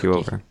going to knock you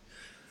over.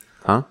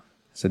 Huh?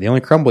 So the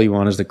only crumble you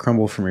want is the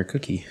crumble from your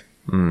cookie.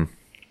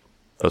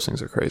 Those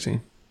things are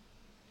crazy.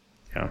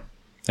 Yeah.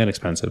 And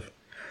expensive.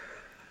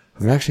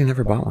 I've actually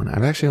never bought one.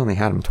 I've actually only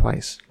had them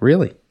twice.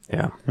 Really?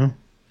 Yeah. Oh.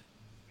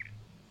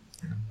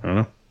 I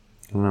don't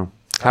know.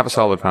 Have a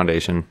solid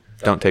foundation.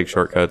 Don't take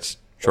shortcuts.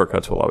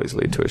 Shortcuts will always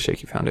lead to a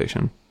shaky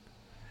foundation.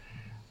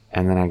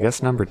 And then I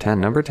guess number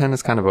 10. Number 10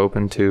 is kind of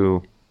open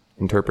to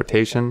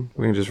interpretation.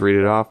 We can just read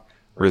it off.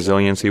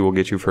 Resiliency will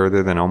get you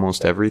further than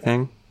almost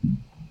everything.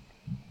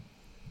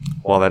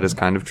 While that is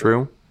kind of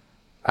true,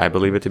 I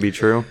believe it to be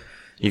true.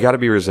 You got to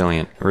be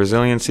resilient.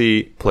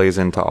 Resiliency plays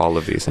into all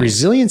of these things.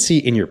 Resiliency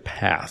in your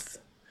path.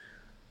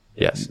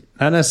 Yes.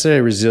 Not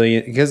necessarily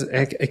resilient, because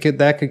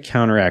that could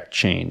counteract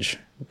change.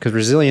 Because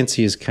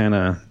resiliency is kind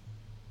of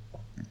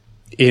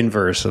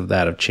inverse of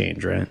that of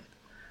change, right?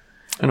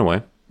 In a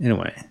way.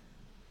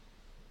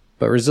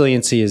 But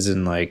resiliency is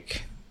in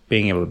like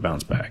being able to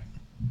bounce back.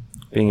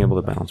 Being able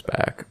to bounce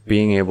back.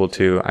 Being able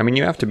to, I mean,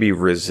 you have to be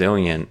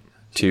resilient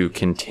to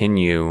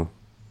continue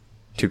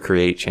to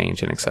create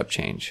change and accept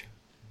change.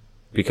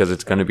 Because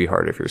it's going to be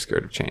hard if you're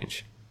scared of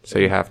change. So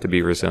you have to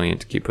be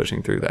resilient to keep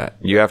pushing through that.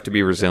 You have to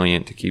be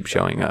resilient to keep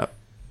showing up.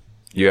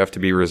 You have to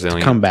be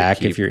resilient to come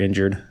back if you're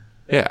injured.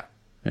 Yeah.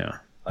 Yeah.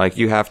 Like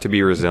you have to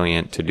be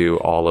resilient to do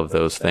all of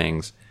those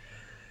things.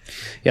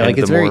 Yeah, like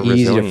it's very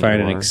easy to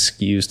find an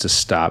excuse to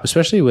stop,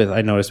 especially with,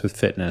 I noticed with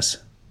fitness.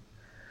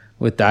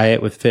 with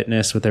diet, with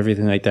fitness, with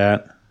everything like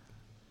that.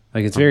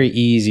 Like, it's very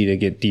easy to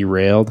get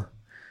derailed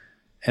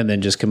and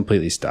then just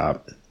completely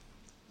stop.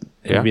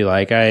 It'd be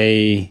like,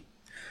 I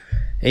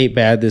ate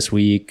bad this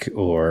week,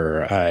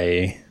 or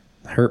I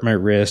hurt my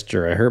wrist,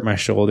 or I hurt my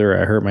shoulder,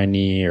 or I hurt my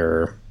knee,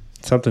 or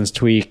something's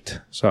tweaked,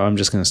 so I'm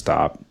just going to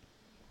stop.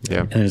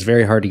 Yeah. And it's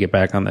very hard to get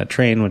back on that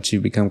train once you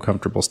become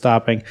comfortable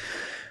stopping.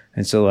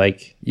 And so,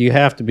 like, you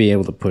have to be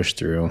able to push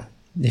through.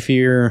 If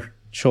your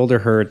shoulder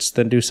hurts,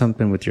 then do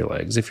something with your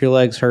legs. If your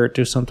legs hurt,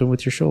 do something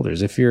with your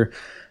shoulders.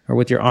 Or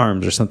with your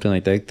arms or something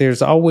like that.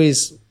 There's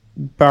always,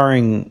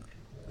 barring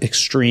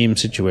extreme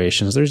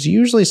situations, there's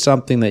usually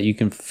something that you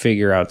can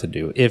figure out to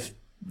do if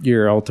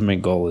your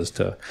ultimate goal is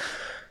to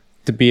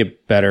be a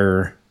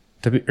better,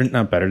 to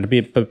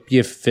be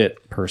a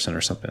fit person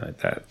or something like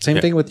that. Same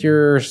thing with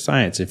your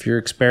science. If your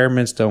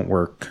experiments don't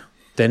work,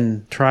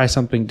 then try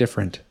something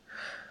different.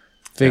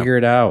 Figure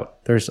it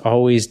out. There's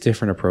always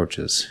different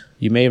approaches.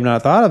 You may have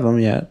not thought of them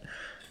yet,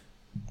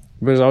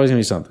 but there's always going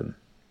to be something.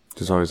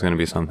 There's always going to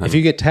be something. If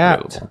you get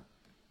tapped,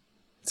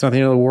 it's not the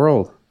end of the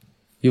world.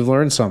 You've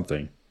learned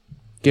something.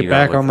 Get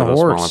back on the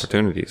horse. Small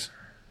opportunities.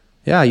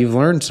 Yeah, you've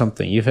learned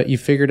something. You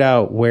figured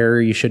out where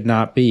you should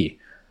not be.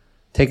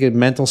 Take a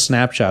mental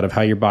snapshot of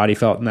how your body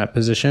felt in that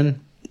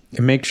position,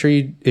 and make sure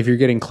if you're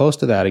getting close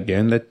to that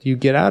again, that you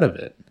get out of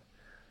it.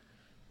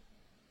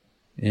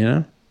 You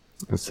know?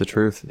 It's the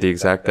truth. The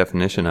exact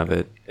definition of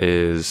it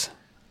is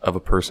of a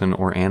person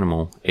or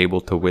animal able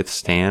to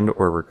withstand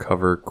or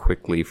recover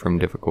quickly from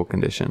difficult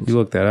conditions. You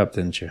looked that up,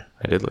 didn't you?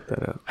 I did look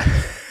that up.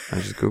 I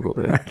just Googled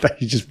it. I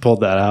thought you just pulled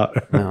that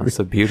out. No, it's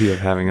the beauty of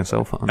having a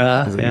cell phone.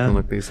 You can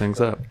look these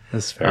things up.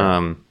 That's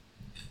fair.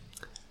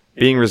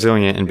 Being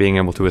resilient and being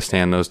able to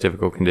withstand those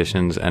difficult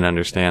conditions and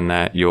understand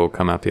that you'll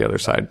come out the other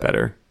side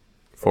better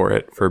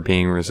for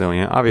being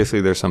resilient.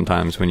 Obviously, there's some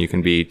times when you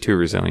can be too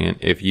resilient.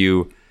 If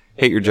you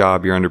hate your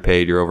job, you're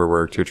underpaid, you're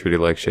overworked, you're treated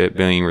like shit,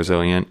 being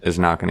resilient is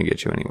not going to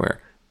get you anywhere.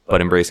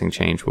 But embracing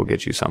change will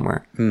get you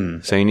somewhere.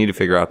 So you need to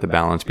figure out the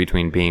balance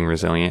between being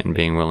resilient and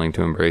being willing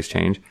to embrace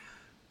change.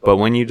 But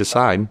when you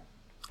decide,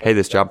 hey,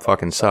 this job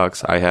fucking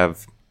sucks, I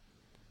have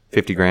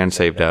 50 grand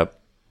saved up,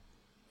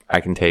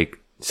 I can take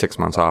 6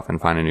 months off and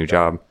find a new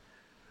job.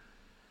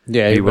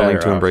 Yeah, be willing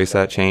to embrace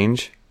that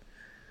change,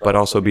 but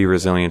also be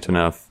resilient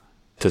enough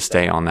to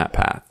stay on that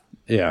path.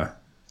 Yeah.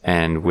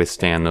 And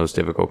withstand those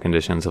difficult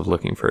conditions of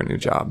looking for a new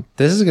job.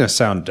 This is going to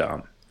sound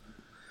dumb,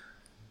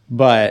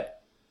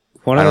 but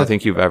I don't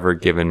think you've ever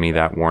given me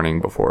that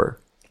warning before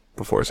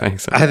saying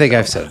something. I think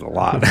I've said it a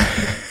lot.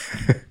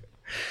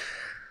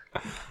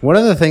 One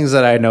of the things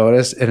that I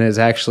noticed, and is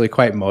actually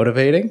quite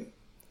motivating,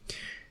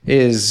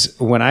 is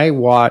when I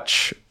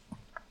watch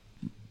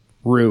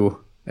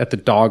Rue at the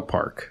dog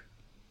park.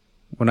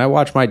 When I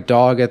watch my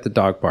dog at the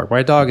dog park,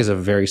 my dog is a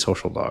very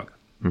social dog.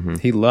 Mm-hmm.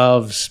 He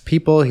loves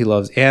people. He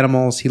loves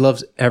animals. He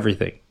loves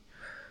everything.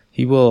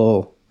 He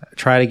will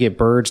try to get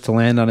birds to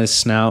land on his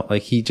snout.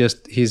 Like he's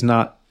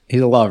a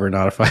lover,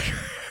 not a fighter.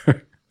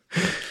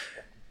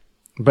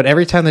 But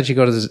every time that he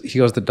goes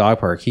to the dog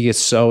park, he gets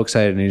so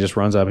excited and he just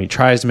runs up and he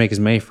tries to make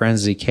as many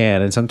friends as he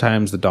can. And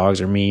sometimes the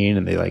dogs are mean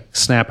and they like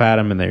snap at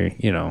him and they,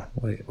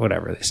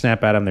 whatever. They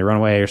snap at him, they run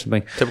away or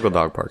something. Typical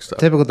dog park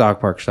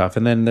stuff.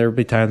 And then there'll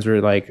be times where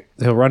like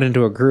he'll run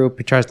into a group,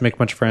 he tries to make a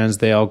bunch of friends,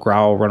 they all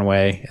growl, run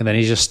away, and then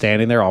he's just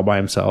standing there all by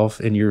himself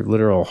and your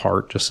literal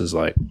heart just is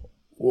like,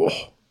 whoa,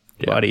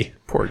 buddy.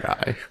 Poor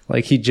guy.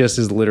 Like he just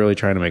is literally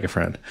trying to make a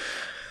friend.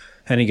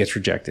 And he gets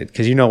rejected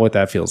because you know what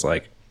that feels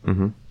like.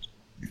 Mm-hmm.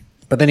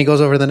 But then he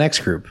goes over to the next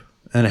group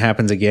and it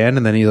happens again.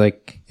 And then he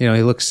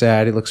he looks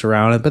sad. He looks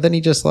around, but then he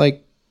just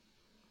like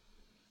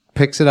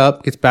picks it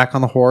up, gets back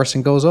on the horse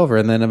and goes over.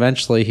 And then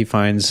eventually he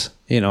finds,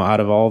 out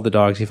of all of the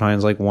dogs, he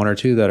finds like one or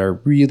two that are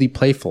really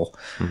playful.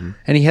 Mm-hmm.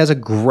 And he has a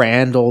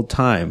grand old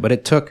time, but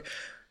it took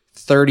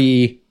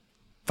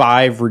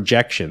 35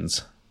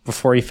 rejections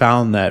before he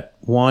found that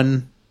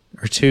one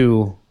or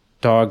two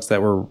dogs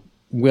that were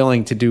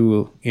willing to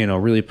do,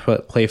 really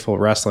playful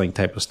wrestling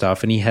type of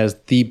stuff. And he has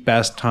the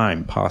best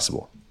time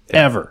possible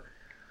ever.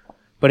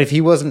 But if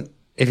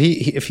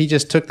he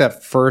just took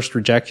that first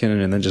rejection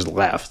and then just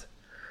left,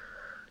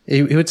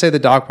 he would say the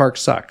dog park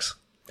sucks.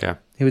 Yeah.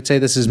 He would say,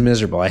 this is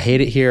miserable. I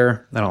hate it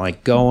here. I don't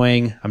like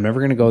going. I'm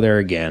never going to go there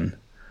again.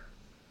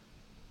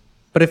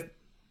 But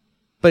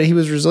he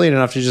was resilient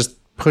enough to just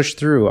push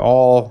through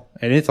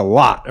and it's a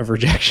lot of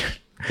rejection.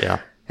 Yeah.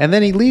 And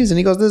then he leaves and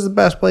he goes, this is the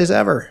best place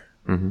ever.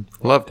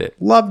 Mm-hmm. Loved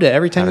it.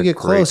 Every time you get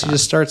close, he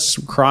just starts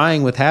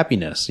crying with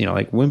happiness,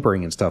 like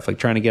whimpering and stuff, like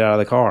trying to get out of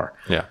the car.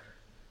 Yeah.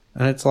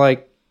 And it's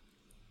like,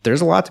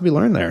 there's a lot to be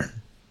learned there.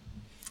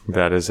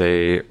 That is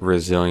a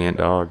resilient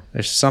dog.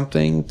 There's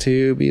something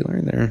to be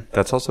learned there.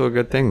 That's also a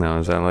good thing, though,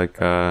 is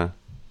that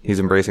he's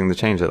embracing the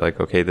change that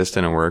okay, this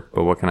didn't work,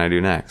 but what can I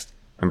do next?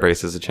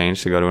 Embraces the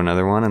change to go to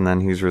another one, and then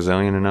he's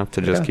resilient enough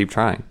to just keep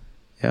trying.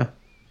 Yeah.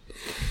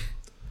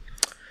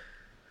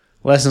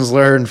 Lessons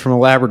learned from a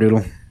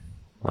Labradoodle.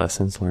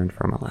 Lessons learned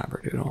from a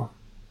Labradoodle.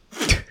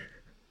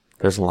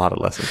 There's a lot of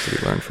lessons to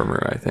be learned from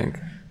her, I think.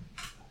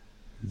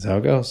 That's how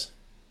it goes.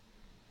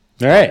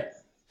 All right.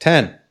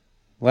 10.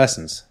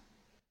 Lessons.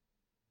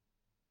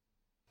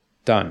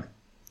 Done.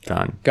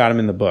 Got him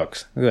in the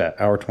books. Look at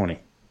that. Hour 20.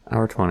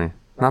 Hour 20.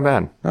 Not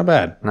bad. Not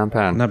bad. Not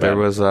bad. There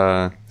was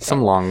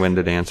some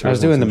long-winded answers. I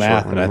was doing the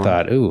math and I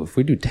thought, ooh, if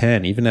we do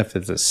 10, even if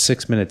it's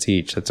 6 minutes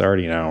each, that's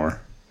already an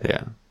hour.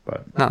 Yeah.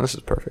 But no, this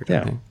is perfect.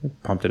 Yeah.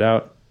 Pumped it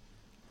out.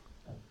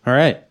 All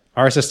right.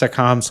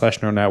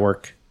 rss.com/neural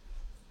network.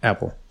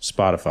 Apple,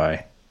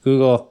 Spotify,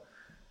 Google,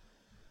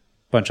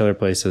 bunch of other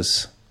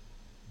places.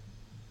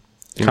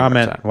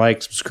 Comment,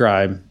 like,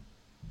 subscribe.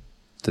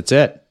 That's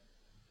it.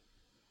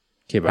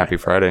 Okay, bye. Happy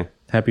Friday.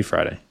 Happy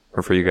Friday.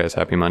 Or for you guys,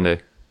 happy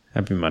Monday.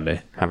 Happy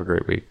Monday. Have a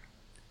great week.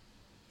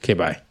 Okay,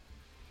 bye.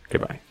 Okay,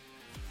 bye.